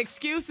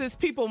 Excuses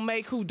people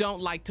make who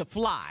don't like to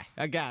fly.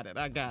 I got it.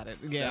 Yeah.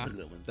 That's a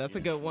good one. That's a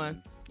good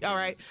one. All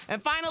right.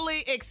 And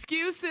finally,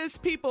 excuses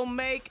people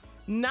make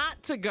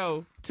not to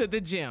go to the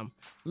gym.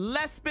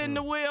 Let's spin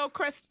the wheel,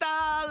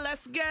 Crystal.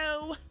 Let's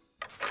go.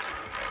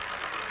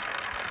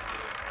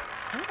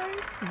 All right,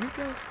 here we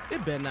go.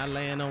 It better not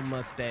land on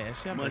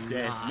mustache.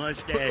 Mustache.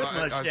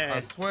 I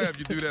swear if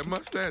you do that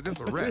mustache, that's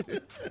a wrap.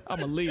 I'm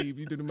going to leave.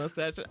 You do the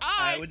mustache. All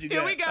right, what you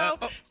here got? we go.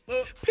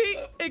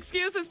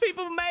 Excuses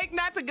people make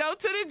not to go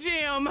to the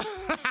gym.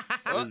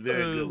 That's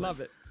very good. Love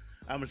it.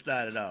 I'm going to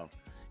start it off.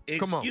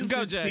 Come on. Excuses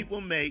Go, Jay.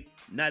 people make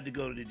not to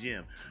go to the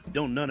gym.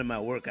 Don't none of my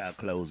workout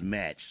clothes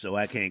match, so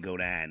I can't go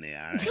down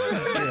there, all right?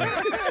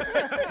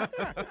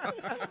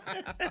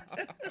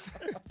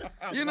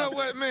 You know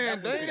what,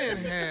 man? They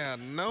didn't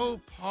have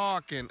no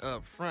parking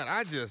up front.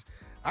 I just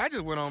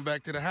went on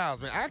back to the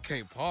house, man. I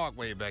can't park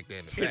way back there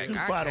in the back. It's too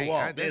far to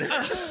walk.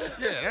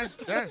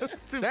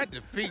 That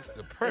defeats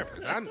the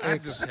purpose. I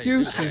just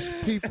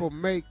Excuses people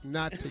make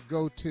not to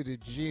go to the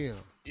gym.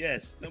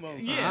 Yes, come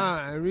on.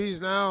 Yeah. The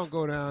reason I don't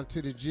go down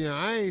to the gym,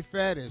 I ain't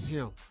fat as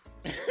him.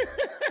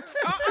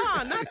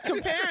 Not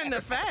comparing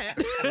the fat.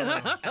 All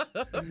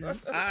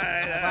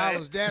right. If I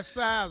was that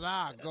size,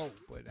 I'd go,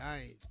 but I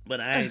ain't. But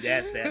I ain't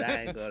that fat.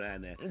 I ain't go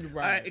down there. All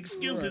right,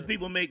 excuses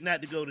people make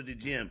not to go to the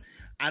gym.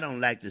 I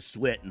don't like to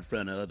sweat in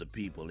front of other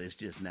people. It's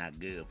just not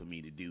good for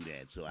me to do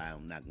that, so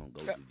I'm not going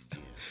to go to the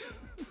gym.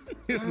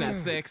 It's not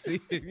sexy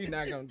if you're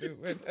not going to do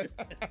it.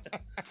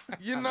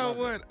 You know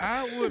what?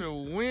 I would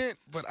have went,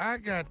 but I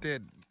got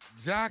that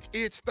jock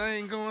itch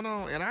thing going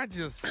on, and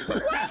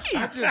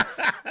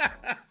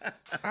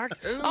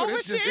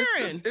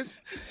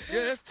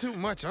it's too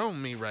much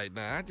on me right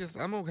now.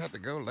 I'm gonna have to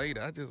go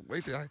later. I just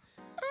wait till I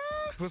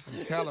put some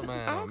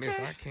calamine on this.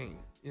 I can't.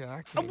 Yeah,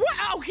 I can't.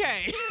 What?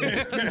 Okay.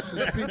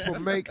 Excuses people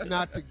make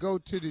not to go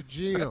to the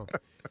gym.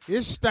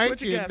 It's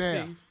stinking got,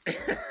 now.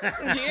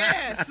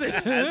 Yes. That's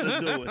a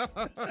good one.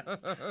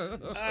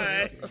 All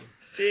right.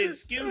 The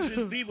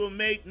excuses people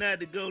make not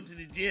to go to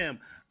the gym.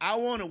 I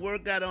want to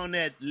work out on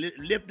that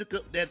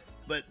elliptical,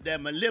 but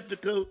I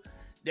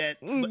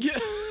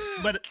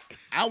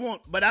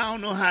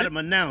don't know how to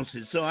pronounce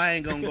it, so I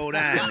ain't gonna go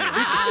down there.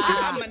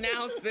 I'm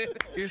announcing.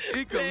 It's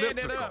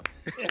ecliptical.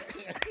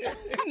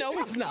 No,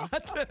 it's not.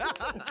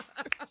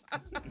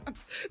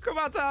 Come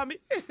on, Tommy.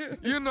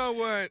 You know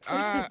what?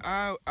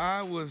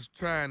 I was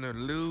trying to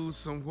lose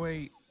some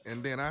weight,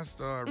 and then I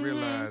started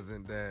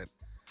realizing that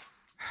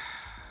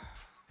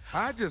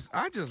I just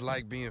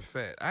like being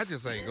fat. I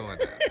just ain't going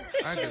down.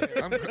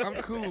 I'm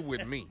cool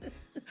with me.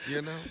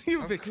 You know?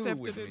 You've I'm accepted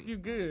cool with it. me. You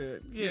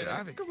good. Yeah.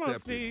 I've accepted Come on,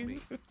 Steve. me.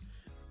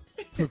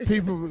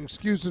 For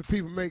excuses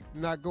people make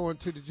not going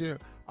to the gym.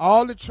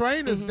 All the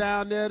trainers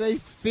down there, they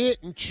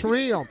fit and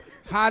trim.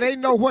 How they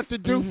know what to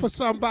do for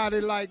somebody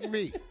like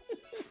me?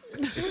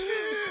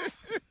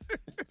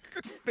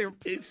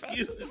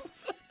 Excuses.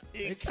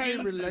 They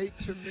can't relate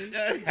to me.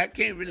 I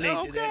can't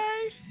relate to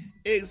that.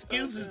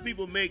 Excuses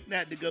people make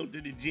not to go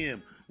to the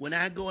gym. When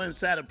I go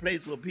inside a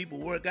place where people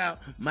work out,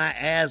 my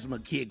asthma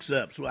kicks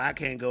up, so I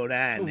can't go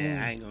down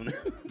there. I ain't gonna.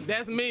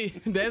 That's me.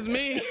 That's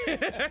me.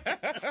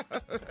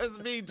 That's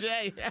me,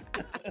 Jay.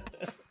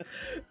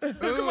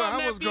 Ooh,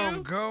 I was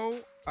gonna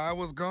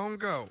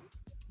go,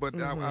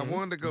 but I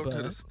wanted to go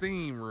to the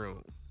steam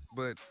room,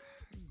 but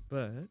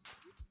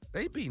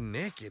they be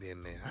naked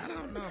in there. I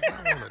don't know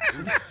if I want to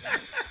do that.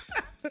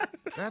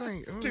 That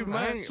ain't it's too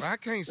much. I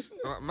can't.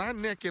 My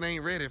naked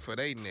ain't ready for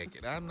they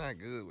naked. I'm not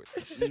good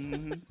with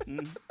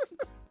it.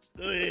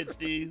 Go ahead,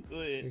 Steve. Go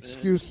ahead.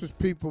 Excuses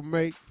people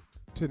make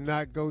to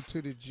not go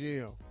to the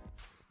gym.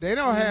 They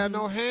don't have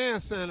no hand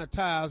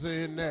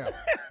sanitizer in there.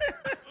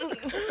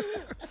 What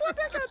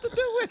that got to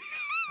do with?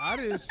 I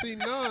didn't see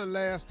none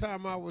last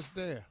time I was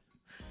there.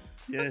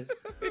 Yes.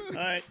 All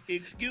right.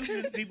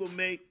 Excuses people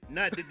make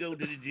not to go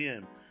to the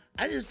gym.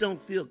 I just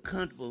don't feel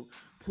comfortable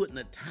putting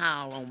a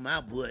towel on my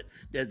butt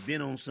that's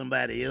been on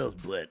somebody else's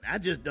butt. I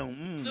just don't.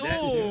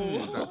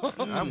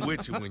 I'm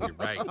with you when you're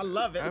right. I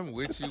love it. I'm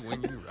with you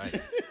when you're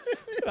right.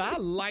 I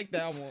like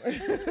that one.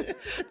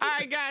 All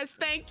right, guys,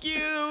 thank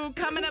you.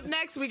 Coming up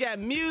next, we got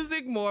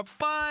music, more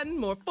fun,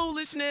 more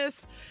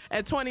foolishness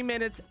at 20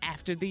 minutes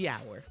after the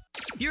hour.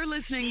 You're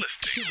listening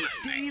to the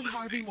Steve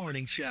Harvey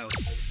Morning Show.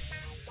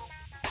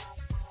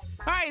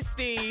 All right,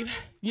 Steve.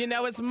 You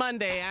know it's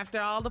Monday after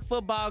all the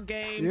football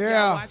games.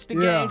 Yeah, Y'all watched the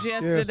games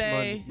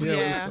yesterday.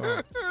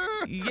 Yeah.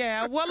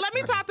 Yeah. Well, let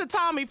me talk to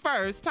Tommy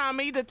first.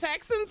 Tommy, the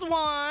Texans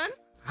won.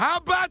 How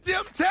about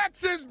them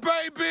Texans,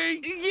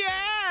 baby?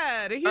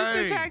 Yeah, the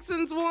Houston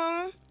Texans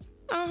won.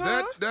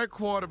 That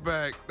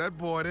quarterback, that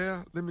boy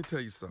there, let me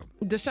tell you something.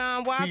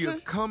 Deshaun Watson? He is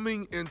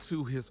coming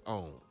into his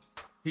own.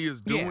 He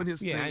is doing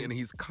his thing, and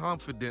he's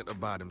confident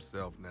about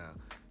himself now.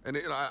 And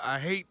I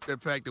hate the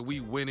fact that we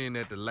went in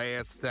at the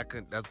last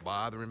second. That's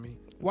bothering me.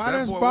 Why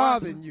that's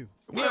bothering you?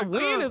 Yeah,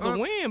 win is a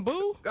win,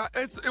 boo.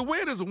 A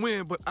win is a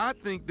win, but I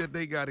think that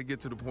they got to get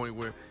to the point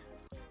where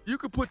you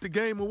could put the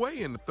game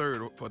away in the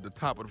third for the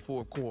top of the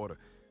fourth quarter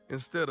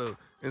instead of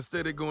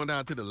going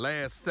down to the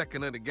last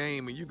second of the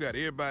game and you got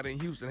everybody in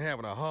Houston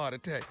having a heart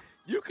attack.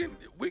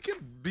 We can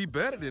be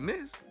better than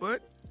this,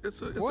 but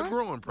it's a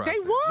growing process.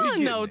 They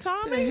won, though,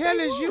 Tommy. What the hell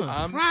is you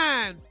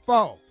crying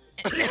for?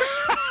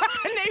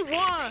 They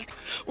won.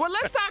 Well,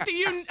 let's talk to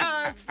you,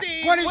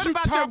 Steve. What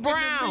about your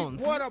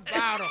Browns? What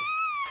about them?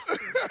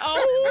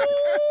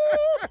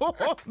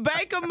 Oh,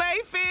 Baker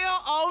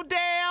Mayfield,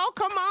 Odell.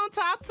 Come on,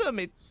 talk to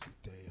me.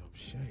 Damn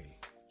shame.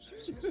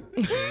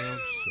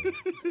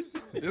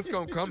 It's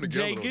going to come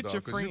together, Jay, get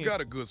your because you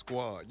got a good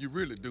squad. You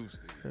really do,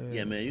 Steve.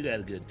 Yeah, man, you got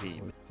a good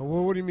team.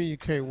 Well, what do you mean you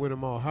can't win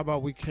them all? How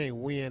about we can't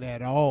win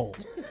at all?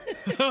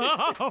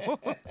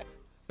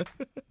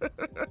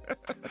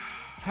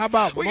 How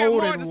about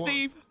more than one?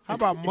 Steve. How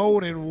about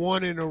more than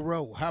one in a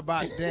row? How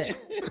about that?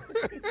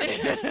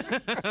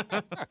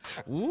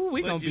 Ooh,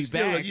 we're going to be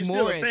back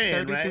more at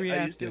 33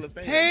 Are you still a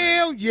fan?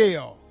 Hell yeah.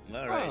 All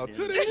right.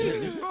 To the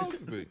end. You're supposed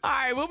to be. All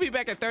right, we'll be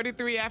back at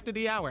 33 after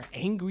the hour.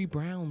 Angry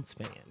Browns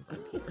fan.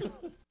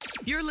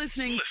 You're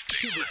listening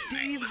to the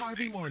Steve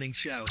Harvey Morning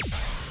Show.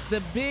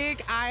 the big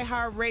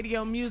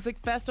iHeartRadio Music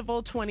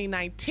Festival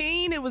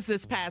 2019. It was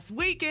this past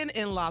weekend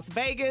in Las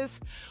Vegas.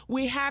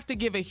 We have to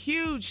give a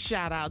huge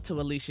shout out to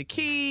Alicia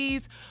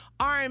Keys,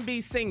 R&B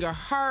singer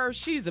Her.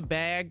 She's a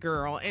bad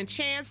girl. And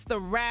Chance the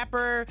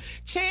rapper.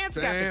 Chance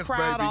got the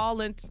crowd all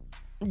into...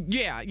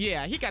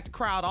 Yeah, he got the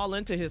crowd all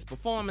into his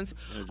performance.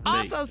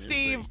 Also,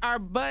 Steve, our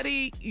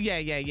buddy,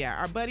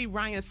 our buddy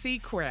Ryan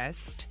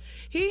Seacrest,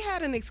 he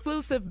had an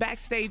exclusive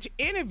backstage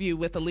interview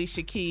with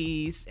Alicia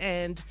Keys,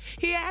 and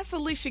he asked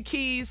Alicia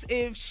Keys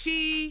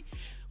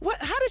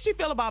how does she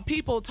feel about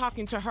people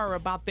talking to her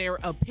about their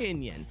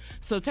opinion?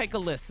 So take a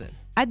listen.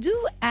 I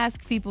do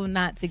ask people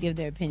not to give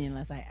their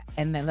opinion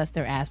unless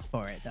they're asked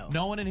for it, though.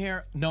 No one in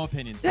here, no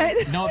opinions.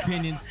 Please. No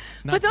opinions.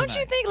 But don't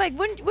you think,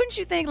 wouldn't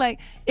you think,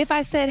 if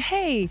I said,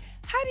 hey,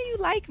 how do you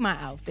like my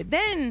outfit?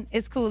 Then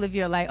it's cool if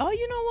you're like, oh,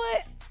 you know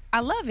what? I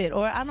love it,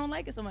 or I don't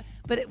like it so much.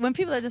 But when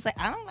people are just like,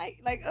 I don't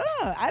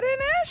I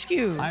didn't ask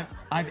you.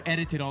 I've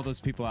edited all those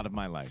people out of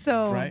my life.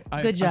 So, right?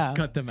 good job. I've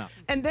cut them out.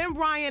 And then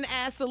Ryan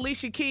asked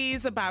Alicia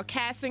Keys about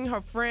casting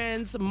her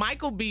friends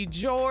Michael B.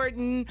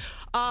 Jordan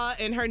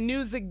in her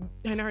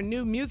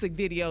new music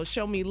video,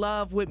 Show Me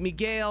Love with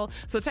Miguel.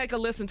 So take a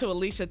listen to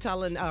Alicia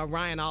telling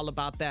Ryan all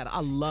about that. I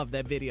love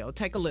that video.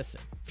 Take a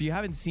listen. If you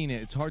haven't seen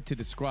it, it's hard to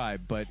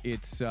describe, but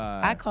it's...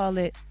 I call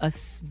it a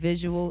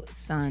visual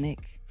sonic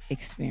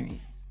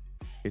experience.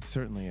 It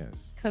certainly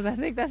is. Because I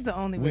think that's the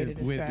only way to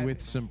describe it.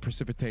 With some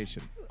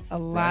precipitation. A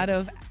lot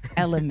of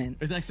elements.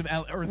 It's like some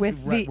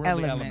the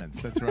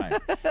elements. That's right.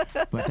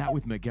 But that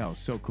with Miguel,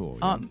 so cool.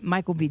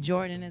 Michael B.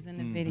 Jordan is in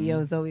the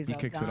video. Zoe He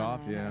kicks it off,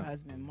 yeah. Her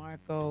husband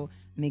Marco,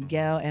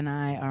 Miguel, and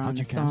I are on the How'd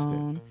you cast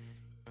song.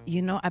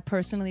 You know, I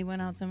personally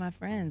went out to my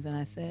friends and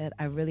I said,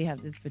 I really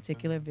have this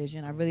particular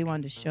vision. I really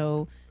wanted to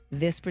show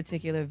this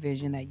particular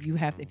vision that you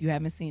have. If you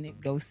haven't seen it,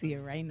 go see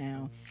it right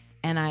now.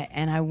 And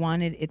I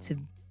wanted it to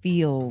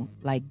feel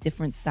like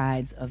different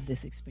sides of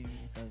this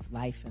experience of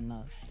life and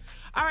love.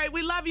 All right,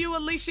 we love you,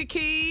 Alicia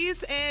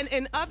Keys. And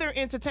in other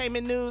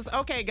entertainment news,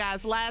 okay,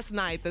 guys, last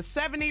night, the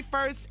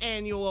 71st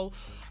annual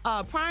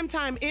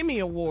Primetime Emmy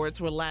Awards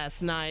were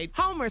last night.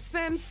 Homer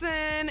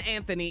Simpson,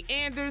 Anthony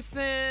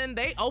Anderson,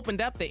 they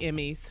opened up the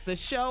Emmys. The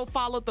show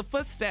followed the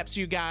footsteps,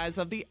 you guys,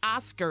 of the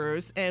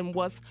Oscars and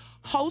was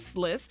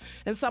hostless.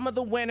 And some of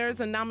the winners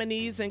and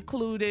nominees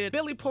included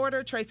Billy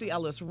Porter, Tracy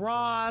Ellis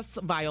Ross,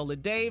 Viola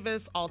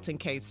Davis, Alton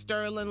K.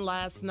 Sterling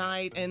last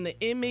night. And the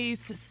Emmys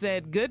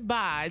said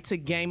goodbye to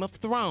Game of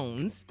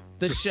Thrones.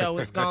 The show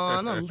is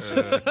gone.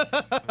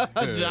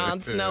 Jon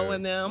Snow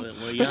and them.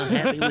 Were y'all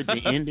happy with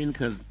the ending?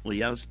 Because are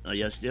y'all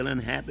still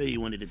unhappy?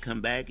 You wanted to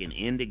come back and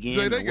end again?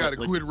 Jay, they got to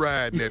quit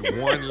riding that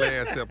one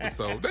last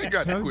episode. They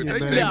got to quit. They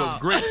gave us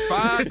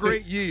 5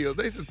 great years.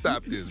 They should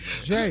stop this, man.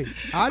 Jay,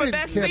 I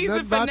didn't care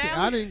nothing about that.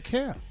 I didn't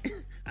care.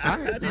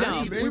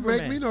 It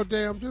make me no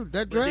damn dude.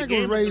 That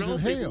dragon was raising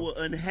hell. People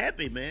were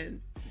unhappy,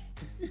 man.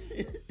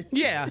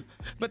 Yeah,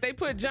 but they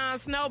put Jon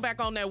Snow back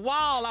on that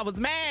wall. I was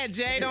mad,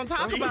 Jay. Don't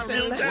talk about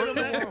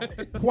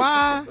it.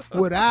 Why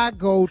would I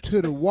go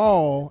to the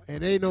wall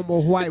and ain't no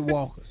more White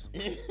Walkers?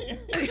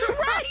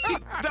 Right.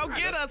 Don't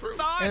get us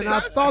started. And I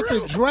thought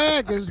the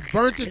dragons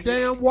burnt the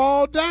damn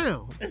wall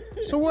down.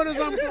 So what is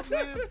I'm doing,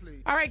 man,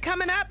 please? All right,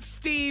 coming up,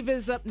 Steve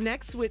is up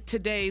next with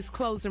today's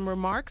closing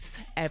remarks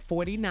at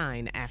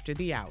 49 after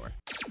the hour.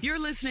 You're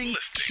listening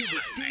to the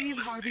Steve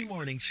Harvey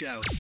Morning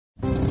Show.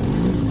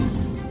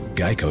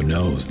 Geico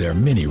knows there are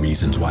many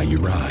reasons why you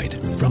ride.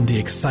 From the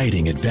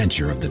exciting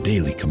adventure of the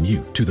daily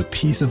commute to the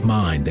peace of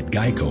mind that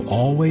Geico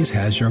always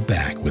has your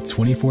back with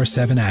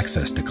 24/7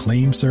 access to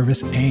claim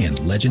service and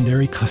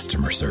legendary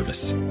customer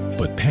service.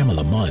 But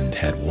Pamela Mund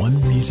had one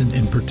reason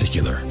in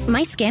particular.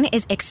 My skin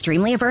is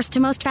extremely averse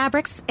to most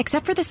fabrics,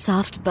 except for the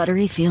soft,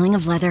 buttery feeling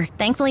of leather.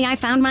 Thankfully, I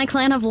found my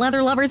clan of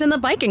leather lovers in the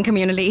biking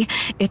community.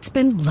 It's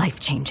been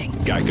life-changing.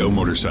 Geico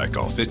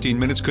Motorcycle. 15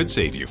 minutes could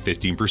save you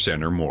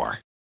 15% or more.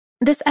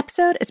 This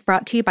episode is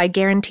brought to you by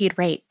Guaranteed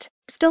Rate.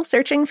 Still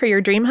searching for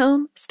your dream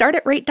home? Start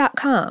at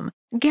Rate.com.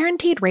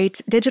 Guaranteed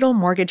Rate's digital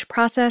mortgage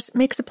process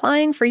makes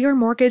applying for your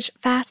mortgage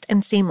fast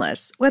and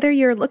seamless, whether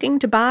you're looking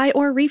to buy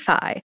or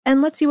refi,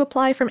 and lets you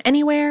apply from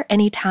anywhere,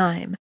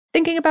 anytime.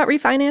 Thinking about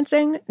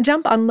refinancing?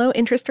 Jump on low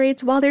interest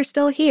rates while they're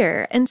still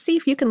here and see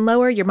if you can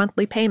lower your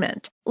monthly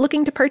payment.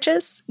 Looking to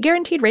purchase?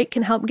 Guaranteed Rate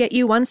can help get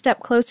you one step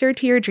closer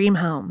to your dream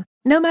home.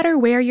 No matter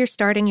where you're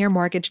starting your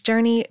mortgage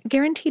journey,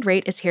 Guaranteed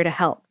Rate is here to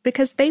help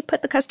because they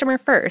put the customer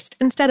first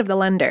instead of the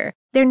lender.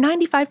 Their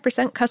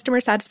 95% customer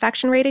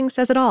satisfaction rating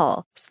says it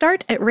all.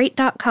 Start at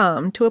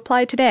Rate.com to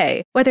apply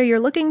today. Whether you're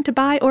looking to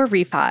buy or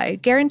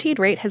refi, Guaranteed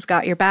Rate has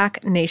got your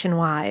back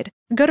nationwide.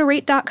 Go to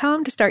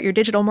Rate.com to start your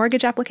digital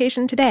mortgage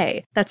application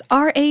today. That's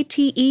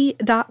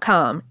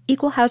RATE.com.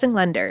 Equal housing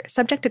lender.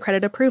 Subject to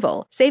credit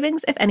approval.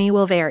 Savings, if any,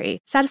 will vary.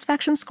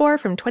 Satisfaction score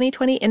from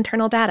 2020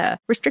 internal data.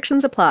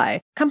 Restrictions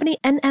apply. Company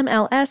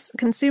NMLS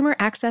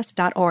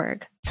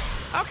ConsumerAccess.org.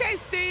 Okay,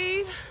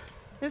 Steve.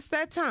 It's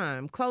that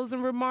time.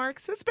 Closing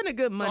remarks. It's been a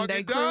good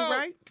Monday crew,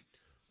 right?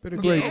 Been a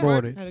great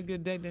morning. Had a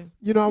good day then.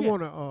 You know, I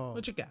want to...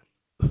 what you got?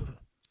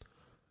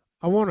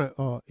 I want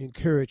to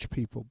encourage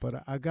people,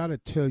 but I got to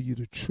tell you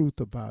the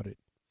truth about it.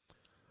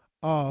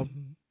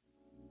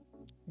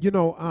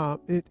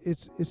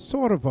 It's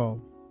sort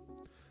of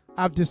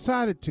I've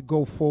decided to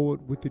go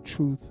forward with the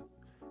truth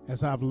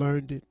as I've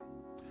learned it,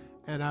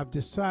 and I've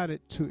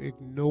decided to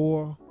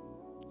ignore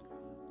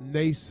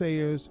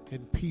naysayers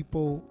and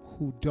people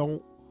who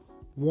don't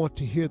want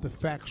to hear the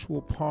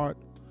factual part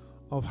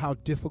of how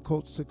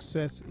difficult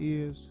success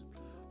is.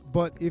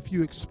 But if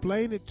you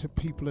explain it to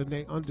people and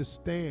they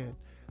understand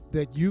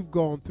that you've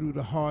gone through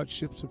the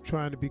hardships of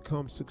trying to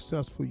become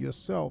successful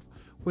yourself,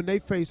 when they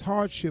face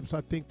hardships,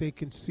 I think they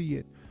can see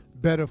it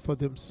better for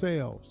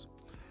themselves.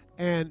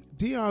 And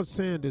Deion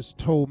Sanders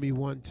told me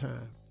one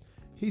time,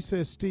 he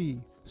said,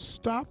 Steve,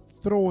 stop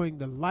throwing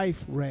the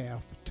life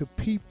raft to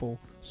people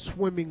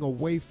swimming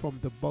away from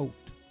the boat.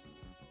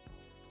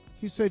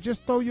 He said,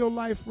 just throw your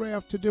life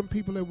raft to them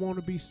people that want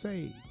to be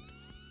saved.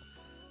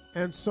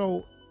 And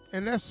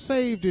that's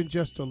saved in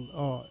just an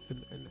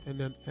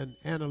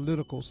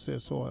analytical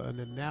sense, or an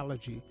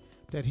analogy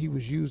that he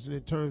was using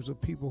in terms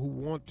of people who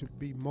want to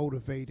be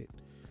motivated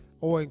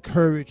or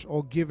encouraged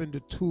or given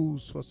the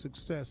tools for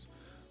success.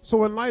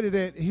 So in light of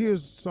that,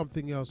 here's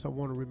something else I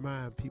want to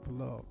remind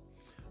people of.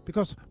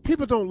 Because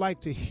people don't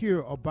like to hear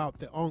about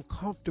the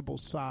uncomfortable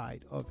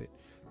side of it.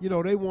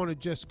 They want to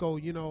just go,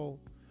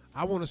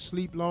 I want to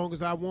sleep long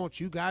as I want.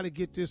 You got to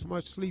get this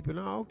much sleep. And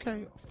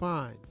okay,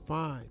 fine.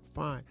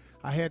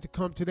 I had to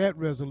come to that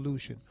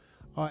resolution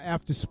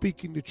after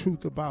speaking the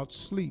truth about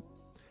sleep.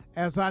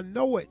 As I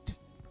know it,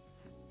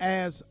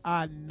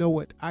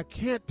 I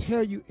can't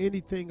tell you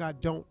anything I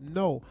don't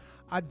know.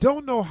 I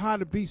don't know how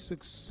to be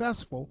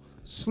successful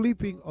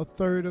sleeping a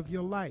third of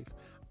your life.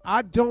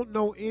 I don't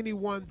know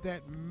anyone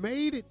that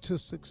made it to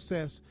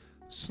success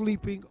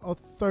sleeping a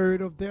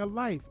third of their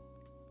life.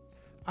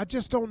 I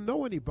just don't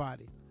know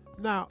anybody.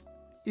 Now,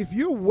 if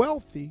you're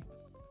wealthy,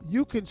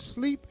 you can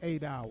sleep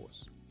 8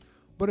 hours.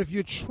 But if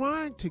you're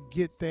trying to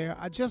get there,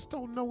 I just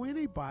don't know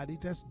anybody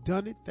that's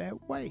done it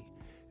that way.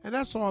 And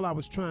that's all I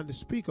was trying to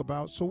speak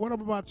about. So what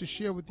I'm about to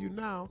share with you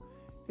now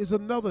is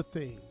another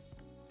thing.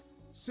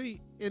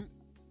 See,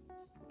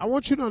 I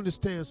want you to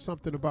understand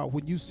something about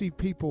when you see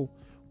people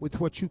with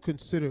what you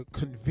consider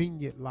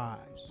convenient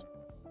lives.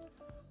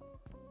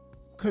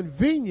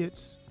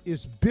 Convenience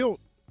is built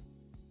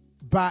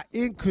by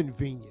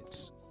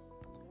inconvenience.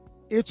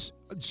 It's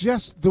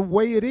just the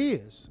way it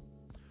is.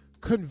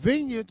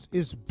 Convenience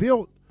is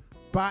built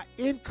by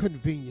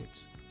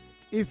inconvenience.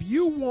 If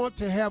you want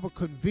to have a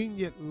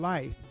convenient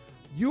life,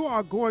 you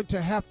are going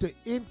to have to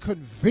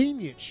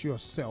inconvenience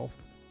yourself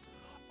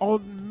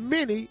on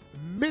many,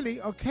 many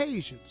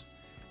occasions.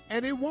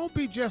 And it won't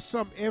be just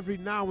some every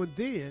now and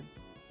then.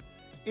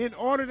 In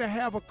order to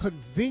have a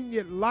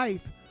convenient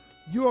life,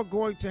 you are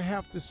going to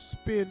have to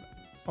spend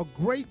a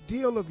great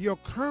deal of your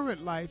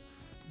current life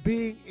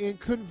being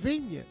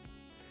inconvenient.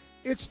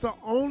 It's the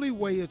only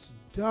way it's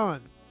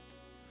done.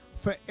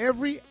 For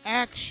every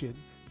action,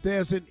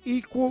 there's an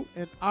equal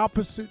and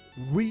opposite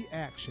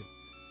reaction.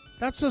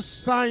 That's a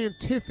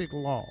scientific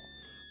law,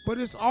 but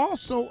it's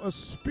also a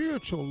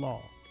spiritual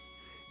law.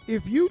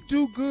 If you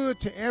do good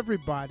to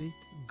everybody,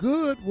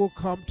 good will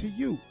come to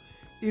you.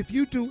 If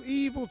you do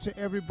evil to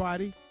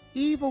everybody,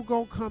 evil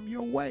gonna come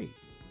your way.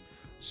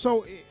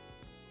 So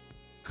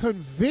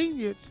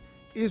convenience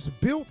is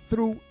built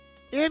through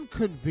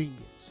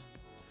inconvenience.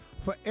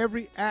 For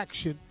every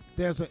action,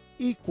 there's an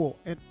equal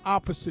and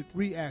opposite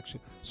reaction.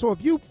 So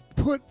if you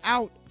put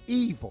out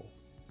evil,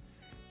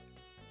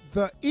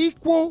 the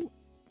equal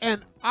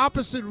and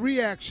opposite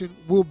reaction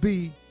will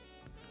be,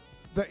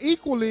 the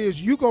equal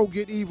is you gonna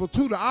get evil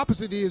too. The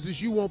opposite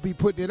is you won't be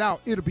putting it out.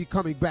 It'll be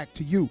coming back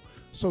to you.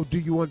 So do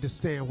you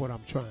understand what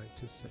I'm trying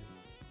to say?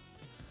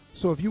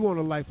 So if you want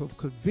a life of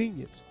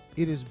convenience,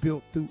 it is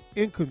built through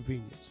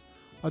inconvenience.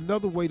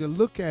 Another way to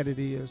look at it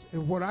is,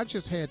 and what I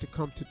just had to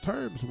come to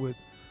terms with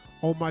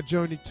on my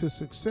journey to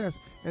success,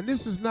 and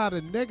this is not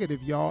a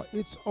negative, y'all,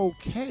 it's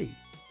okay.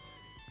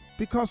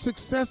 Because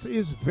success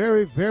is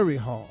very, very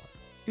hard.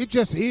 It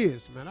just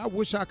is, man. I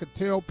wish I could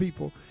tell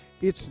people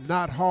it's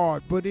not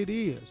hard, but it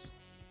is.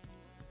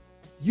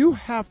 You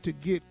have to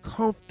get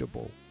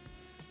comfortable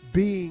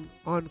being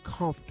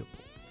uncomfortable.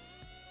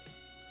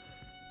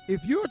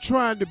 If you're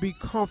trying to be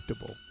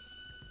comfortable,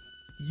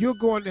 you're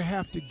going to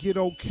have to get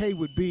okay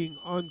with being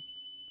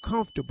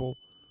uncomfortable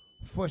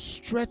for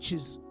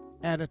stretches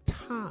at a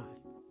time.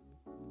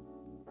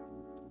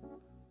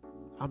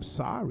 I'm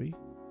sorry.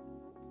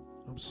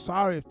 I'm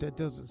sorry if that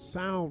doesn't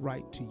sound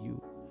right to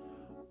you.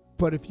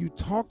 But if you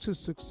talk to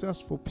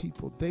successful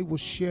people, they will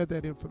share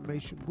that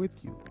information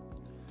with you.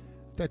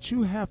 That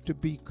you have to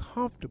be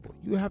comfortable.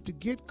 You have to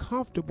get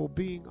comfortable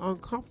being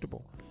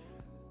uncomfortable.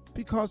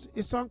 Because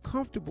it's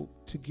uncomfortable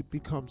to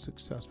become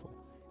successful.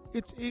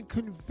 It's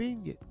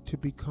inconvenient to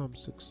become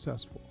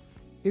successful.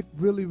 It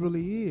really,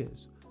 really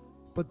is.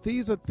 But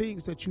these are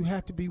things that you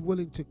have to be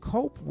willing to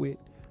cope with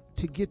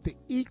to get the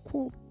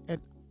equal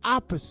and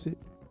opposite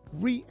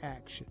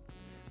reaction.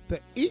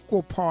 The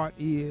equal part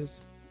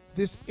is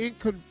this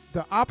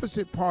the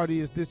opposite part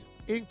is this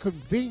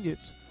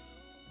inconvenience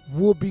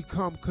will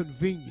become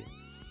convenient.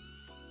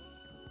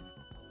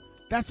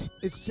 That's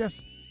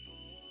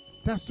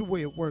the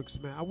way it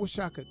works, man. I wish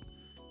I could.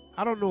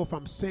 I don't know if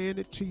I'm saying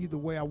it to you the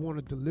way I want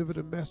to deliver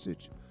the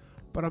message,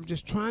 but I'm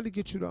just trying to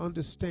get you to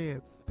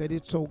understand that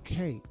it's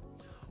okay.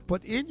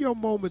 But in your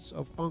moments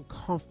of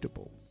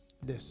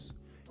uncomfortableness,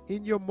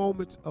 in your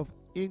moments of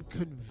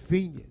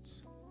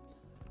inconvenience,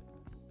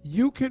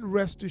 you can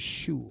rest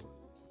assured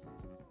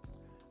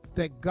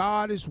that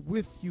God is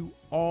with you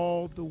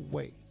all the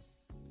way.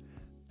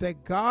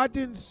 That God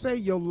didn't say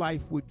your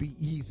life would be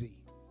easy.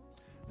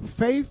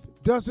 Faith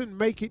doesn't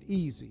make it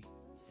easy.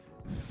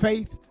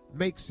 Faith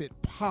makes it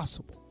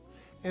possible.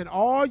 And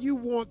all you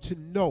want to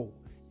know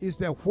is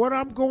that what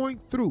I'm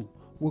going through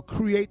will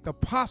create the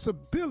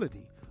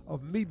possibility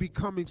of me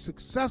becoming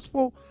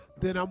successful.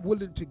 Then I'm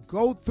willing to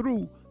go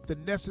through the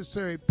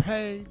necessary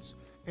pains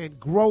and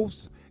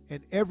growths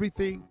and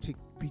everything to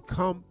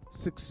become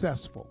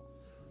successful.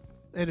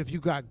 And if you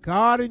got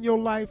God in your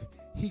life,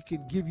 he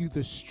can give you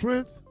the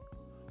strength,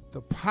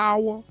 the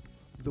power,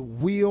 the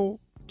will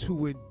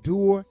to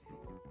endure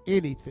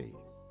anything.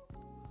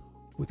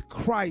 With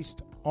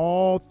Christ,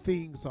 all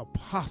things are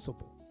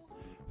possible.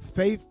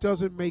 Faith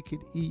doesn't make it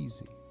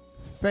easy.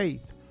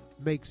 Faith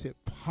makes it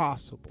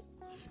possible.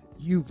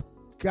 You've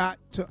got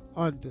to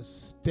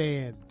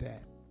understand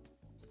that.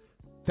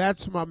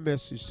 That's my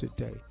message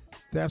today.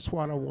 That's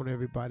what I want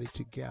everybody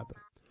to gather.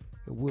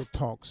 And we'll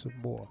talk some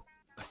more.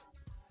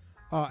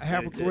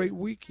 Have a great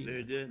weekend.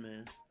 Very good,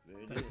 man.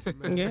 Very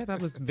good. Yeah, that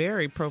was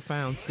very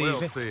profound, Steve.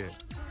 Well said.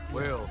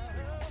 Well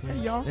said. Hey,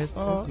 y'all.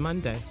 It's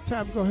Monday. It's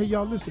time to go. Hey,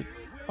 y'all, listen.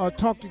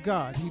 Talk to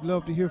God. He'd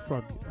love to hear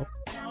from you.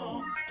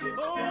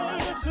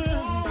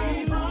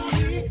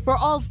 For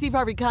all Steve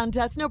Harvey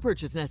contests, no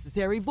purchase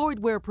necessary, void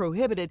where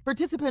prohibited.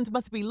 Participants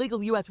must be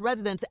legal U.S.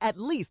 residents at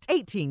least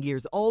 18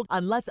 years old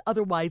unless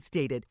otherwise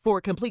stated.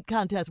 For complete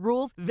contest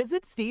rules,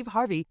 visit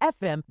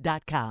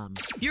SteveHarveyFM.com.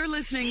 You're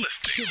listening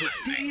to the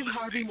Steve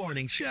Harvey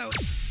Morning Show.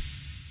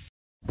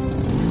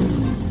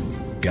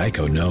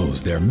 Geico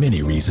knows there are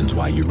many reasons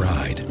why you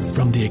ride.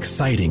 From the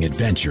exciting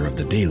adventure of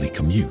the daily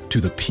commute to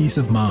the peace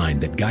of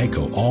mind that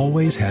Geico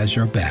always has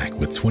your back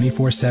with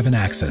 24/7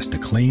 access to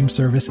claim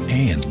service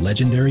and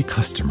legendary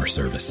customer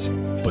service.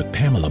 But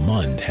Pamela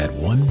Mund had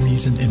one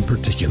reason in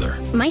particular.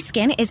 My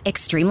skin is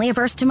extremely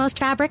averse to most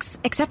fabrics,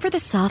 except for the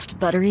soft,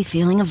 buttery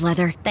feeling of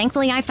leather.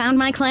 Thankfully, I found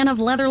my clan of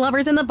leather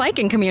lovers in the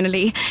biking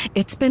community.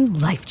 It's been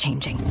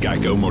life-changing.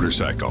 Geico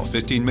Motorcycle.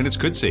 15 minutes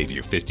could save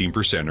you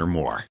 15% or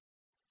more.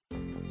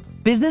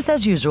 Business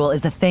as usual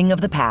is a thing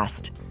of the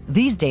past.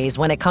 These days,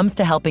 when it comes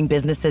to helping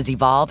businesses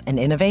evolve and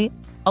innovate,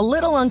 a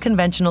little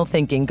unconventional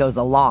thinking goes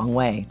a long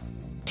way.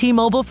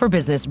 T-Mobile for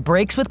Business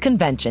breaks with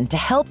convention to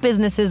help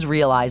businesses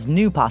realize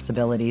new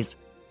possibilities.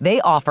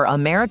 They offer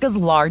America's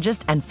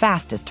largest and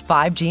fastest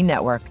 5G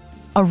network,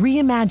 a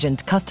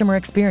reimagined customer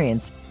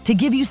experience to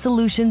give you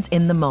solutions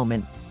in the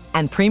moment,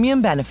 and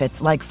premium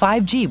benefits like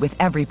 5G with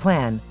every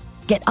plan.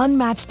 Get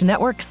unmatched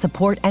network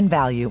support and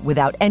value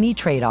without any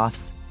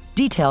trade-offs.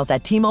 Details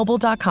at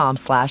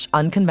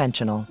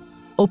T-Mobile.com/unconventional.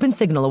 Open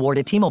Signal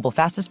awarded T-Mobile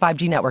fastest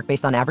 5G network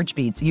based on average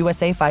speeds.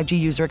 USA 5G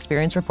user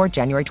experience report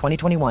January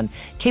 2021.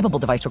 Capable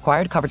device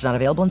required. Coverage not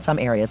available in some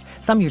areas.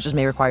 Some users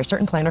may require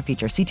certain plan or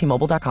features. See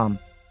T-Mobile.com.